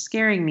opposed to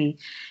scaring me,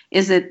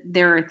 is that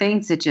there are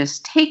things that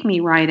just take me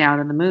right out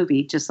of the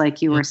movie, just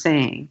like you were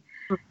saying.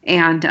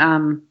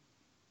 And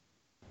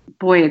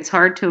boy, it's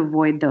hard to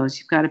avoid those.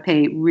 You've got to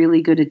pay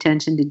really good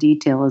attention to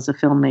detail as a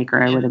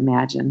filmmaker, I would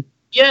imagine.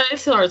 Yeah,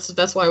 it's hard. So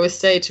that's why I always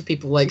say to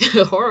people, like,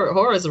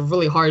 horror is a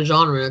really hard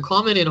genre. And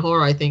comedy and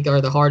horror, I think, are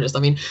the hardest.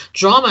 I mean,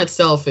 drama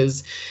itself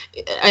is,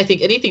 I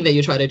think anything that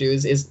you try to do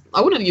is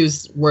I wouldn't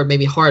use the word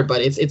maybe hard,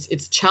 but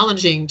it's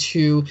challenging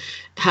to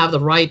have the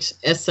right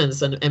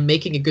essence and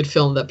making a good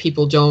film that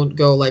people don't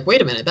go like,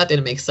 wait a minute, that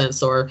didn't make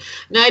sense, or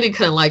no, I didn't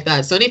kind of like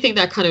that. So anything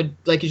that kind of,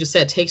 like you just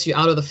said, takes you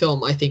out of the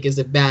film, I think is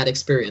a bad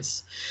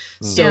experience.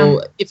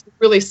 So if you're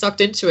really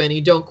sucked into it and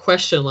you don't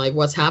question like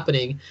what's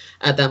happening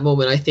at that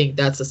moment, I think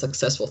that's a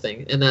successful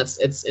thing. And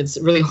it's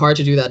really hard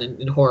to do that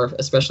in horror,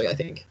 especially, I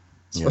think.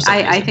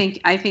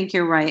 I think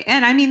you're right.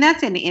 And I mean,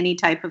 that's in any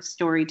type of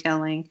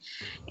storytelling.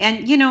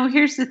 And,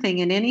 here's the thing.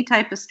 In any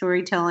type of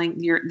storytelling,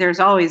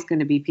 there's always going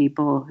to be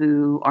people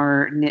who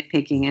are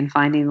nitpicking and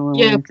finding a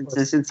little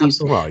inconsistencies.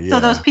 So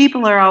those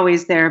people are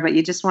always there, but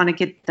you just want to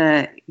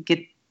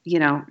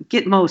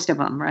get most of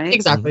them, right?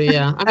 Exactly.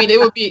 Yeah. I mean, it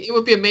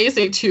would be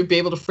amazing to be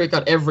able to freak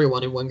out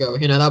everyone in one go.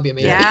 That'd be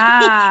amazing.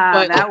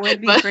 Yeah, that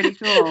would be pretty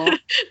cool.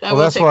 That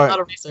would take a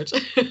lot of research.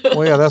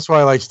 That's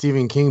why like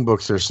Stephen King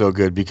books are so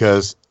good,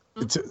 because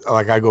it's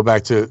like, I go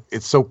back to,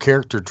 it's so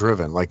character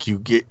driven. Like you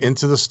get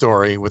into the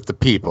story with the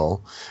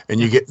people and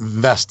you get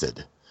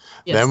invested.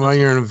 Yes, then when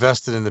you're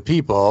invested in the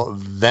people,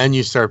 then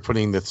you start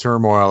putting the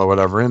turmoil or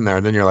whatever in there.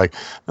 And then you're like,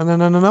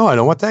 no, I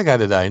don't want that guy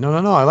to die. No,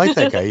 I like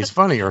that guy. He's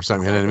funny or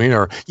something. You know what I mean?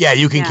 Or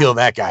you can kill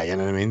that guy. You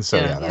know what I mean? So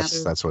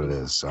that's what it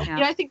is. So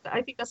I think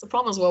that's the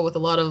problem as well with a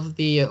lot of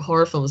the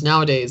horror films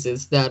nowadays,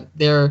 is that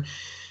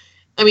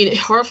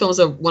horror films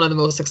are one of the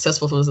most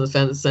successful films in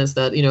the sense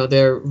that,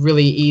 they're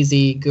really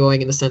easy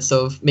going in the sense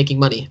of making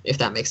money, if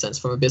that makes sense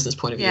from a business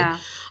point of view. Yeah.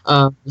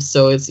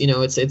 So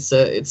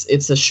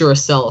it's a sure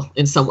sell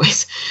in some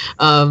ways.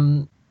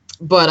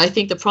 But I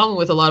think the problem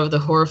with a lot of the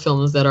horror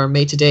films that are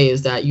made today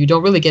is that you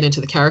don't really get into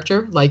the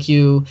character. Like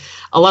a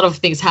lot of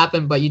things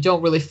happen, but you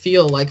don't really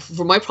feel like,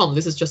 for my problem,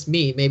 this is just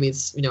me. Maybe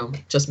it's,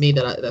 just me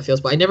that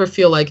feels, but I never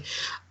feel like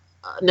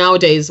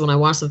nowadays when I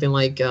watch something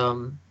like,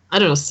 I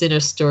don't know,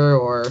 Sinister,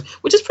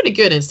 which is pretty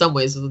good in some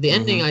ways. The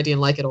ending, I didn't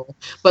like at all.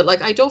 But like,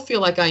 I don't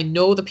feel like I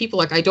know the people.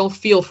 Like, I don't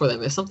feel for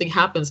them. If something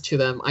happens to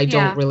them, I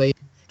don't really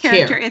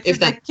care.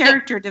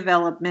 Character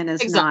development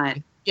is not.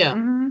 Yeah.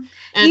 Mm-hmm.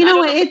 And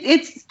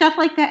it's stuff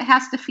like that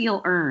has to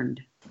feel earned.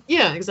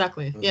 Yeah,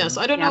 exactly. Yeah.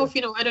 So I don't know if,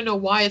 I don't know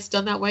why it's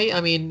done that way.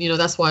 I mean,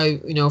 that's why,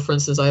 for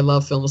instance, I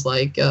love films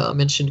like I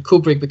mentioned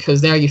Kubrick,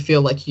 because there you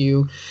feel like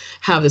you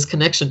have this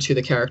connection to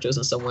the characters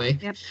in some way.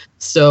 Yep.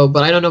 So,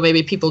 but I don't know,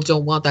 maybe people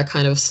don't want that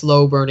kind of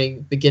slow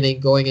burning beginning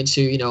going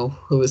into,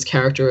 who his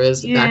character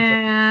is.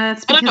 Yeah.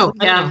 It's because, I don't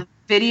know.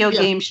 Video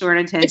game short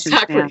attention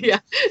span. Yeah,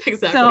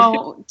 exactly.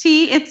 So,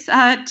 T, it's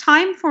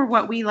time for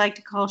what we like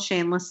to call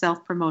shameless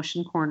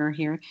self-promotion corner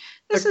here.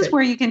 This is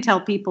where you can tell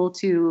people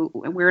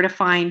where to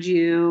find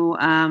you,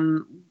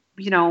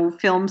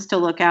 films to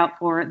look out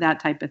for, that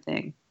type of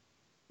thing.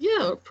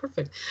 Yeah,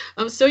 perfect.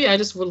 So yeah, I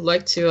just would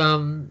like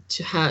to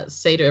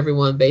say to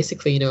everyone,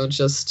 basically,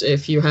 just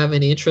if you have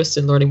any interest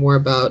in learning more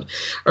about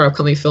our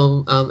upcoming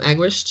film,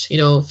 Anguished,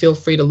 feel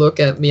free to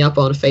look at me up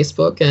on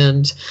Facebook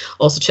and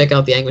also check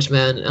out the Anguished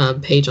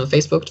Man page on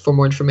Facebook for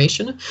more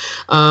information.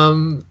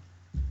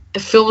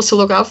 Films to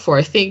look out for.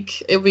 I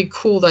think it would be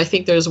cool. I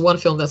think there's one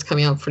film that's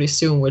coming out pretty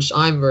soon, which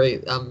I'm very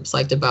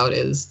psyched about,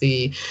 is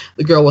the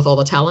Girl with All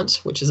the Talent,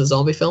 which is a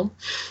zombie film.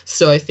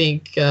 So I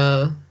think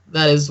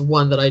that is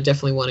one that I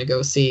definitely want to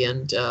go see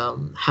and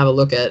have a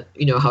look at,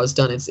 how it's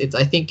done. It's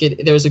I think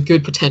there's a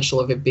good potential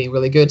of it being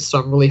really good, so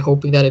I'm really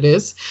hoping that it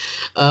is.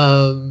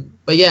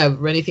 But yeah,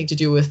 anything to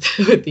do with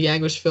the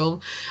Anguished film,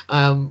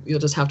 you'll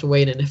just have to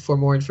wait for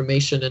more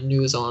information and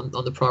news on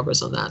the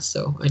progress on that.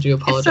 So I do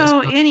apologize. So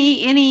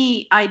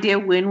any idea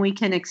when we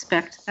can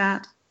expect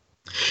that?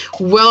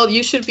 Well,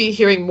 you should be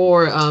hearing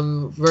more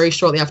very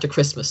shortly after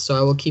Christmas, so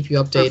I will keep you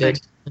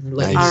updated.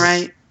 Nice. All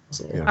right.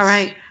 Yes. All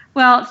right.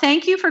 Well,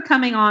 thank you for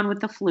coming on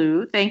with the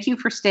flu. Thank you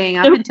for staying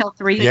up until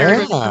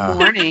 3:30 in the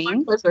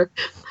morning.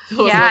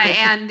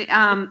 Yeah, and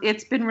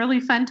it's been really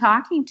fun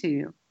talking to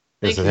you.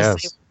 Yes, it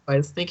has.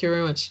 Thank you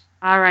very much.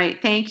 All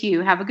right. Thank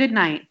you. Have a good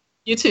night.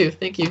 You too.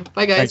 Thank you.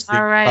 Bye, guys.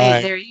 All right.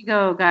 Bye. There you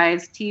go,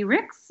 guys.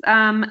 T-Rix.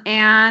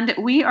 And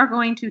we are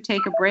going to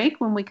take a break.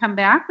 When we come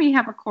back, we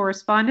have a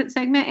correspondent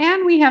segment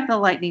and we have the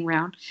lightning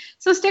round.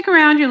 So stick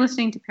around. You're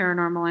listening to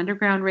Paranormal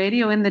Underground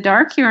Radio in the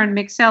Dark here on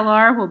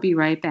MixLR. We'll be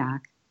right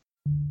back.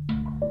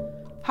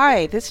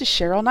 Hi, this is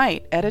Cheryl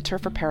Knight, editor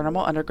for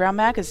Paranormal Underground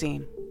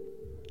Magazine.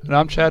 And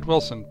I'm Chad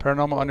Wilson,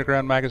 Paranormal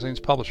Underground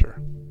Magazine's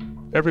publisher.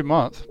 Every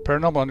month,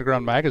 Paranormal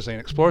Underground Magazine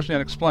explores the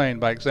unexplained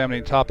by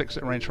examining topics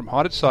that range from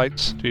haunted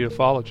sites to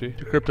ufology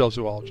to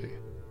cryptozoology.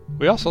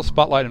 We also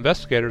spotlight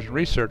investigators and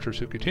researchers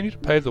who continue to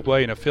pave the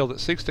way in a field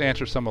that seeks to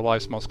answer some of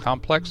life's most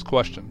complex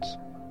questions.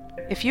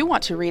 If you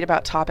want to read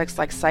about topics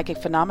like psychic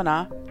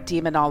phenomena,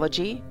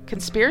 demonology,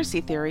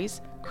 conspiracy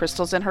theories,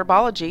 crystals and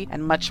herbology,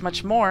 and much,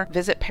 much more,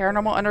 visit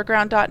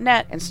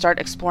paranormalunderground.net and start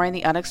exploring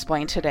the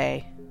unexplained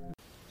today.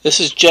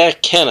 This is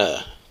Jack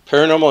Kenna,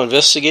 paranormal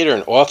investigator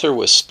and author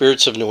with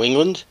Spirits of New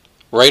England,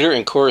 writer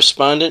and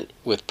correspondent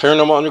with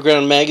Paranormal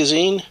Underground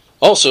Magazine.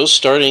 Also,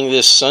 starting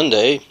this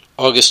Sunday,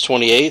 August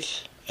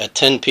 28th at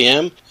 10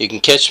 p.m., you can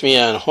catch me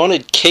on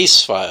Haunted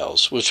Case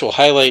Files, which will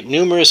highlight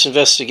numerous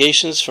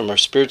investigations from our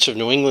Spirits of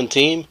New England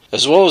team,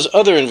 as well as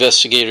other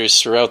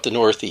investigators throughout the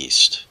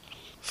Northeast.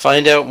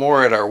 Find out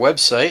more at our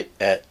website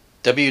at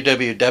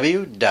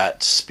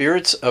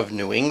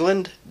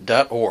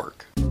www.spiritsofnewengland.org.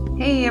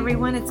 Hey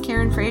everyone, it's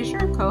Karen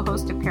Frazier,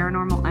 co-host of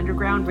Paranormal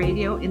Underground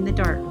Radio in the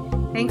Dark.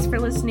 Thanks for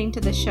listening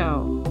to the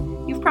show.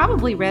 You've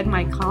probably read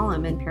my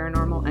column in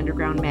Paranormal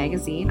Underground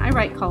Magazine. I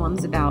write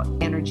columns about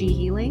energy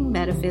healing,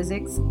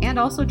 metaphysics, and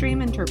also dream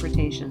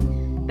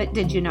interpretation. But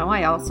did you know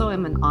I also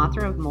am an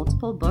author of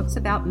multiple books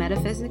about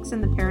metaphysics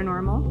and the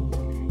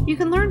paranormal? You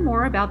can learn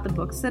more about the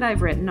books that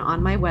I've written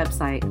on my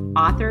website,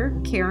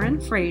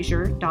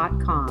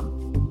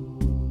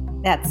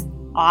 authorkarenfrazier.com. That's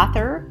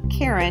author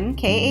Karen,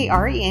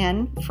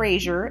 Karen,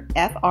 Frazier,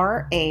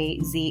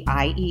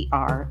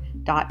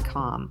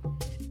 FRAZIER.com.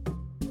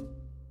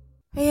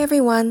 Hey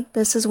everyone,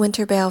 this is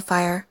Winter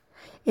Balefire.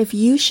 If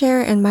you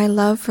share in my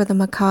love for the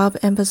macabre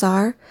and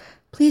bizarre,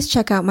 please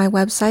check out my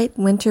website,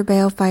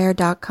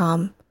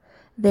 winterbalefire.com.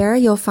 There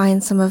you'll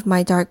find some of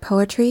my dark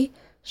poetry,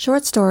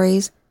 short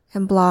stories,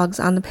 and blogs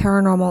on the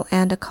paranormal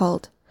and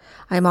occult.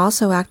 I'm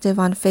also active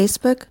on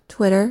Facebook,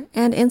 Twitter,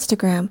 and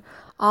Instagram,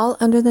 all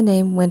under the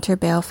name Winter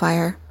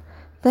Balefire.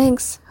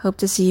 Thanks. Hope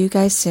to see you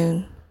guys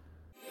soon.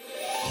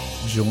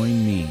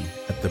 Join me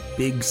at the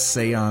Big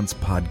Seance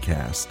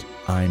Podcast.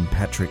 I'm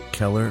Patrick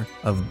Keller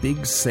of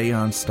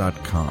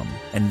BigSeance.com,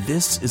 and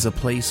this is a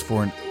place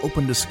for an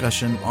open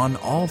discussion on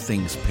all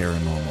things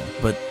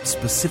paranormal, but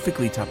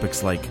specifically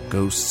topics like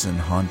ghosts and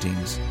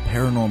hauntings,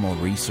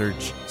 paranormal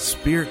research,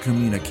 spirit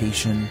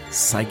communication,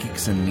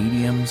 psychics and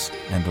mediums,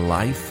 and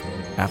life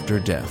after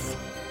death.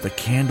 The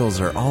candles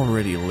are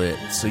already lit,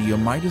 so you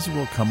might as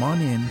well come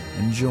on in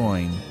and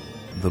join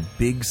the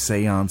Big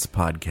Seance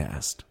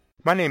Podcast.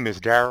 My name is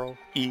Darrell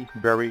E.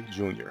 Berry,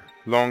 Jr.,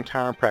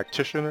 longtime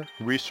practitioner,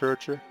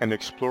 researcher, and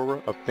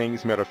explorer of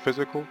things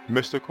metaphysical,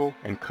 mystical,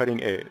 and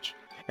cutting edge,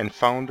 and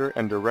founder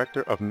and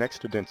director of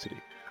Next Density,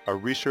 a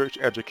research,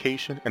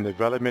 education, and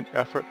development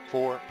effort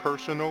for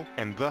personal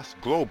and thus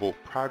global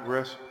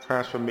progress,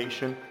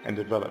 transformation, and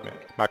development.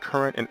 My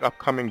current and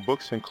upcoming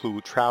books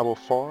include Travel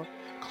Far,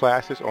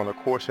 Classes on A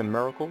Course in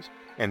Miracles,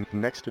 and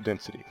Next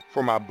Density.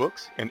 For my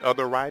books and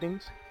other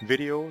writings,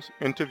 videos,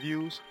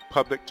 interviews,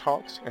 public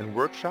talks, and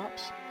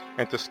workshops,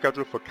 and to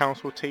schedule for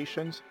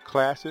consultations,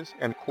 classes,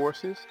 and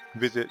courses,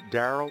 visit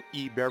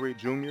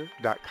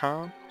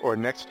DarrellEBerryJr.com or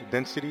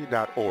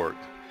NextDensity.org.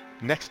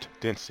 Next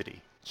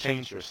Density.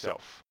 Change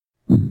yourself.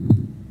 A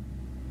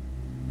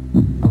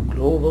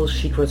global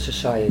secret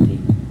society.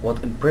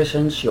 What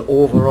imprisons your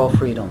overall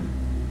freedom.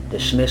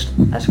 Dismissed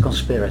as a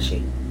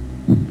conspiracy.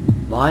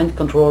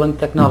 Mind-controlling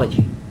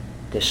technology.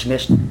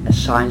 Dismissed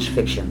as science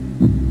fiction.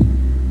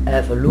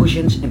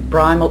 Evolutions in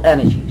primal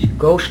energies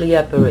ghostly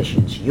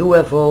apparitions,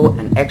 UFO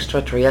and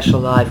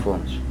extraterrestrial life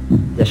forms,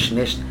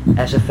 dismissed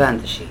as a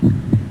fantasy.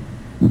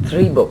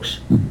 3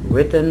 books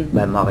written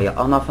by Maria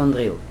Anna van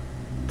Driel,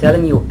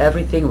 telling you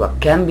everything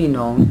what can be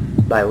known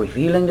by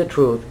revealing the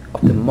truth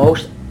of the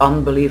most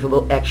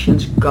unbelievable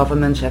actions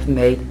governments have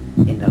made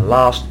in the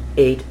last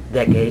 8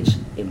 decades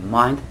in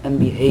mind and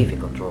behavior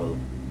control.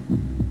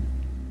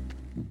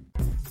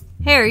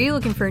 Hey, are you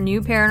looking for a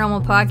new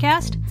paranormal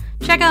podcast?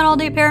 Check out All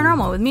Day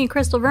Paranormal with me,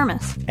 Crystal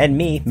Vermis. And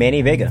me,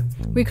 Manny Vega.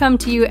 We come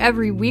to you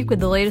every week with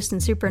the latest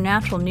in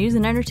supernatural news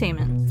and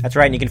entertainment. That's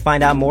right, and you can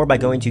find out more by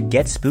going to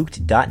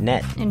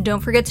getspooked.net. And don't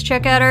forget to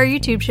check out our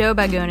YouTube show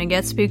by going to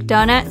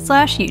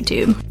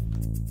getspooked.net/YouTube.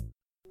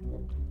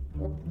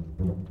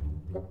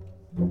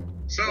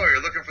 So,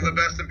 you're looking for the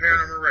best in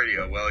paranormal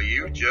radio? Well,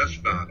 you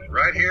just found it.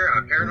 Right here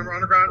on Paranormal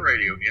Underground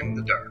Radio in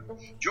the Dark.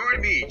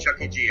 Join me,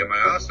 Chucky G, and my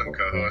awesome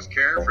co-host,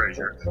 Karen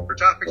Frazier, for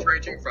topics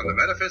ranging from the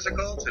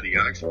metaphysical to the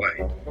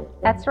unexplained.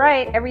 That's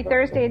right. Every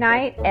Thursday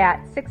night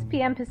at 6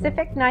 p.m.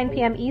 Pacific, 9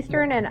 p.m.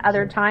 Eastern, and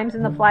other times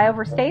in the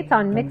flyover states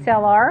on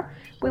MixLR,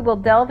 we will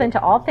delve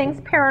into all things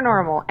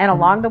paranormal. And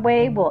along the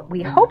way,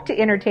 we hope to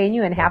entertain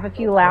you and have a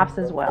few laughs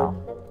as well.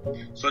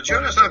 So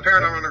join us on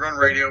Paranormal Underground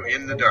Radio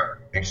in the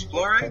Dark,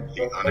 exploring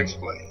the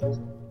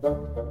unexplained.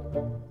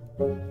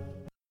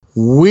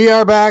 We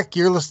are back.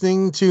 You're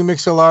listening to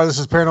MixLR. This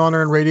is Paranormal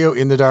Underground Radio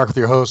in the Dark with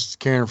your hosts,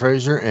 Karen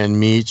Frazier and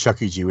me,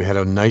 Chucky G. We had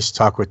a nice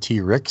talk with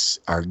T. Ricks,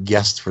 our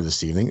guest for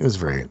this evening. It was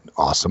very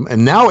awesome.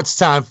 And now it's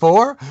time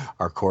for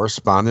our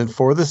correspondent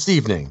for this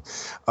evening.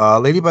 A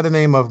lady by the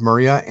name of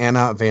Maria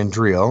Anna van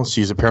Driel.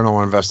 She's a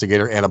paranormal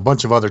investigator and a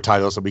bunch of other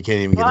titles that we can't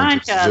even get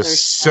into.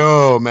 Just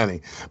so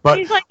many. But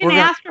he's like an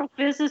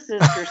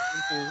astrophysicist or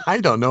something. I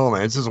don't know,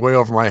 man. It's just way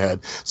over my head.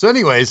 So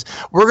anyways,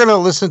 we're going to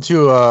listen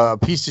to a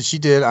piece that she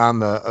did on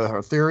the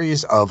her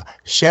theories of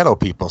shadow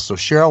people. So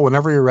Cheryl,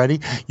 whenever you're ready,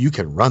 you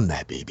can run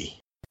that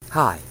baby.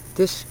 Hi,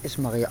 this is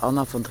Maria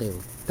Anna van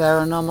Driel,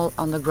 Paranormal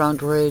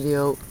Underground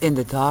Radio in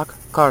the Dark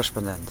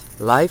correspondent,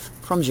 live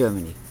from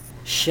Germany.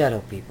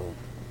 Shadow people.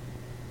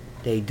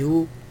 They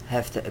do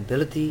have the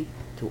ability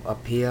to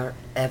appear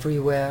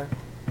everywhere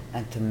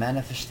and to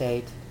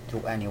manifestate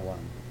to anyone,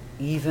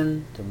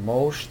 even the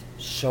most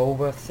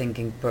sober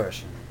thinking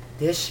person.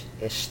 This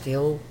is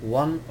still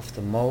one of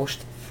the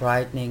most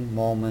frightening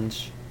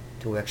moments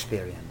to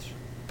experience.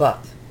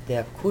 But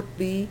there could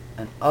be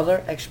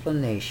another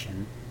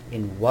explanation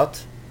in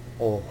what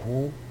or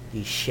who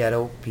these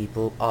shadow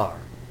people are.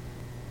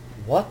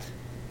 What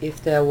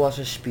if there was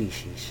a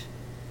species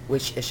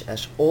which is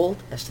as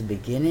old as the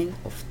beginning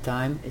of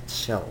time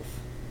itself?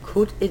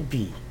 Could it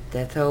be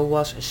that there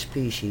was a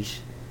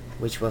species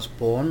which was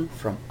born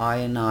from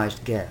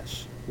ionized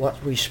gas,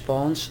 what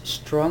responds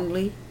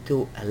strongly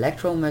to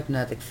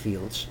electromagnetic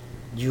fields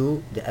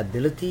due the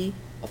ability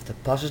of the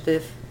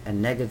positive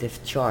and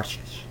negative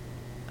charges,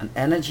 an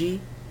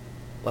energy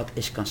what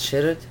is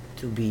considered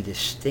to be a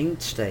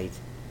distinct state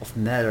of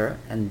matter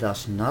and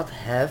does not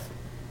have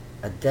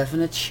a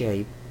definite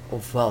shape or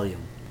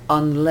volume,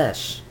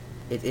 unless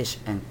it is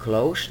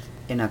enclosed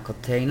in a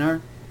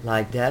container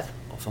like that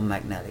of a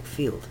magnetic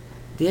field.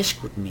 This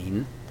could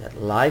mean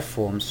that life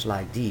forms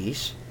like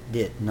these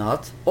did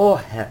not or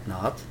had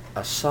not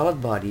a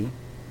solid body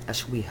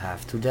as we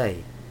have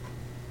today.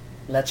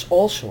 Let's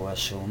also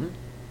assume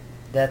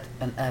that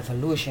an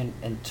evolution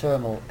in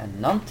thermal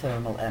and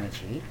non-thermal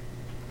energy,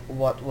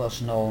 what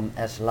was known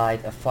as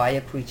light and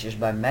fire creatures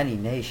by many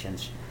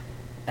nations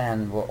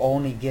and were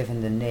only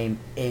given the name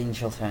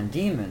angels and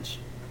demons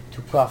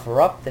to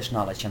cover up this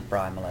knowledge and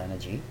primal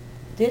energy,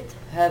 did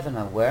have an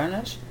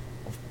awareness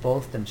of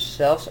both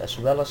themselves as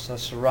well as their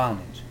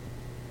surroundings.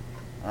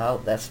 Well,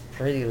 that's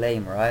pretty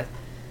lame, right?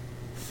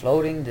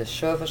 Floating the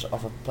surface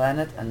of a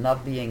planet and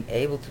not being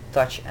able to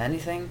touch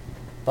anything,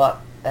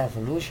 but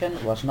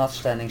evolution was not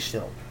standing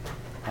still,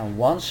 and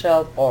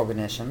one-celled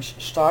organisms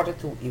started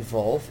to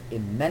evolve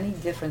in many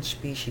different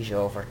species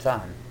over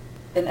time.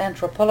 In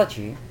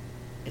anthropology,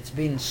 it's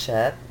been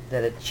said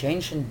that a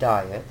change in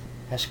diet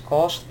has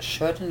caused a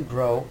certain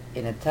growth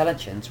in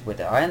intelligence with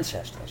our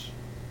ancestors,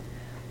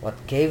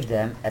 what gave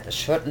them at a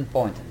certain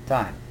point in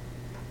time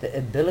the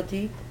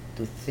ability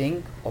to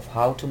think of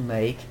how to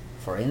make,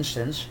 for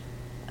instance,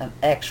 an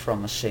axe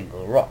from a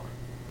single rock.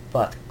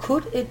 But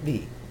could it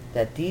be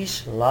that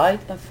these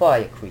light and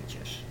fire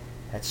creatures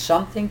had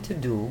something to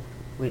do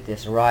with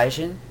this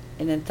rising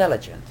in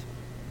intelligence?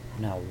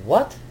 Now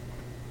what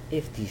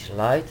if these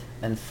light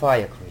and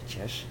fire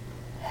creatures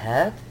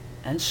had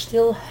and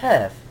still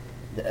have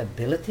the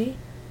ability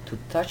to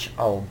touch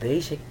our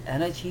basic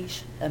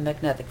energies and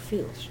magnetic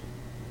fields?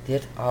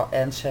 Did our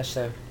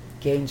ancestors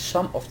gain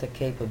some of the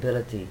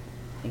capability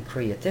in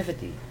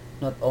creativity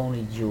not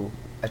only due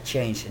a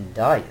change in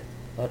diet,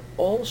 but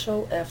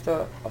also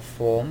after a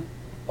form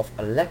of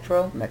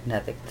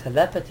electromagnetic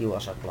telepathy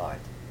was applied?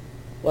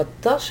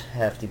 What does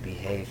have the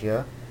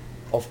behavior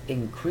of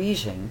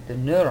increasing the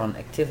neuron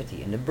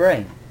activity in the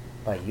brain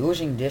by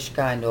using this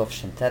kind of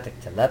synthetic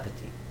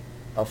telepathy?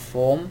 A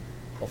form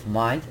of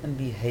mind and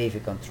behavior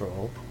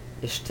control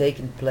is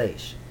taking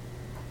place.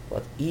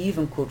 what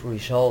even could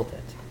result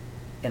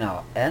in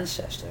our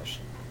ancestors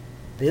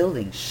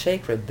building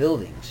sacred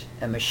buildings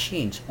and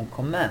machines on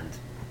command.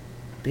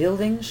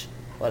 Buildings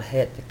what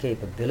had the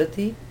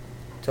capability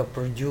to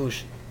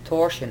produce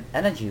torsion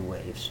energy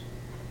waves,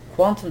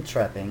 quantum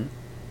trapping,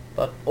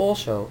 but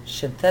also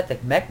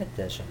synthetic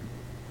magnetism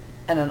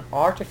and an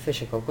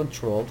artificial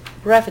controlled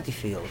gravity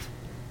field.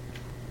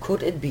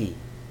 Could it be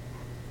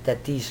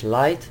that these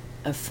light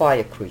and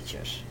fire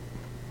creatures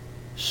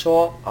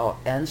saw our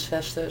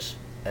ancestors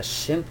as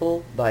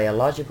simple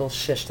biological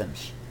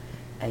systems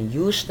and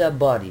used their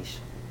bodies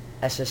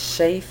as a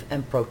safe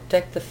and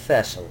protective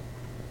vessel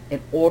in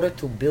order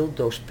to build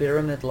those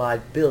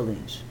pyramid-like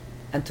buildings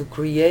and to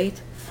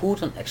create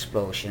photon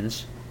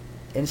explosions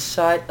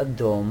inside a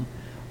dome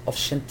of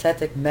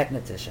synthetic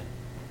magnetism,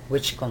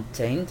 which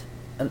contained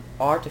an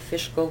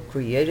artificial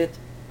created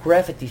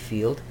gravity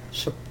field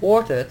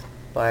supported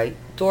by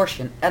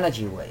torsion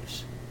energy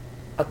waves.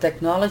 A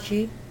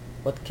technology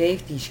what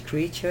gave these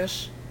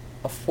creatures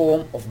a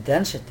form of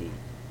density,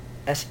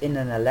 as in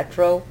an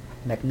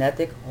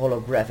electromagnetic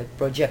holographic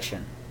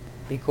projection.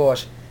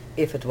 Because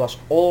if it was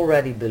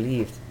already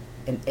believed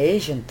in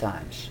ancient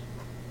times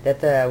that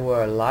there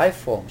were life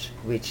forms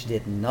which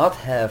did not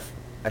have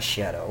a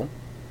shadow,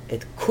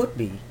 it could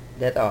be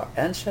that our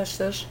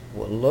ancestors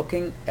were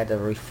looking at a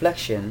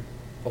reflection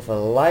of a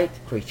light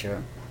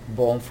creature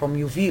born from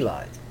UV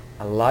light,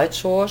 a light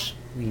source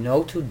we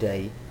know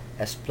today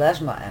as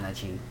plasma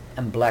energy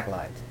and black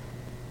light.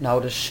 Now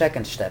the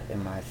second step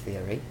in my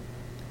theory,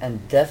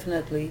 and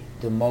definitely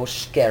the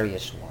most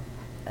scariest one,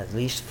 at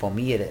least for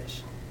me it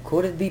is.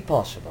 Could it be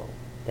possible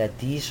that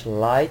these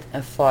light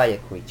and fire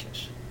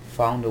creatures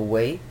found a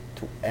way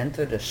to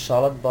enter the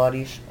solid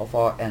bodies of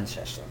our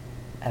ancestors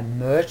and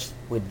merged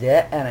with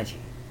their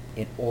energy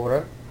in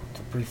order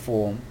to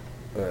perform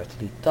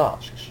earthly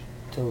tasks,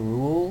 to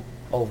rule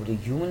over the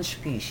human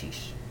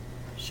species,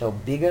 so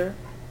bigger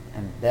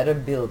and better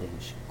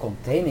buildings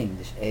containing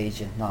this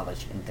ancient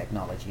knowledge and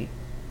technology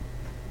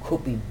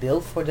could be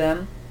built for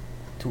them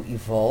to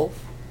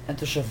evolve and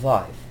to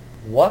survive?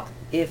 What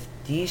if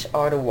these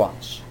are the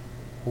ones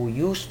who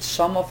used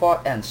some of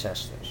our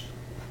ancestors,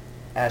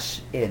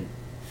 as in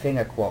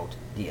finger quote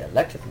the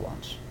elected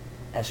ones,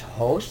 as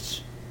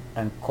hosts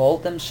and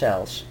called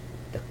themselves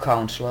the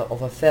counselor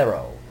of a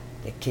pharaoh,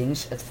 the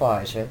king's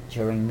advisor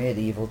during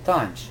medieval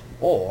times,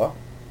 or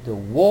the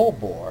war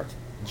board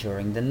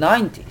during the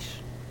 90s?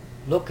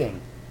 Looking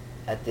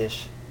at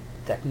this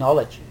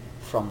technology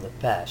from the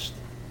past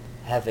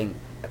having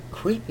a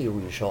creepy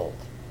result,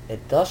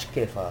 it does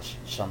give us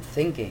some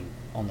thinking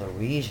on the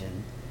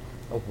reason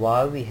of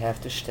why we have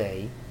to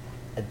stay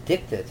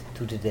addicted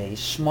to today's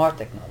smart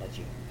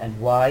technology and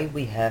why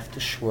we have to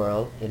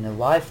swirl in a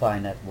Wi-Fi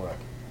network,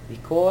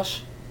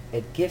 because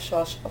it gives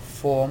us a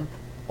form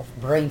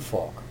of brain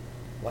fog,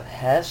 what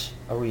has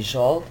a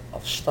result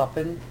of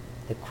stopping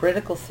the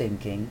critical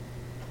thinking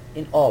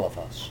in all of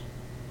us.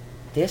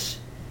 This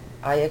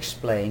I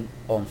explain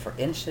on, for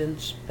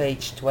instance,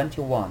 page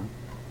 21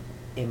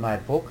 in my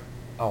book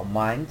Our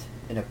Mind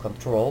in a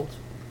Controlled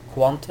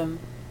Quantum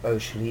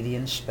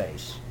Euclidean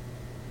Space.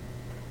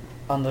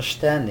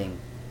 Understanding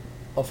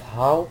of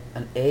how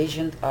an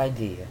ancient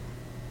idea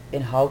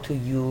in how to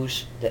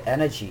use the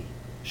energy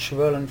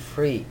swirling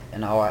free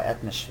in our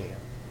atmosphere,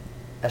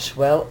 as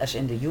well as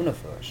in the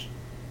universe,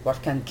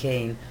 what can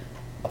gain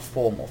a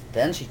form of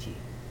density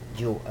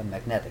due a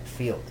magnetic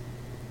field,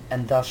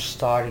 and thus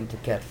starting to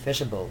get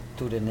visible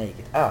to the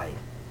naked eye,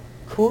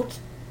 could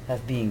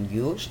have been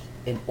used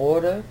in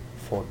order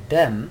for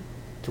them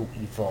to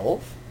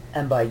evolve,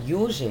 and by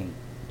using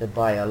the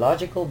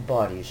biological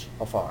bodies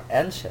of our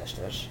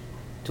ancestors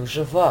to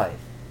survive.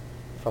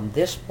 From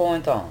this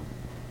point on,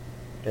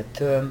 the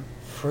term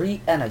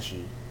free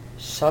energy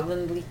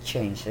suddenly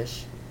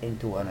changes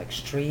into an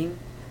extreme,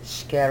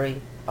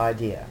 scary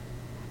idea.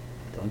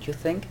 Don't you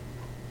think?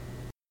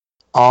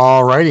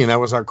 Alrighty, and that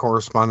was our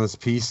correspondence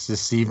piece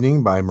this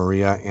evening by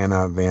Maria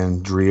Anna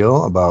Van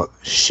Driel about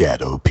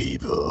shadow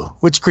people,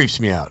 which creeps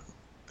me out.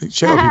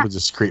 Shadow people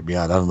just creep me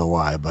out. I don't know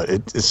why, but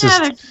it's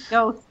just... They're just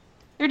ghosts.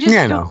 They're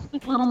just ghosts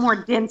with a little more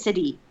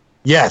density.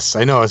 Yes,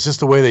 I know. It's just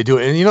the way they do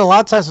it. And, you know, a lot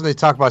of times when they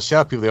talk about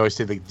shadow people, they always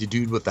say, like, the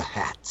dude with the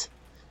hat.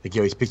 Like,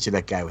 you always picture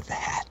that guy with the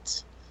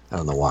hat. I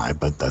don't know why,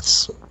 but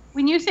that's...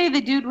 When you say the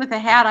dude with the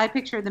hat, I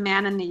picture the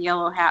man in the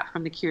yellow hat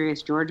from the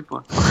Curious George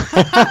book.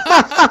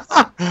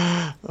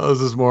 This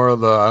is more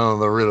of the, I don't know,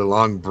 the really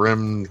long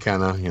brim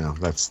kind of, you know,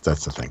 that's the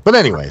thing. But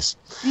anyways,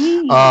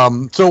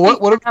 so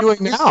what are we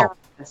doing now?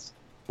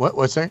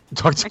 What's that?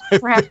 Talk to me.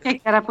 Perhaps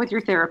take that up with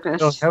your therapist.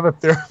 Don't have a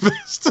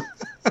therapist.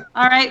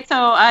 All right,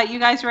 so you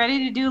guys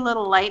ready to do a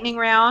little lightning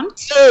round?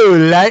 Oh,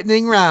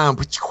 lightning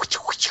round.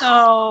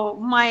 So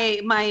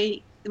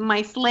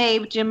my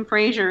slave, Jim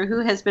Frazier, who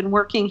has been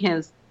working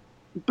his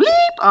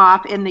bleep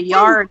off in the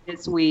yard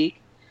this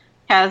week,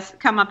 has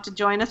come up to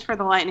join us for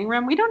the lightning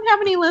round. We don't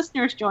have any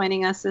listeners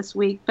joining us this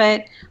week,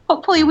 but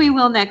hopefully we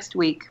will next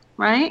week,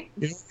 right?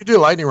 If you do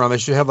lightning round, we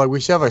should have like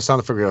sound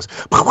effect goes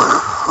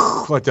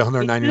like the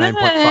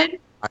 199.5.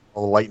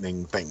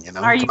 lightning thing. You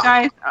know. Are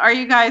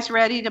you guys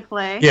ready to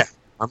play? Yeah,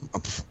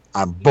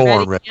 I'm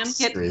born ready. Jim?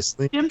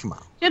 Seriously, come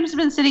on. Jim's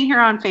been sitting here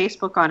on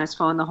Facebook on his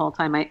phone the whole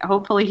time.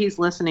 Hopefully he's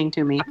listening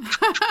to me.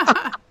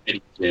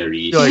 He's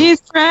ready. What?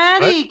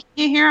 Can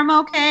you hear him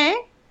okay?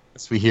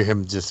 Yes, we hear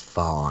him just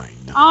fine.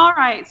 All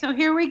right, so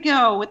here we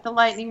go with the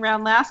lightning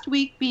round. Last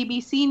week,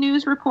 BBC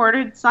News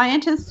reported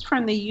scientists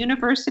from the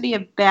University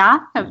of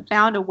Bath have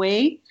found a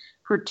way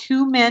for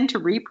 2 men to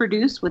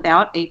reproduce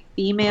without a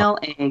female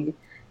egg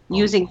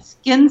using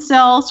skin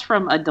cells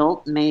from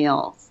adult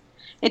males.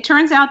 It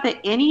turns out that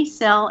any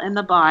cell in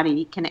the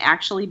body can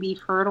actually be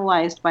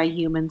fertilized by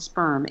human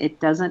sperm. It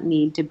doesn't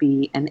need to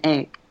be an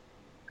egg.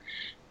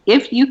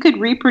 If you could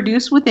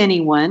reproduce with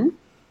anyone,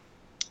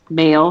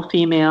 male,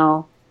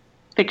 female,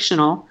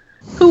 fictional,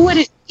 who would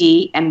it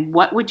be, and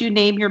what would you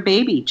name your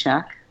baby,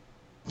 Chuck?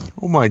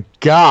 Oh my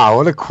God,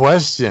 what a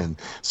question.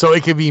 So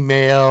it could be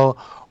male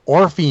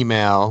or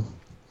female.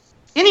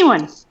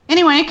 Anyone.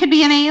 It could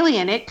be an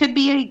alien. It could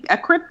be a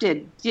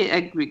cryptid.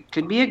 It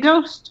could be a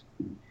ghost.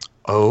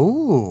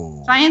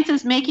 Oh. Science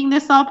is making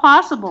this all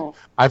possible.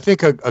 I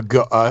think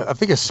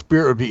a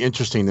spirit would be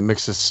interesting to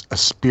mix a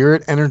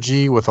spirit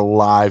energy with a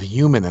live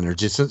human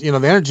energy. So, the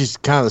energy is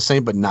kind of the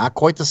same, but not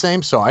quite the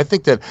same. So I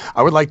think that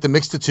I would like to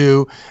mix the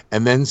two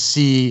and then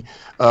see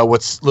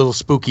what Little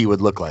Spooky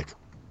would look like.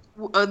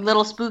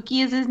 Little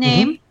Spooky is his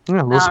name? Mm-hmm.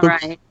 Yeah, Little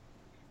Spooky. Right.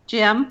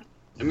 Jim?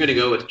 I'm going to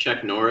go with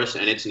Chuck Norris,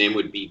 and its name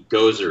would be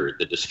Gozer,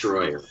 the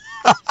Destroyer.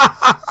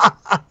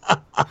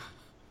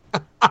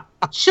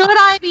 Should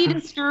I be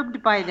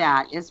disturbed by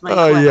that? Is my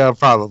question. Oh, yeah,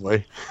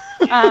 probably.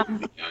 Oh,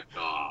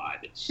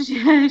 God.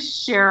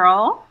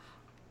 Cheryl?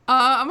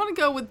 I'm going to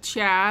go with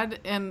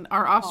Chad, and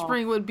our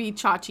offspring would be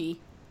Chachi.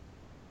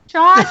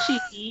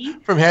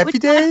 Chachi? From Happy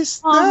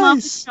Days?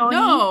 Nice.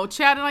 No,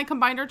 Chad and I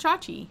combined our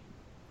Chachi.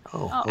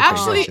 Oh,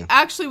 okay,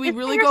 Actually, we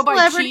really go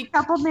by Chi.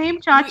 Couple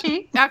name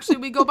Chachi.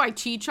 We go by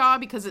Chicha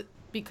because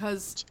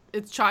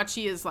it's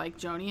Chachi is like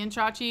Joni and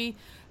Chachi.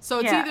 So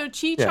it's either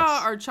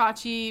Chicha or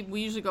Chachi.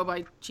 We usually go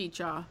by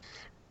Chicha.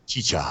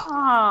 Chicha.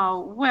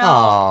 Oh,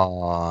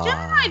 well. Jim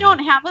and I don't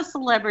have a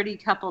celebrity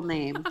couple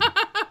name.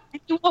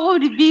 What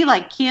would it be,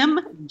 like Kim,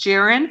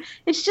 Jaren?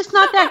 It's just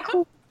not that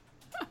cool.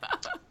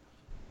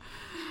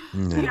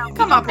 No.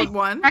 Come up with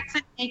one. Rex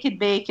and Naked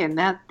Bacon.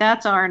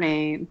 That's our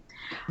name.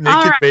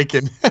 Naked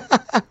Bacon.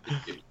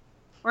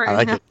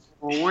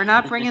 We're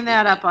not bringing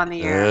that up on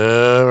the air.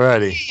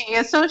 Alrighty. Okay,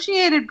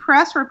 Associated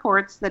Press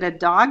reports that a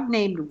dog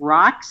named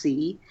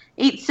Roxy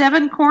ate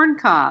 7 corn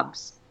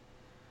cobs.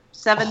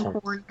 7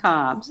 corn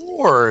cobs.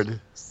 Lord.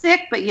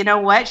 Sick, but you know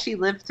what? She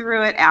lived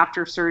through it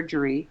after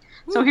surgery.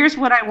 So here's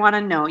what I want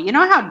to know. You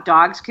know how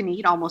dogs can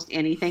eat almost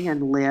anything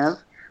and live?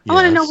 I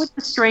want to know what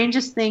the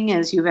strangest thing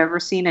is you've ever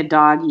seen a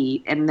dog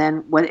eat, and then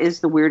what is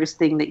the weirdest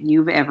thing that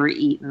you've ever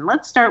eaten.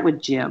 Let's start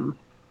with Jim.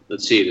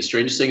 Let's see. The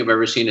strangest thing I've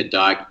ever seen a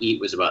dog eat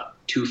was about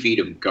 2 feet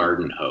of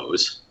garden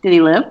hose. Did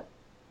he live?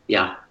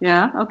 Yeah.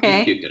 Yeah,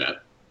 okay. He puked it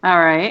up. All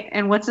right.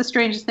 And what's the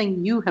strangest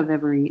thing you have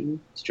ever eaten?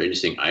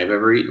 Strangest thing I've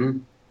ever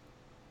eaten?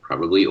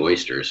 Probably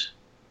oysters.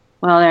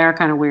 Well, they are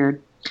kind of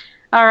weird.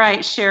 All right,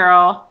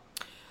 Cheryl.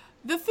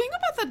 The thing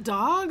about the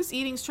dogs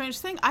eating strange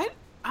thing,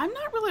 I'm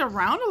not really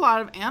around a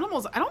lot of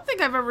animals. I don't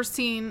think I've ever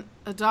seen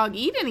a dog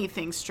eat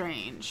anything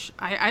strange.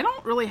 I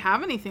don't really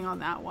have anything on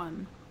that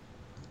one.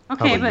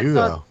 Okay, but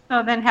so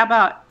then how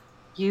about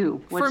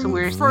you? What's the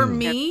weirdest for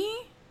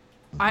me?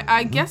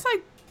 I guess I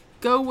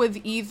go with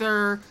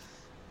either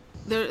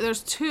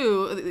there's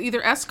 2,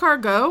 either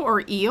escargot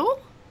or eel.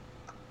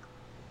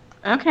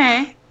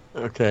 Okay.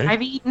 Okay.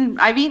 I've eaten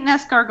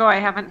escargot. I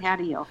haven't had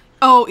eel.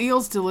 Oh,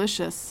 eel's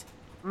delicious.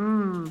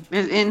 In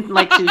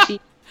like sushi.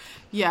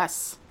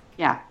 Yes.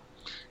 Yeah.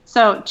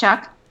 So,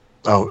 Chuck?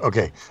 Oh,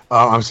 okay.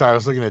 I'm sorry. I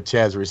was looking at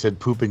Chad's where he said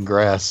poop and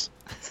grass.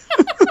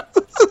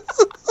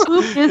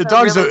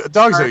 Dogs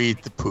will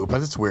eat the poop.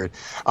 That's weird.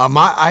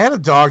 I had a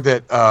dog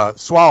that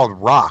swallowed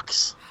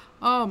rocks.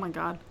 Oh, my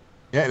God.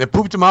 Yeah, and it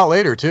pooped them out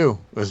later, too.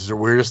 It was the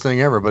weirdest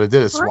thing ever, but it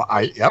did. It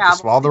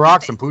swallowed the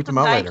rocks and pooped them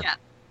out later.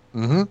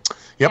 Mm-hmm. Yep.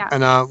 Yeah.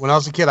 And when I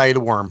was a kid, I ate a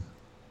worm.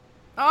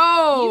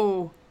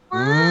 Oh.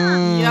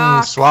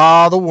 Yuck.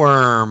 Swallow the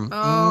worm.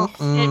 Oh.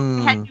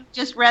 Had you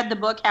just read the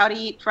book How to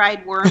Eat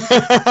Fried Worms?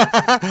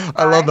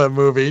 I love that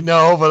movie.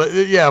 No, but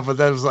but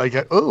that was like,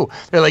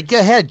 they're like, go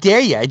ahead,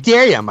 dare you? I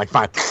dare you. I'm like,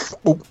 fine.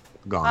 Oop,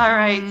 gone. All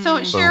right. So,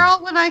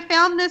 Cheryl, when I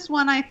found this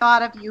one, I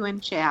thought of you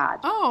and Chad.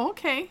 Oh,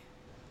 okay.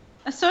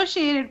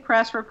 Associated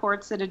Press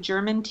reports that a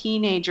German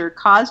teenager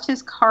caused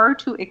his car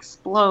to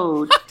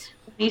explode.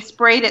 He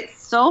sprayed it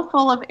so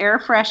full of air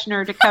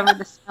freshener to cover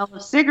the smell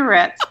of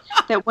cigarettes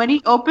that when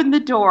he opened the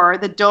door,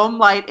 the dome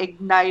light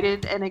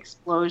ignited an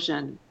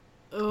explosion.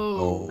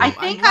 Oh, I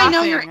think I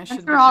know your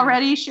answer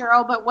already,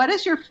 Cheryl, but what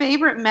is your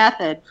favorite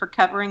method for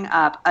covering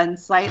up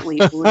unsightly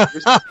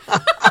odors?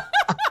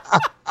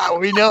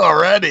 We know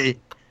already.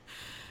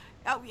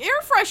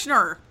 Air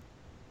freshener.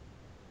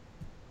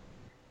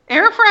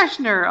 Air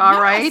freshener,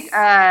 all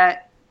right.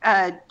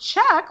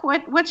 Chuck,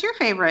 what's your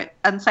favorite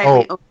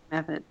unsightly odor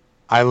method?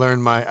 I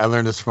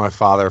learned this from my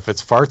father. If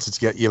it's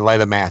farts, you light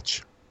a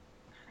match.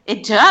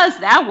 It does.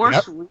 That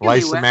works really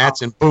Light well. some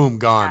mats and boom,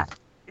 gone.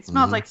 It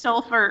smells like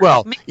sulfur.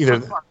 Well, mixed either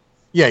with sulfur.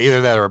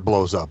 either that or it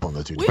blows up on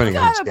the two, We've depending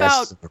on got its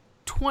gas. about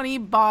 20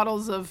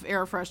 bottles of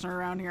air freshener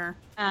around here.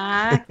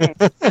 Okay.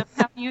 So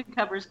how do you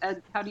cover?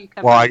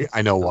 Well,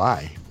 I know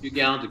why. 2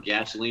 gallons of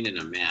gasoline and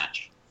a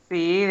match.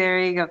 See, there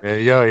you go. There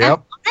you go.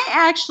 Yep. I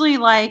actually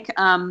like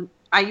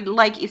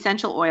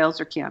essential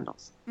oils or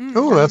candles.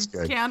 Oh, that's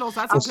good. Candles,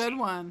 that's a good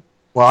one.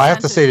 Well, I have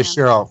to say to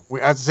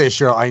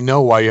Cheryl, I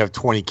know why you have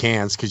 20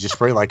 cans, because you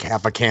sprayed like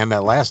half a can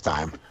that last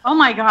time. Oh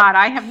my God,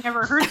 I have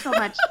never heard so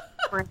much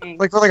spraying.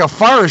 Like a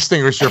fire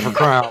extinguisher, for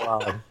crying out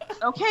loud.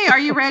 Okay, are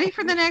you ready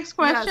for the next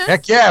question?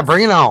 Heck yeah,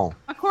 bring it on.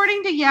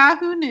 According to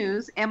Yahoo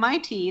News,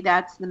 MIT,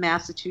 that's the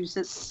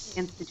Massachusetts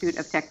Institute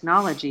of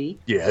Technology,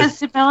 has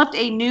developed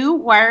a new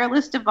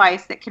wireless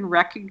device that can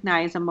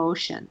recognize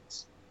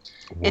emotions.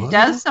 What? It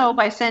does so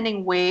by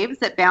sending waves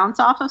that bounce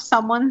off of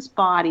someone's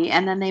body,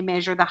 and then they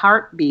measure the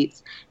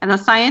heartbeats. And the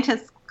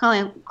scientists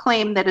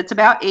claim that it's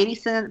about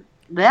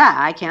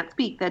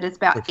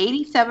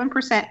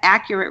 87%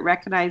 accurate,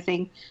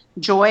 recognizing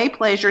joy,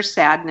 pleasure,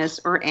 sadness,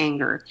 or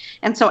anger.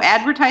 And so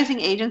advertising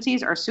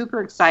agencies are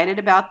super excited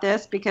about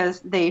this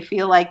because they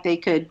feel like they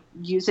could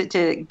use it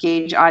to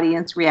gauge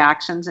audience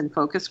reactions and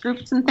focus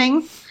groups and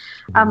things.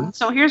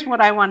 So here's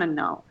what I want to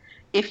know.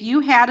 If you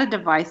had a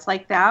device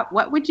like that,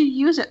 what would you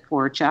use it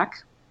for, Chuck?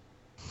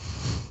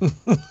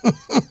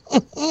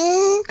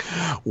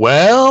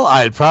 Well,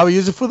 I'd probably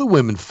use it for the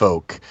women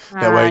folk.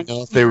 That way I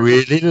know if they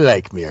really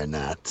like me or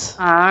not.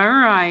 All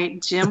right.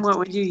 Jim, what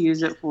would you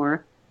use it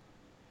for?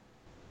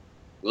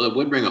 Well, it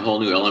would bring a whole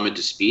new element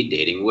to speed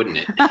dating, wouldn't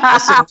it?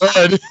 Yes, it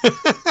would.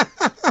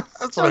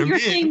 That's so you're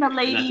saying the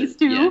ladies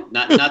too? Yeah,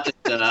 not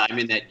that I'm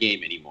in that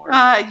game anymore.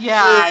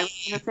 Yeah, I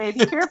was going to say,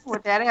 be careful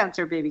with that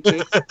answer, baby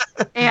cake.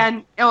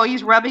 And,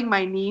 he's rubbing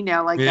my knee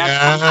now like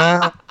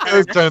that. I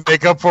was trying to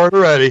make up for it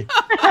already.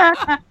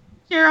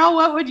 Cheryl,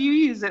 what would you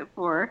use it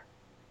for?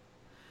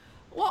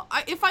 Well,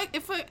 if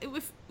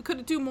could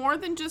it do more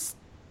than just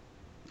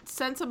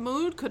sense a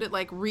mood? Could it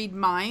read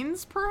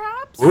minds,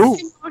 perhaps? Ooh.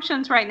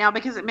 Emotions right now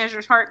because it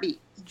measures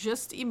heartbeat.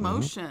 Just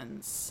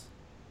emotions.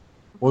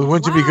 Well,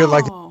 wouldn't it be good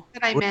like an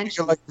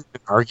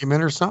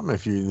argument or something?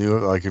 If you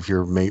knew, if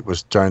your mate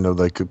was trying to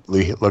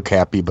look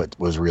happy but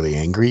was really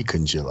angry,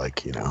 couldn't you Let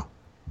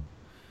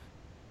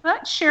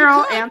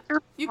Cheryl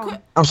answer. You could.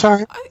 I'm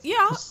sorry.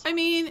 Yeah, I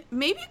mean,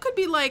 maybe it could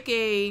be like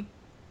a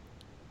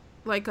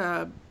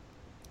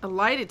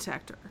lie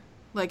detector.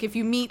 Like if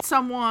you meet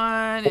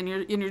someone and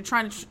you're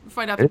trying to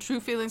find out their true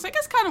feelings. I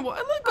guess kind of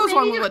it goes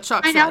along with what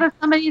Chuck said. Find out if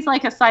somebody's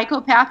like a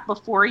psychopath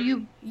before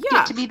you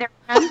get to be their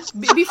friends.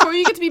 Before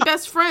you get to be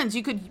best friends,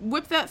 you could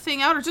whip that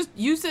thing out or just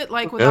use it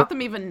without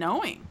them even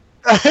knowing.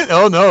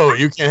 Oh no,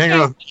 you can't hang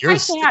out. I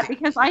can't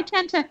because I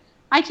tend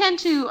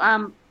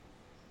to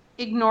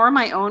ignore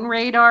my own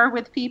radar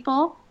with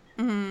people.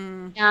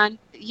 And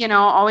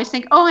always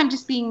think, I'm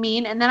just being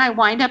mean, and then I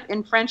wind up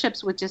in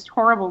friendships with just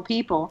horrible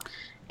people.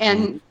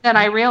 And then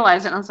I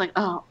realized it, and I was like,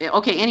 oh,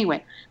 okay,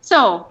 anyway.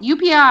 So,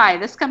 UPI,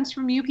 this comes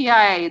from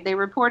UPI. They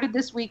reported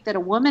this week that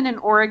a woman in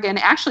Oregon,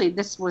 actually,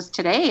 this was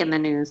today in the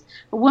news,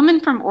 a woman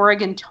from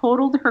Oregon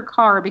totaled her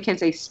car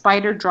because a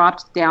spider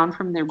dropped down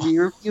from the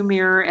rear view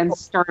mirror and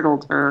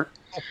startled her.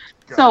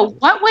 So,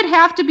 what would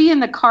have to be in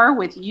the car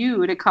with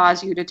you to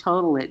cause you to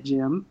total it,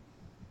 Jim?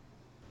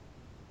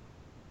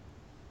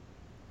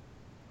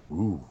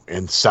 Ooh,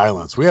 and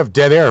silence. We have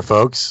dead air,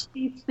 folks.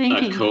 He's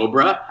thinking. A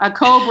cobra? A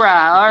cobra,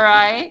 all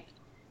right.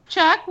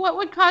 Chuck, what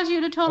would cause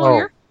you to total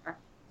your car?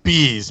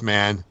 Bees,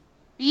 man.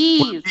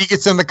 Bees. When a bee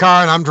gets in the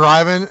car and I'm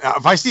driving,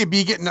 if I see a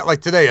bee getting,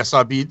 like today, I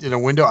saw a bee in a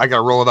window, I got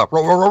to roll it up.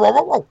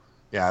 Roll.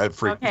 Yeah, it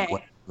freaked me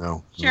out.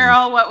 No.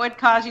 Cheryl, what would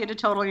cause you to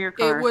total your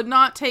car? It would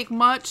not take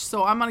much,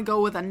 so I'm going to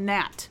go with a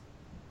gnat.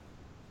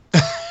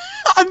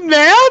 A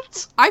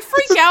gnat? I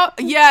freak out.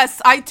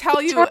 Yes, I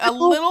tell you, a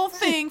little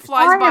thing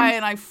flies by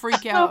and I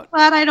freak out. I'm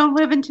glad I don't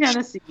live in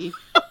Tennessee.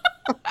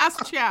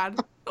 Ask Chad.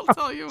 He'll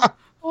tell you.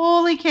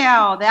 Holy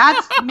cow.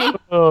 That's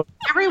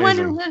everyone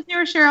who lives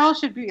near Cheryl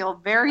should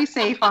feel very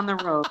safe on the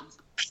roads.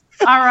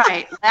 All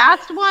right,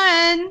 last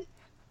one.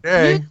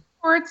 Okay. News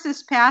reports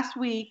this past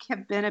week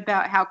have been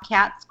about how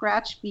cat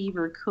scratch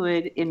fever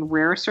could, in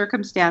rare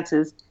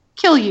circumstances,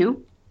 kill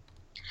you.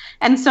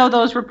 And so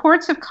those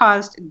reports have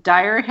caused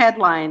dire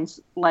headlines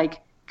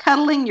like,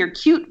 cuddling your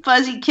cute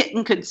fuzzy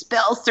kitten could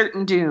spell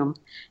certain doom.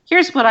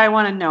 Here's what I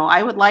want to know.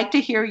 I would like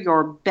to hear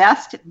your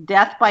best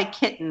death by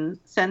kitten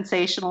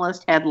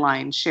sensationalist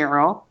headline,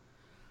 Cheryl.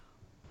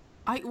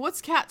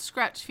 What's cat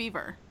scratch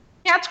fever?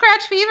 Cat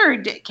scratch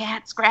fever.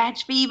 Cat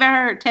scratch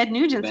fever. Ted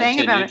Nugent sang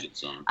about it.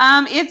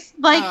 It's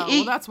like...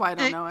 well, that's why I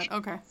don't know it.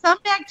 Okay. Some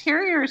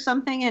bacteria or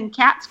something in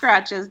cat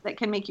scratches that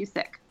can make you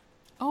sick.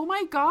 Oh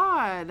my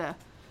God.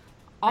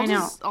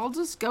 I'll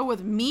just go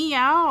with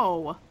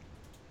meow.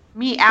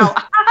 Meow.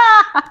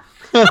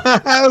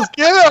 That was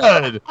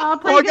good. Oh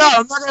my God,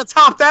 I'm not going to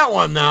top that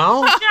one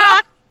now.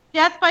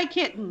 Death by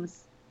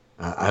kittens.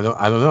 I don't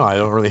know. I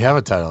don't really have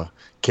a title.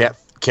 Cat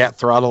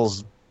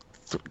throttles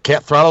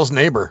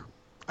neighbor.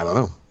 I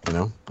don't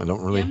know. I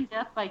don't really.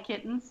 Death by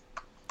kittens.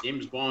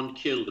 James Bond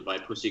killed by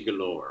Pussy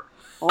Galore.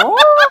 Oh!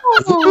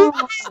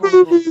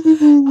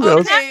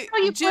 That's how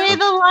you play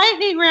the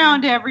lightning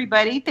round,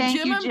 everybody. Thank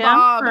you, Jim, and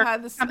Bob for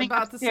had coming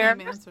about the upstairs.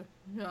 same answer.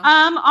 Yeah.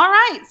 All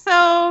right.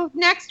 So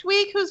next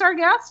week, who's our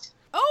guest?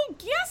 Oh,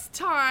 guest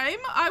time!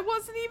 I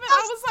was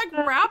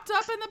like wrapped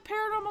up in the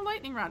paranormal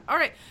lightning round. All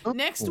right,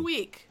 next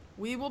week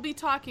we will be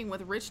talking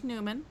with Rich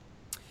Newman.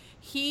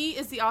 He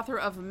is the author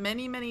of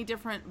many, many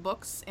different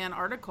books and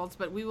articles,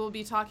 but we will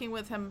be talking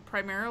with him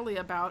primarily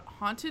about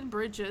haunted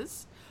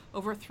bridges,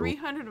 over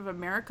 300 of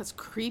America's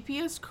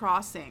creepiest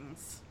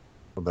crossings.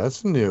 Well,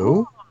 that's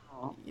new.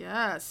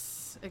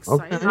 Yes,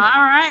 exciting. Okay. All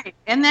right,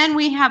 and then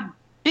we have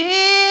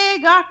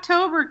big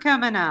October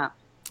coming up.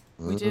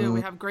 We do.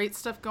 We have great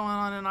stuff going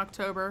on in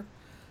October.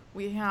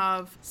 We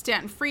have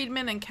Stanton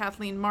Friedman and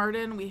Kathleen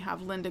Martin. We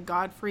have Linda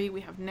Godfrey.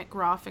 We have Nick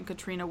Groff and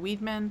Katrina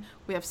Weidman.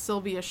 We have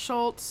Sylvia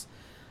Schultz.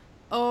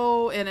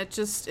 Oh, and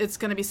it's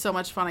going to be so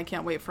much fun. I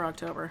can't wait for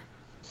October.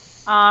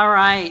 All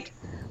right.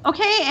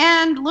 Okay,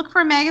 and look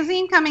for a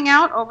magazine coming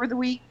out over the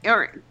week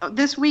or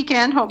this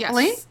weekend,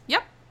 hopefully. Yes.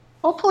 Yep.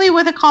 Hopefully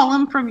with a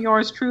column from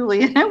yours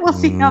truly, and we'll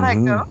see how that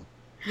goes.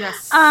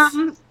 Yes.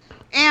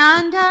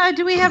 And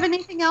do we have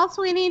anything else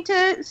we need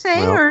to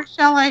say, or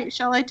shall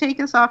I take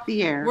us off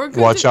the air?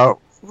 Watch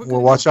out!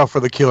 Watch out for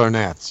the killer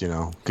gnats,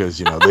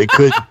 because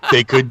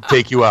they could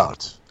take you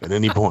out at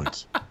any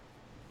point.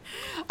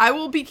 I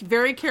will be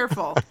very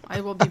careful.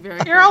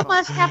 Carol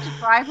must have to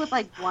drive with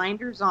like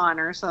blinders on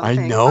or something.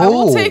 I know. I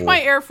will take my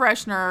air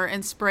freshener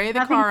and spray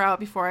the car out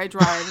before I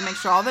drive and make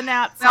sure all the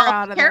gnats are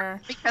out of there.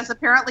 Because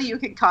apparently you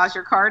can cause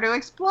your car to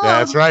explode.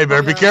 That's right.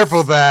 Better be careful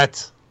of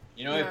that.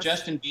 If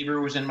Justin Bieber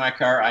was in my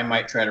car, I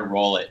might try to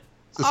roll it.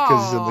 Just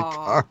because he's in the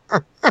car.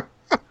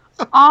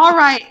 All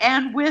right.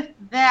 And with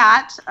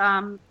that,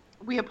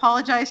 we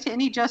apologize to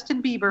any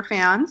Justin Bieber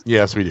fans.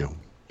 Yes, we do.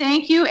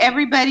 Thank you,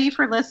 everybody,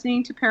 for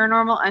listening to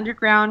Paranormal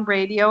Underground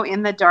Radio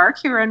in the Dark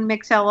here on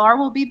MixLR.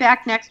 We'll be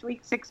back next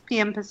week, 6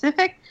 p.m.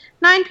 Pacific,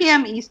 9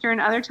 p.m.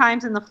 Eastern, other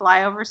times in the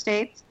flyover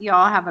states.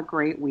 Y'all have a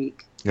great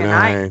week. Good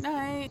night. Good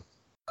night.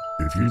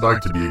 If you'd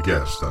like to be a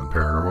guest on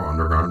Paranormal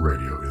Underground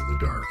Radio in the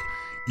Dark,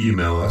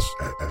 email us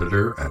at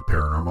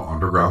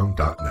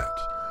editor@paranormalunderground.net.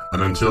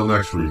 And until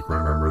next week,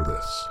 remember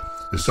this.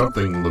 If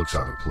something looks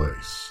out of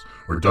place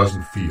or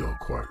doesn't feel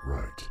quite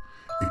right,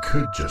 it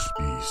could just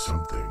be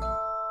something